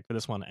blank check for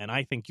this one. And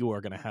I think you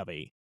are going to have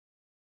a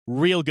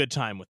real good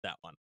time with that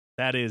one.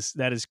 That is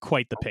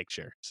quite the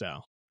picture. So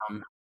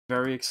I'm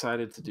very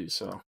excited to do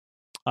so.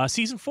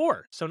 Season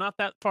 4, so not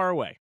that far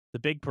away. The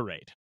Big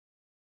Parade.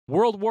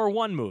 World War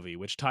I movie,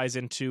 which ties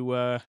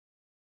into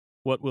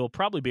what will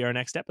probably be our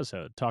next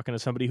episode, talking to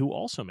somebody who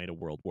also made a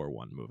World War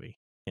I movie.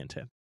 Hint,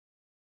 hint.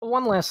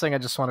 One last thing I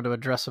just wanted to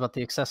address about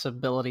the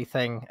accessibility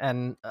thing,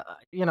 and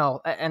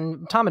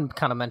and Tom had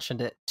kind of mentioned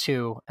it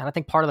too, and I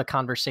think part of the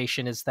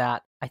conversation is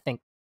that I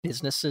think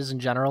businesses in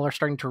general are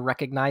starting to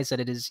recognize that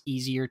it is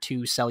easier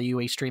to sell you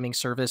a streaming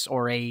service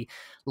or a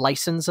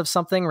license of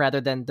something rather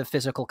than the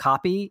physical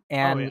copy.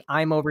 And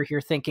I'm over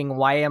here thinking,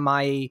 why am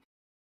I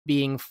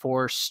being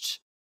forced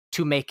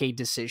to make a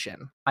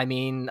decision? I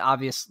mean,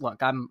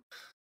 look, I'm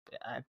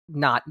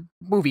not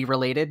movie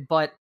related,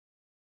 but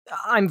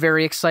I'm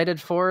very excited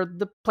for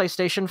the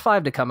PlayStation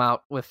 5 to come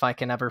out if I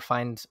can ever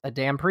find a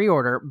damn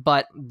pre-order.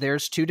 But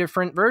there's 2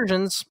 different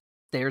versions.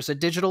 There's a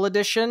digital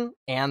edition,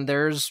 and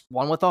there's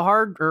one with a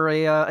hard or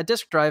a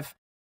disc drive.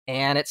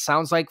 And it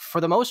sounds like,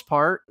 for the most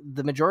part,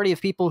 the majority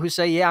of people who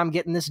say, yeah, I'm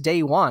getting this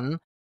day one,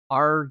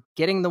 are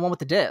getting the one with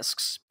the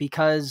discs,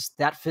 because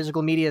that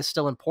physical media is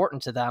still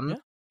important to them. Yeah.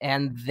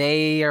 And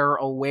they are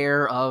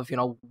aware of,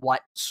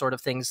 what sort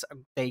of things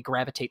they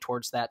gravitate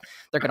towards, that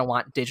they're going to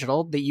want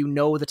digital, that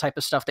the type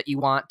of stuff that you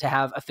want to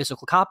have a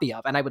physical copy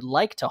of. And I would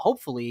like to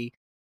hopefully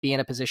be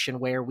in a position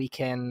where we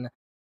can,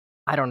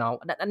 I don't know,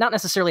 not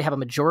necessarily have a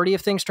majority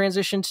of things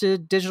transition to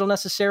digital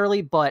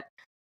necessarily, but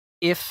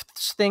if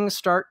things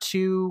start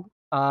to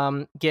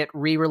get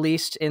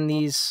re-released in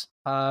these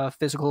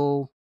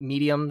physical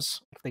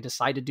mediums, if they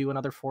decide to do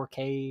another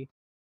 4K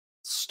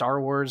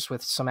Star Wars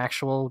with some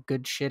actual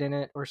good shit in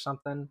it or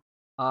something,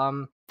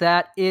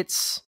 that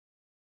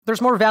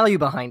there's more value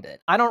behind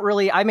it.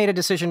 I made a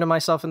decision to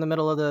myself in the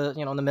middle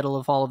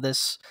of all of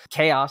this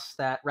chaos,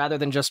 that rather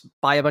than just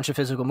buy a bunch of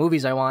physical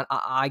movies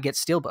I get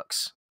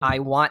steelbooks. I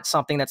want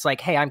something that's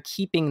like, hey, I'm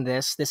keeping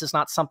this. This is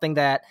not something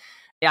that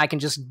I can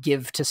just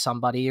give to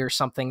somebody, or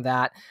something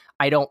that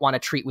I don't want to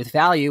treat with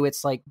value.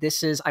 It's like,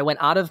 I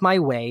went out of my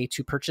way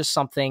to purchase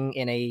something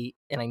in a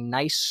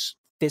nice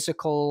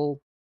physical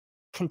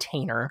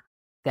container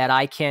that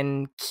I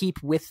can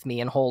keep with me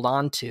and hold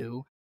on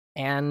to.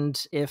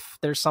 And if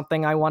there's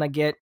something I want to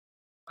get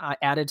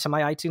added to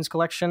my iTunes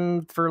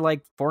collection for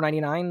like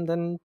 $4.99,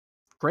 then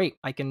great,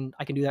 I can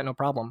do that, no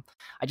problem.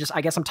 I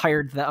guess I'm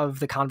tired of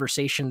the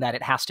conversation that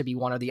it has to be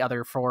one or the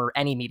other for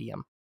any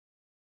medium.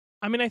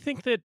 I mean, I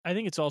think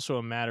it's also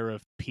a matter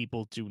of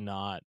people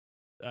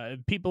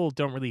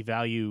don't really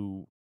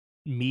value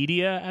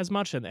media as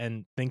much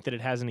and think that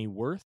it has any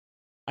worth.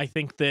 I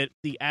think that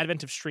the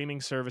advent of streaming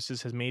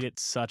services has made it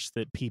such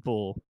that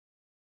people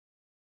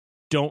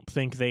don't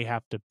think they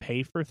have to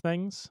pay for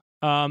things.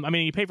 I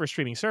mean, you pay for a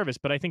streaming service,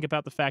 but I think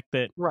about the fact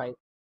that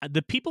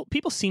the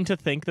people seem to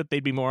think that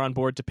they'd be more on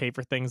board to pay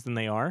for things than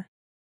they are.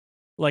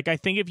 Like, I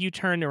think if you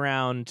turned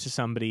around to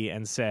somebody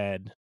and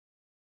said,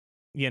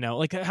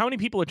 like, how many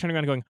people are turning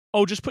around and going,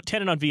 oh, just put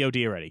Tenet on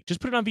VOD already.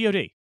 Just put it on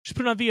VOD. Just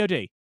put it on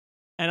VOD.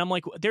 And I'm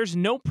like, there's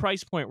no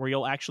price point where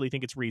you'll actually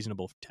think it's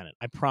reasonable for Tenet.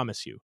 I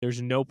promise you,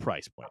 there's no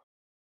price point.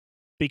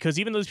 Because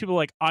even those people are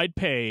like, I'd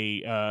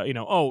pay,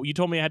 oh, you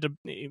told me I had to,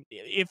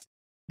 if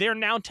they're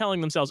now telling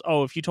themselves,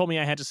 oh, if you told me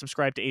I had to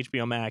subscribe to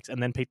HBO Max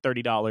and then pay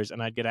 $30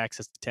 and I'd get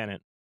access to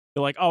Tenet,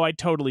 they're like, oh, I'd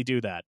totally do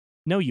that.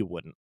 No, you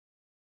wouldn't.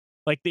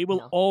 Like, they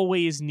will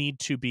always need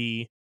to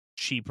be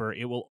cheaper.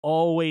 It will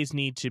always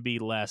need to be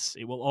less.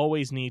 It will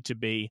always need to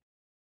be.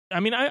 I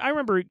mean, I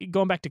remember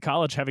going back to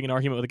college having an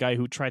argument with a guy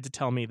who tried to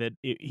tell me that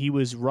he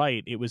was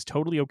right. It was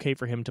totally okay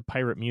for him to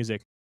pirate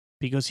music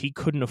because he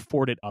couldn't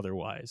afford it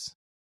otherwise.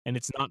 And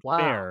it's not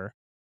fair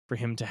for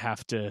him to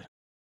have to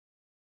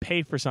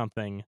pay for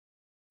something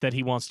that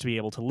he wants to be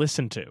able to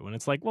listen to. And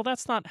it's like, well,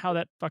 that's not how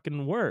that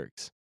fucking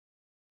works.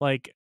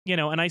 Like,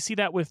 and I see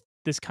that with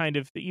this kind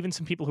of, even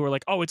some people who are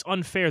like, oh, it's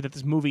unfair that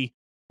this movie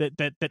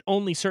that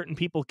only certain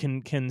people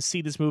can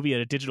see this movie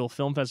at a digital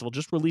film festival,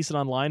 just release it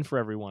online for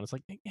everyone. It's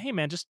like, hey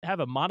man, just have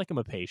a modicum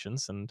of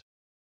patience and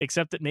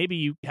accept that maybe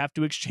you have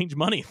to exchange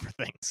money for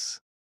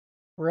things.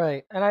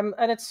 Right. And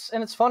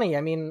it's funny.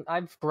 I mean,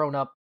 I've grown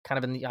up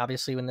kind of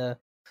obviously in the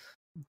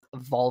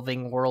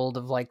evolving world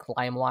of like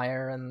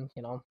LimeWire and,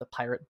 the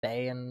Pirate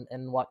Bay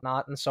and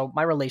whatnot. And so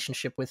my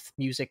relationship with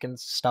music and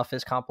stuff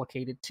is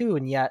complicated too.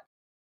 And yet,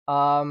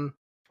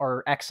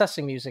 or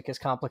accessing music is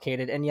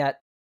complicated. And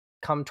yet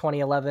come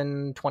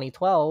 2011,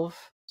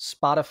 2012,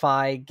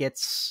 Spotify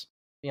gets,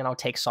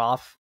 takes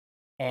off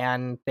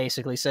and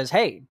basically says,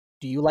 hey,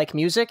 do you like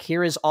music?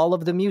 Here is all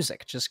of the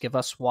music. Just give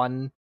us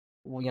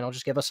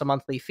just give us a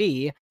monthly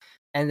fee.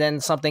 And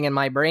then something in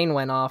my brain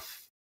went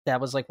off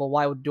that was like, well,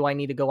 why do I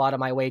need to go out of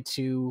my way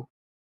to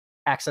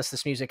access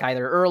this music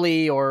either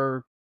early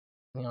or,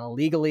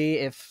 legally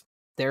if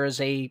there is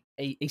a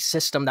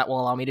system that will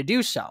allow me to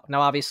do so?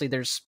 Now, obviously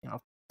there's,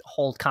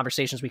 whole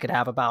conversations we could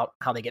have about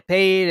how they get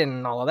paid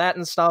and all of that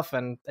and stuff.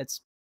 And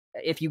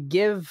if you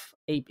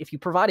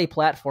provide a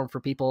platform for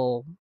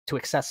people to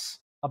access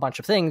a bunch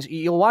of things,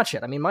 you'll watch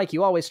it. I mean, Mike,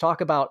 you always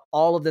talk about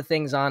all of the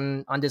things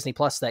on Disney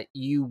Plus that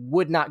you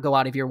would not go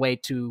out of your way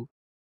to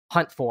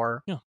hunt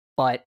for. Yeah.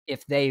 But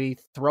if they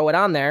throw it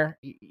on there,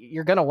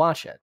 you're going to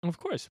watch it. Of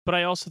course. But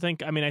I also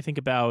think, I think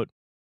about,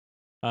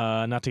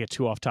 not to get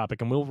too off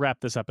topic, and we'll wrap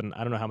this up, and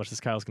I don't know how much this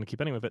Kyle's going to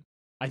keep anyway, but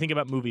I think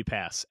about Movie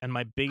Pass, and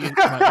why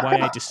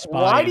I despise...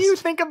 Why do you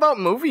think about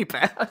Movie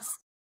Pass?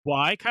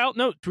 Why, Kyle?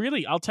 No,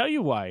 really, I'll tell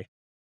you why.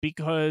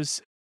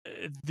 Because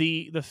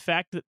the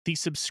fact that the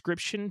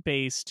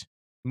subscription-based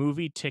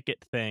movie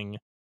ticket thing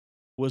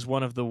was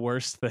one of the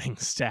worst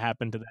things to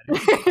happen to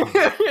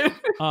that.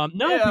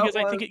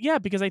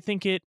 Because I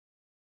think it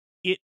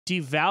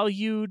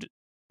devalued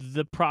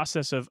the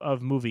process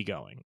of movie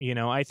going.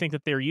 I think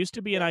that there used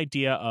to be an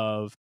idea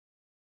of,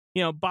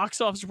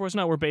 box office reports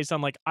now were based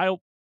on like, I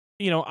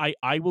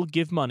will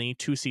give money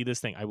to see this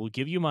thing. I will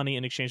give you money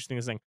in exchange for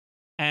this thing.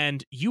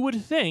 And you would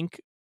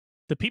think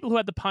the people who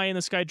had the pie in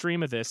the sky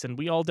dream of this, and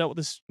we all dealt with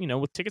this,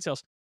 with ticket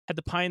sales, had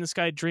the pie in the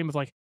sky dream of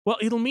like, well,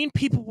 it'll mean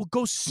people will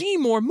go see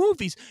more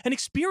movies and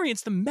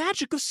experience the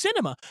magic of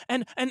cinema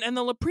and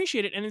they'll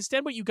appreciate it. And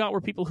instead what you got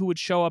were people who would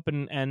show up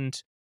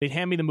and they'd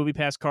hand me the Movie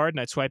Pass card and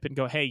I'd swipe it and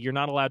go, hey, you're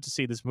not allowed to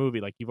see this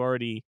movie. Like you've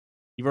already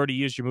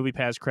used your Movie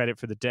Pass credit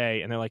for the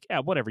day. And they're like, yeah,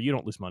 whatever. You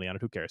don't lose money on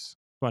it. Who cares?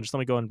 Come on, just let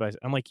me go and buy it.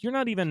 I'm like, you're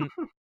not even...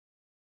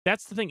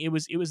 That's the thing. It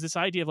was this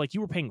idea of like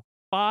you were paying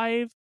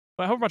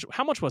how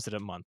much was it a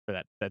month for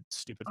that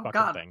stupid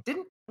fucking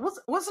thing?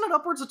 Wasn't it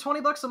upwards of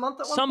 $20 a month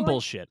at one point? Some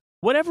bullshit.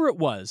 Whatever it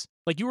was.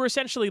 Like you were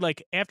essentially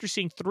like after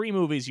seeing 3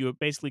 movies, you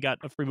basically got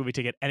a free movie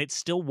ticket, and it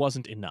still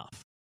wasn't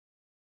enough.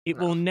 It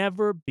will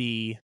never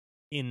be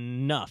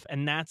enough.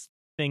 And that's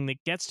the thing that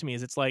gets to me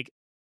is it's like,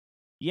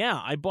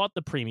 yeah, I bought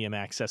the premium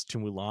access to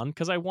Mulan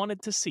because I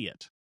wanted to see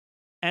it.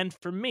 And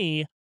for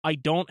me, I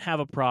don't have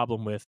a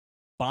problem with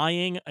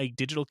buying a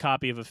digital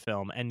copy of a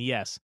film. And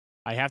yes,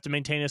 I have to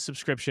maintain a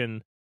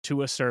subscription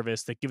to a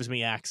service that gives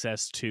me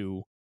access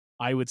to,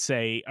 I would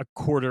say, a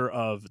quarter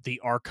of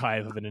the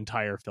archive of an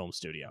entire film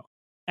studio.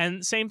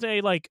 And same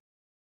thing, like,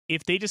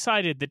 if they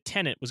decided that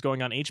Tenet was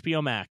going on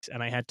HBO Max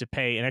and I had to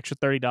pay an extra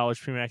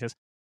 $30 premium access,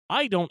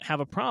 I don't have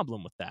a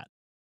problem with that.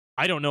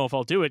 I don't know if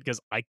I'll do it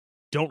because I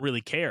don't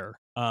really care.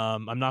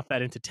 I'm not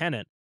that into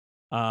Tenet.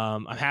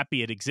 I'm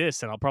happy it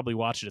exists and I'll probably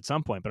watch it at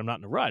some point, but I'm not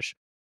in a rush.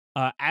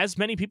 As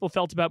many people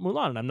felt about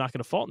Mulan, and I'm not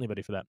going to fault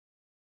anybody for that.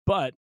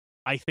 But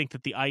I think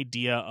that the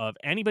idea of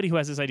anybody who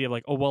has this idea of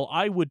like, oh, well,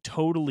 I would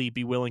totally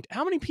be willing to...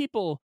 How many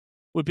people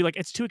would be like,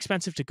 it's too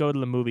expensive to go to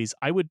the movies.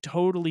 I would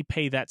totally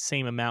pay that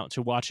same amount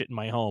to watch it in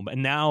my home.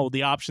 And now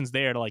the option's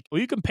there to like,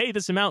 well, you can pay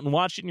this amount and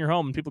watch it in your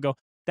home. And people go,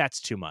 that's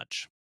too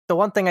much. The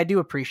one thing I do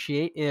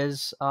appreciate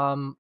is,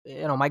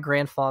 my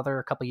grandfather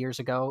a couple years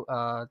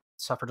ago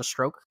suffered a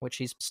stroke, which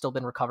he's still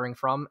been recovering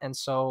from. And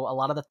so a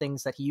lot of the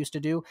things that he used to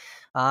do,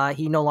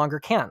 he no longer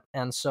can.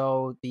 And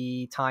so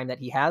the time that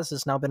he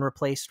has now been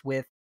replaced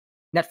with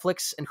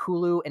Netflix and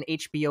Hulu and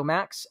HBO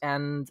Max.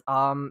 And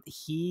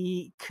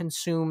he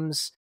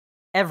consumes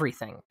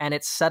everything. And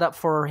it's set up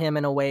for him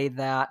in a way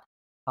that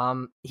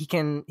he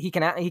can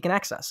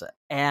access it.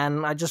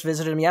 And I just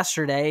visited him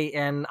yesterday,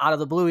 and out of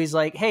the blue, he's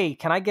like, hey,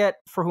 can I get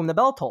For Whom the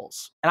Bell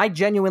Tolls? And I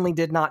genuinely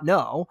did not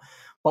know,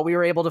 but we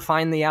were able to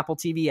find the Apple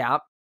TV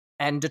app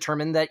and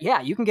determine that,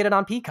 yeah, you can get it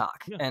on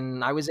Peacock. Yeah.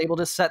 And I was able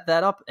to set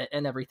that up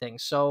and everything.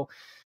 So,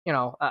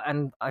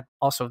 and I've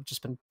also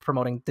just been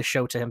promoting the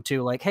show to him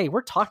too. Like, hey,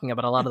 we're talking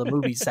about a lot of the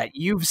movies that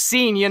you've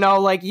seen,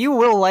 like you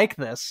will like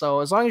this. So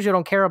as long as you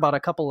don't care about a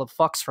couple of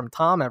fucks from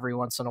Tom every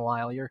once in a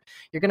while, you're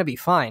going to be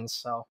fine.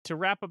 So to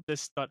wrap up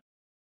this thought,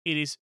 it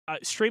is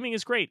streaming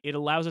is great. It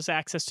allows us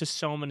access to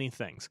so many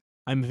things.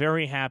 I'm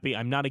very happy.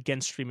 I'm not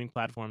against streaming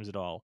platforms at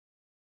all.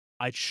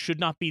 It should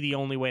not be the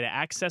only way to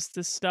access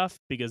this stuff,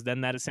 because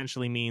then that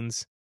essentially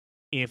means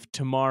if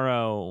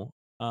tomorrow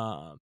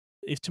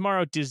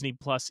Disney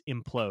Plus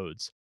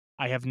implodes,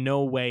 I have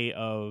no way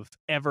of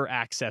ever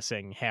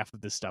accessing half of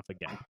this stuff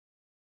again.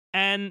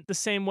 And the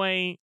same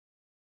way,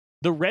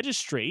 the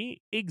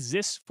registry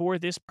exists for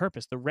this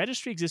purpose. The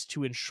registry exists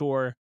to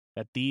ensure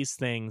that these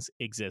things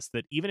exist,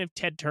 that even if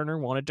Ted Turner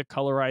wanted to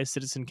colorize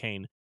Citizen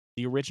Kane,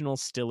 the original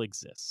still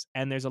exists.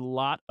 And there's a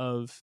lot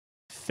of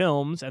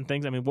films and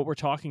things. I mean, what we're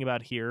talking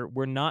about here,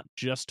 we're not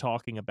just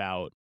talking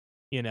about,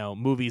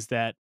 movies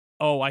that,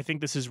 oh, I think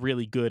this is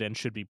really good and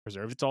should be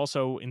preserved. It's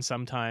also in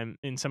some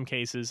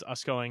cases,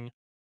 us going,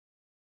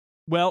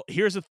 well,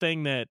 here's a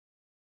thing that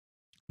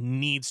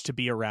needs to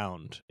be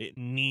around. It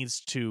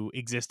needs to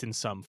exist in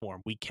some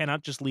form. We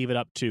cannot just leave it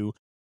up to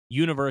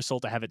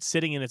Universal to have it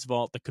sitting in its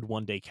vault that could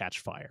one day catch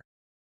fire.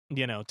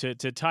 To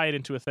tie it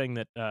into a thing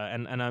that,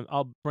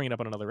 I'll bring it up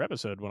on another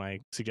episode when I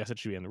suggest it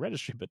should be in the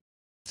registry, but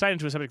tie it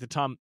into a subject that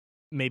Tom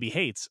maybe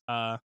hates.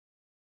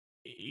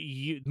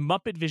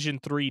 Muppet Vision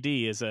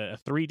 3D is a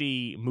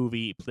 3D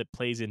movie that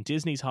plays in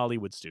Disney's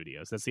Hollywood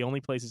Studios. That's the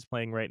only place it's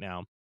playing right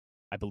now,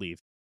 I believe.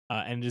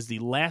 And it is the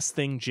last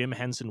thing Jim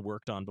Henson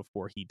worked on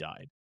before he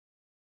died.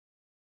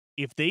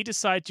 If they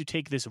decide to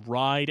take this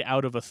ride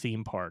out of a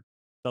theme park,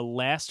 the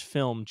last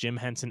film Jim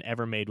Henson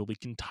ever made will be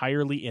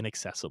entirely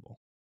inaccessible,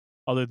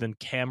 other than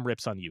cam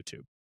rips on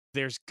YouTube.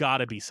 There's got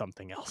to be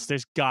something else.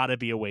 There's got to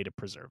be a way to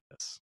preserve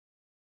this.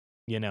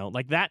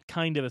 Like that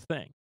kind of a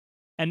thing.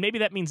 And maybe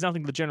that means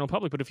nothing to the general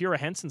public, but if you're a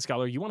Henson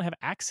scholar, you want to have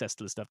access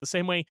to this stuff. The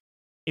same way,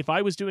 if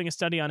I was doing a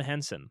study on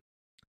Henson,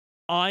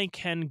 I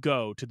can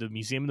go to the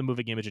Museum of the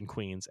Moving Image in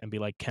Queens and be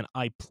like, can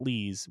I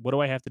please, what do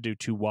I have to do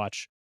to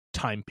watch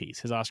Timepiece,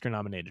 his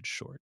Oscar-nominated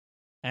short?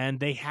 And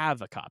they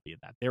have a copy of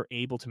that. They're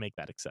able to make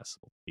that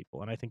accessible to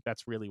people. And I think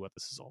that's really what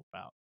this is all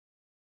about.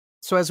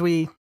 So as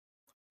we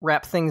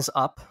wrap things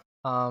up,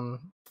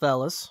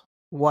 fellas,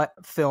 what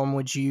film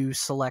would you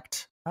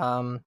select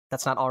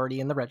that's not already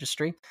in the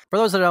registry? For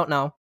those that don't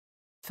know,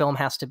 film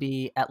has to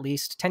be at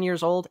least 10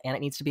 years old, and it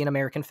needs to be an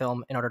American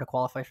film in order to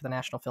qualify for the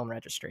National Film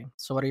Registry.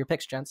 So what are your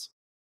picks, gents?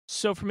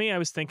 So for me, I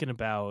was thinking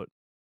about,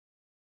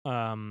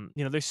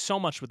 there's so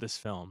much with this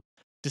film.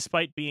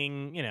 Despite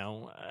being,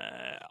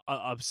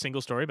 a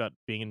single story about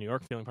being in New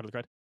York, feeling part of the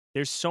crowd,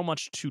 there's so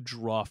much to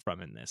draw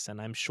from in this.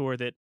 And I'm sure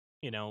that,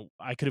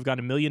 I could have gone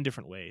a million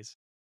different ways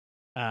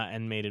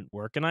and made it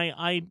work. And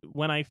I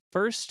when I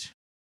first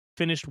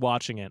finished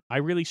watching it, I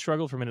really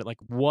struggled for a minute. Like,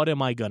 what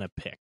am I going to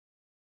pick?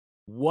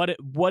 What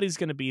is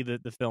going to be the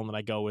film that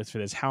I go with for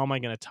this? How am I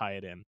going to tie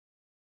it in?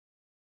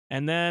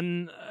 And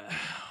then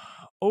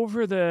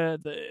over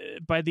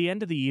by the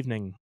end of the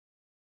evening,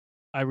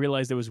 I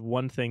realized there was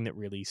one thing that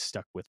really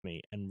stuck with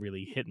me and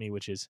really hit me,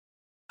 which is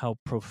how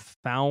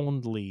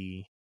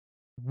profoundly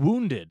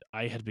wounded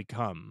I had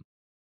become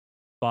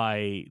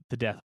by the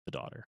death of the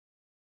daughter.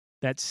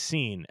 That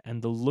scene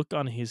and the look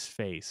on his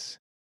face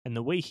and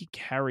the way he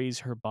carries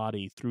her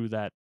body through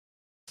that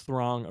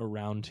throng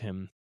around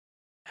him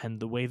and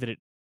the way that it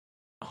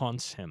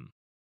haunts him.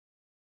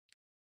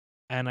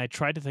 And I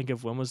tried to think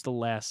of when was the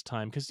last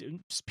time, because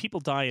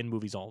people die in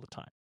movies all the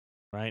time,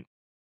 right?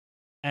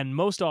 And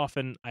most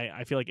often,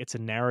 I feel like it's a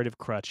narrative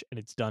crutch, and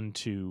it's done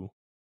to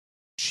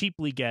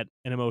cheaply get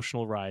an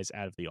emotional rise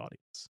out of the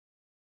audience.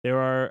 There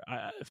are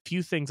a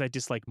few things I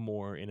dislike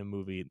more in a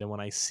movie than when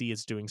I see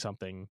it's doing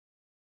something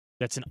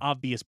that's an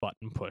obvious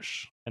button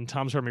push. And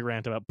Tom's heard me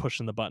rant about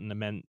pushing the button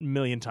a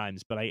million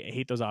times, but I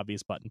hate those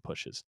obvious button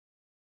pushes.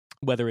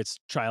 Whether it's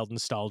child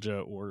nostalgia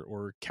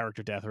or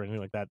character death or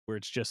anything like that, where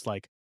it's just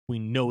like, we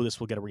know this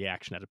will get a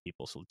reaction out of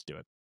people, so let's do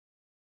it.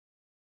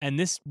 And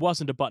this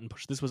wasn't a button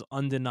push. This was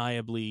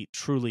undeniably,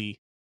 truly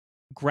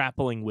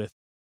grappling with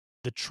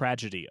the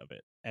tragedy of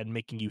it and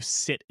making you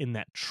sit in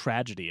that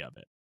tragedy of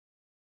it.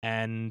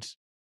 And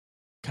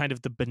kind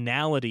of the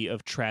banality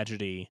of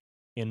tragedy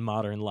in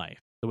modern life.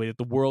 The way that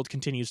the world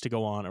continues to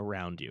go on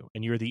around you.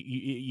 And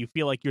you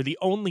feel like you're the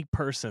only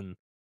person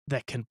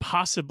that can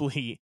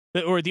possibly,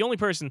 or the only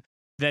person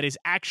that is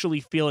actually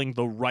feeling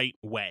the right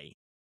way.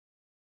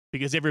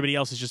 Because everybody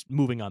else is just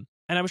moving on.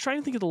 And I was trying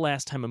to think of the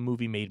last time a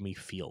movie made me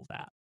feel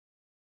that.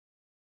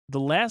 The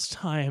last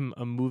time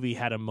a movie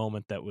had a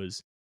moment that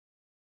was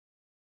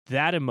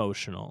that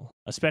emotional,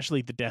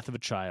 especially the death of a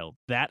child,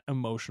 that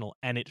emotional,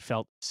 and it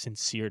felt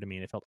sincere to me,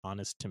 and it felt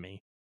honest to me,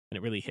 and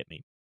it really hit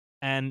me.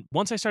 And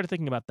once I started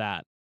thinking about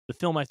that, the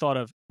film I thought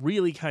of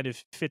really kind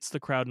of fits the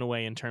crowd in a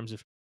way in terms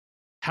of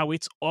how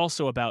it's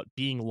also about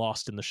being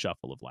lost in the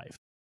shuffle of life.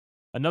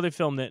 Another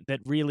film that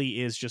really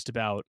is just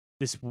about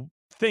this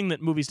thing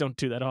that movies don't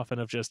do that often,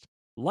 of just,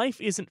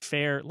 life isn't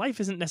fair, life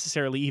isn't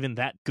necessarily even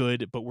that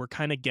good, but we're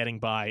kind of getting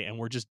by and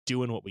we're just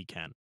doing what we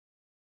can.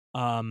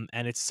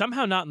 And it's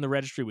somehow not in the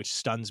registry, which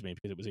stuns me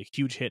because it was a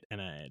huge hit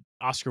and an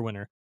Oscar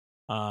winner,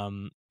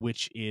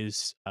 which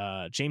is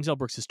James L.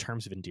 Brooks'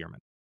 Terms of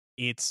Endearment.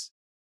 It's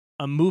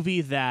a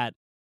movie that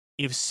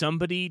if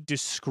somebody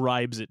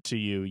describes it to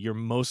you, you're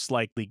most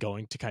likely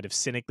going to kind of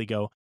cynically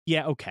go,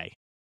 yeah, okay.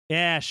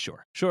 Yeah,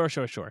 sure.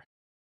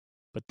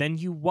 But then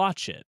you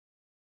watch it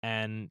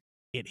and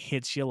it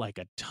hits you like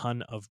a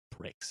ton of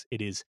bricks.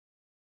 It is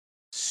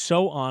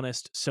so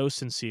honest, so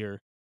sincere,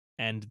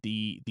 and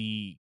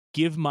the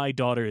give my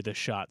daughter the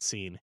shot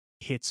scene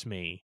hits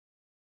me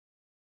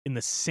in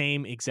the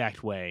same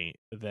exact way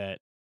that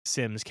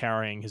Sims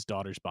carrying his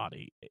daughter's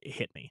body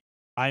hit me.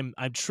 I'm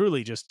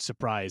truly just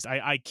surprised.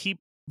 I keep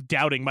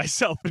doubting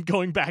myself and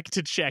going back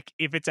to check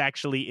if it's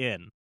actually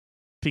in,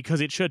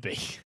 because it should be.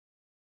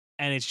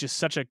 And it's just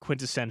such a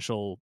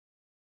quintessential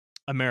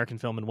American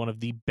film and one of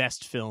the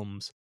best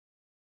films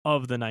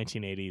of the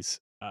 1980s.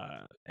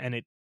 And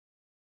it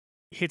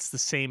hits the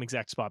same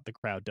exact spot the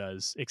crowd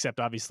does, except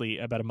obviously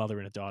about a mother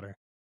and a daughter.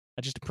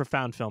 Just a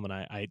profound film, and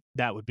I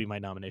that would be my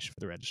nomination for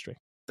the registry.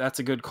 That's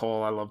a good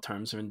call. I love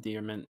Terms of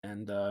Endearment,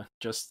 and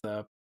just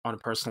on a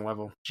personal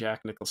level,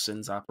 Jack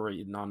Nicholson's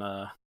operating on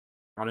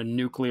a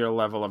nuclear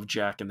level of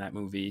Jack in that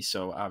movie.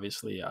 So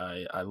obviously,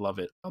 I love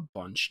it a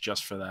bunch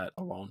just for that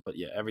alone. But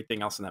yeah,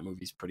 everything else in that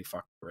movie is pretty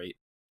fucking great.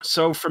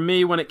 So for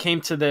me, when it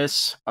came to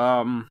this,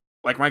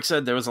 like Mike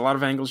said, there was a lot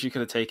of angles you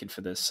could have taken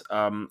for this.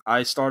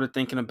 I started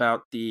thinking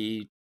about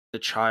the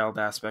child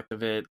aspect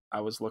of it.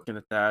 I was looking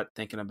at that,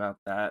 thinking about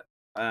that,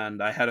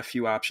 and I had a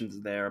few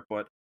options there.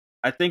 But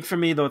I think for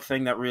me, the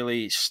thing that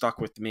really stuck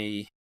with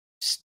me,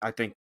 I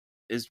think,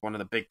 is one of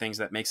the big things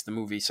that makes the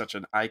movie such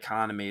an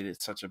icon and made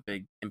it such a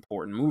big,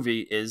 important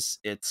movie, is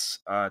its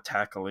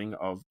tackling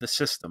of the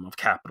system of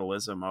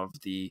capitalism, of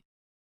the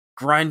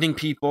grinding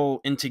people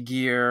into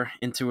gear,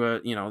 into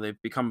a,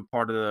 they've become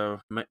part of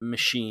the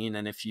machine,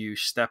 and if you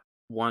step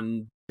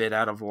one bit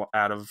out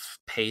of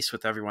pace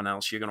with everyone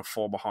else, you're going to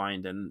fall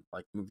behind, and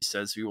like the movie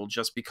says, you will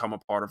just become a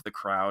part of the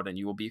crowd, and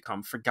you will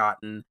become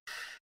forgotten,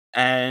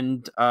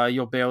 and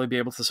you'll barely be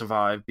able to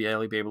survive,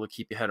 barely be able to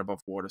keep your head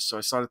above water. So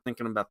I started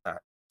thinking about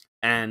that,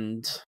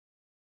 and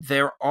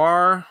there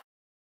are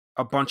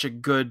a bunch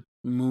of good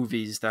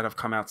movies that have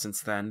come out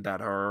since then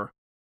that are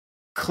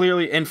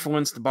clearly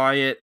influenced by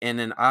it in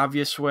an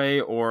obvious way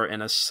or in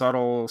a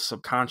subtle,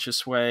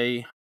 subconscious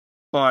way.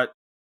 But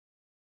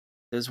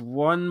there's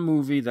one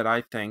movie that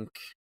I think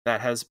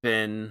that has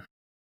been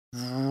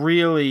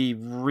really,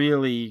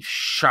 really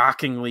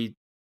shockingly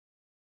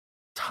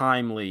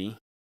timely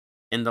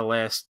in the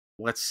last,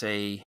 let's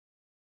say,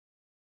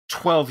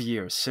 12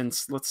 years,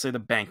 since, let's say, the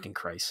banking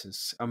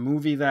crisis. A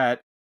movie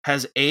that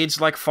has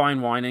aged like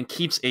fine wine and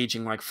keeps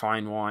aging like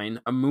fine wine.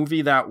 A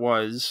movie that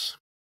was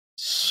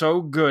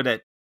so good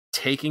at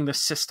taking the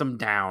system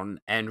down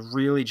and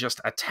really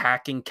just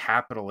attacking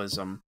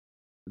capitalism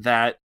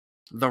that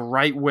the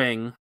right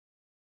wing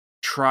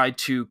tried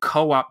to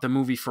co-opt the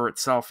movie for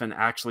itself and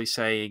actually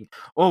saying,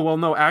 oh, well,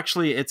 no,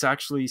 actually, it's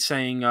actually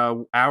saying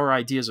our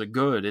ideas are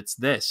good, it's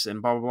this,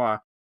 and blah, blah, blah.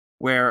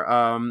 Where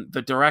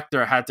the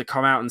director had to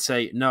come out and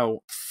say,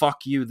 no,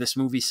 fuck you, this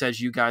movie says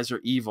you guys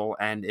are evil,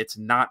 and it's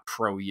not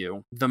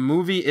pro-you. The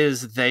movie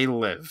is They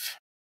Live.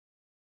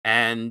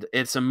 And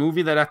it's a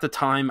movie that at the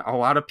time, a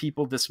lot of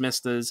people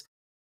dismissed as,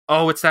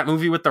 oh, it's that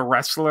movie with the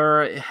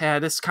wrestler. Yeah,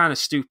 this is kind of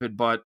stupid,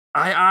 but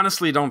I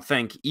honestly don't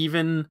think,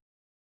 even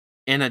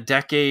in a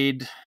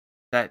decade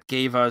that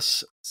gave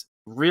us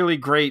really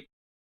great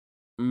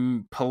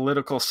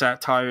political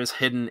satires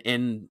hidden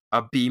in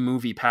a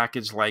B-movie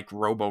package like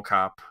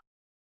RoboCop,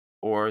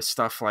 or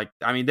stuff like,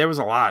 I mean, there was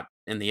a lot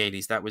in the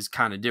 80s that was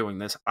kind of doing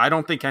this. I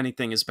don't think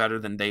anything is better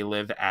than They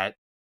Live at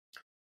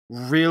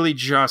really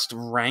just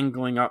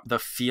wrangling up the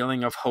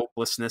feeling of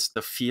hopelessness,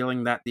 the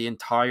feeling that the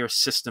entire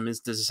system is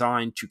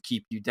designed to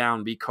keep you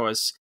down,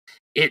 because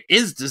it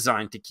is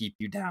designed to keep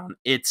you down.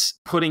 It's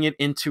putting it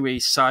into a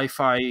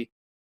sci-fi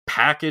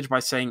package by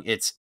saying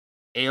it's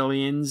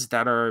aliens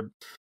that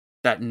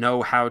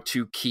know how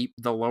to keep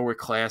the lower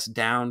class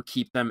down,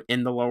 keep them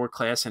in the lower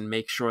class, and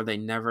make sure they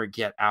never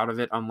get out of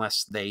it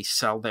unless they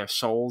sell their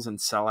souls and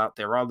sell out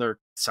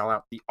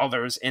the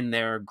others in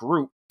their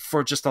group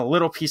for just a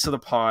little piece of the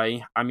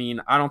pie. I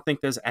mean, I don't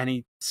think there's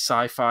any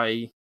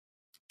sci-fi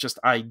just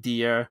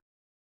idea,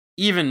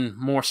 even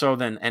more so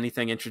than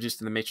anything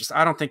introduced in the Matrix.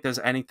 I don't think there's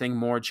anything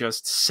more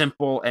just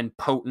simple and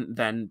potent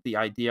than the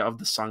idea of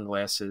the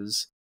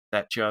sunglasses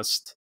that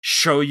just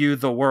show you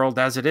the world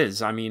as it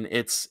is. I mean,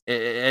 it's,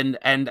 and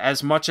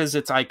as much as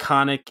it's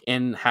iconic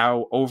in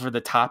how over the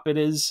top it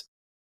is,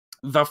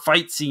 the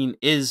fight scene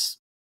is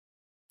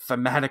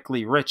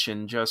thematically rich,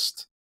 and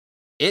just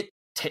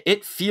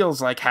it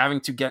feels like having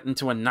to get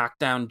into a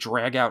knockdown,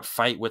 drag out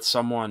fight with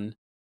someone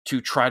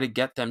to try to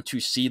get them to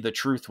see the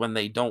truth when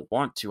they don't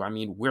want to. I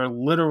mean, we're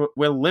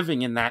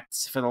living in that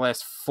for the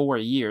last 4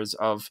 years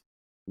of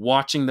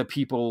watching the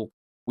people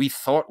we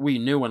thought we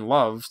knew and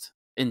loved,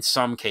 in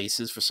some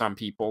cases, for some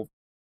people,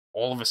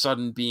 all of a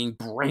sudden being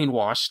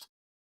brainwashed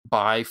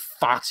by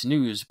Fox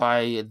News,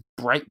 by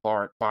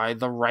Breitbart, by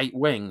the right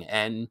wing,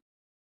 and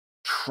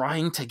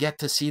trying to get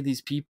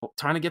these people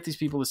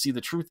to see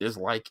the truth is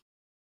like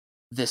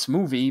this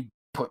movie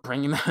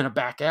bringing them in a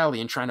back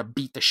alley and trying to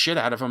beat the shit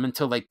out of them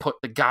until they put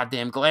the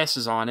goddamn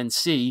glasses on and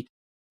see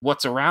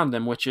what's around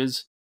them, which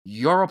is,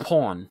 you're a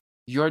pawn.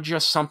 You're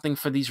just something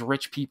for these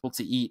rich people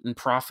to eat and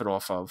profit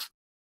off of.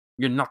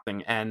 You're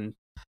nothing. And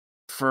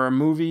for a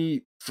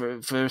movie,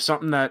 for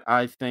something that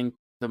I think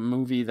the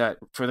movie that,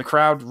 for the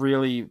crowd,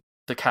 really,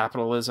 the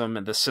capitalism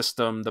and the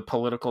system, the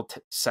political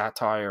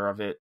satire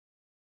of it,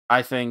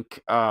 I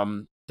think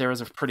there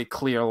is a pretty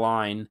clear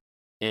line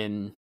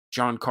in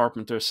John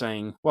Carpenter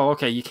saying, well,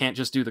 okay, you can't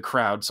just do the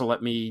crowd, so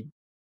let me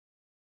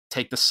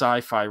take the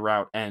sci-fi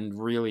route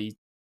and really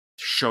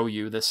show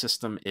you the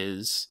system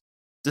is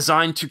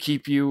designed to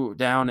keep you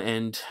down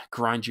and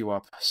grind you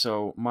up.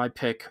 So my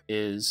pick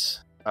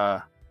is,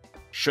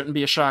 shouldn't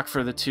be a shock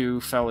for the two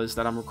fellas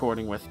that I'm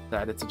recording with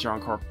that it's a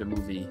John Carpenter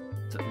movie.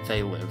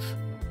 They Live.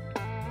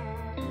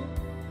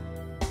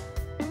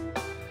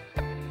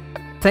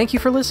 Thank you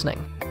for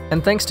listening,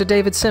 and thanks to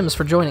David Sims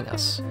for joining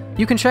us.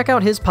 You can check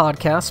out his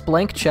podcast,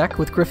 Blank Check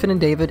with Griffin and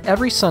David,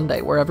 every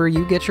Sunday wherever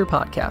you get your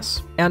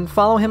podcasts, and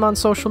follow him on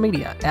social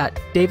media at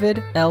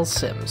David L.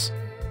 Sims.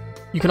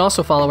 You can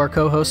also follow our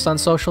co-hosts on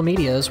social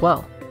media as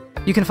well.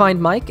 You can find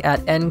Mike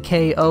at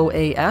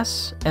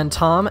NKOAS and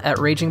Tom at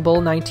Raging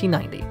Bull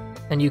 1990,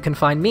 and you can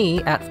find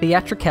me at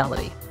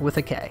Theatricality with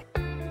a K.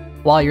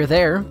 While you're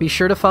there, be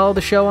sure to follow the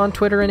show on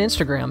Twitter and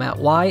Instagram at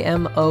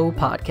YMO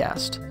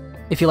Podcast.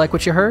 If you like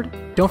what you heard,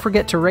 don't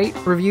forget to rate,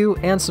 review,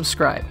 and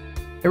subscribe.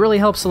 It really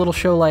helps a little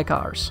show like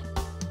ours.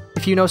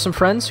 If you know some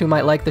friends who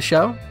might like the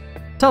show,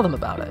 tell them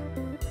about it.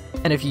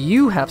 And if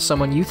you have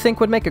someone you think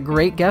would make a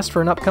great guest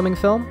for an upcoming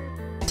film,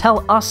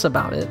 tell us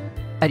about it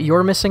at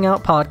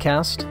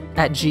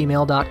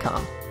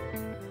yourmissingoutpodcast@gmail.com.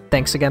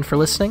 Thanks again for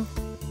listening,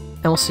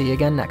 and we'll see you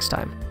again next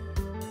time.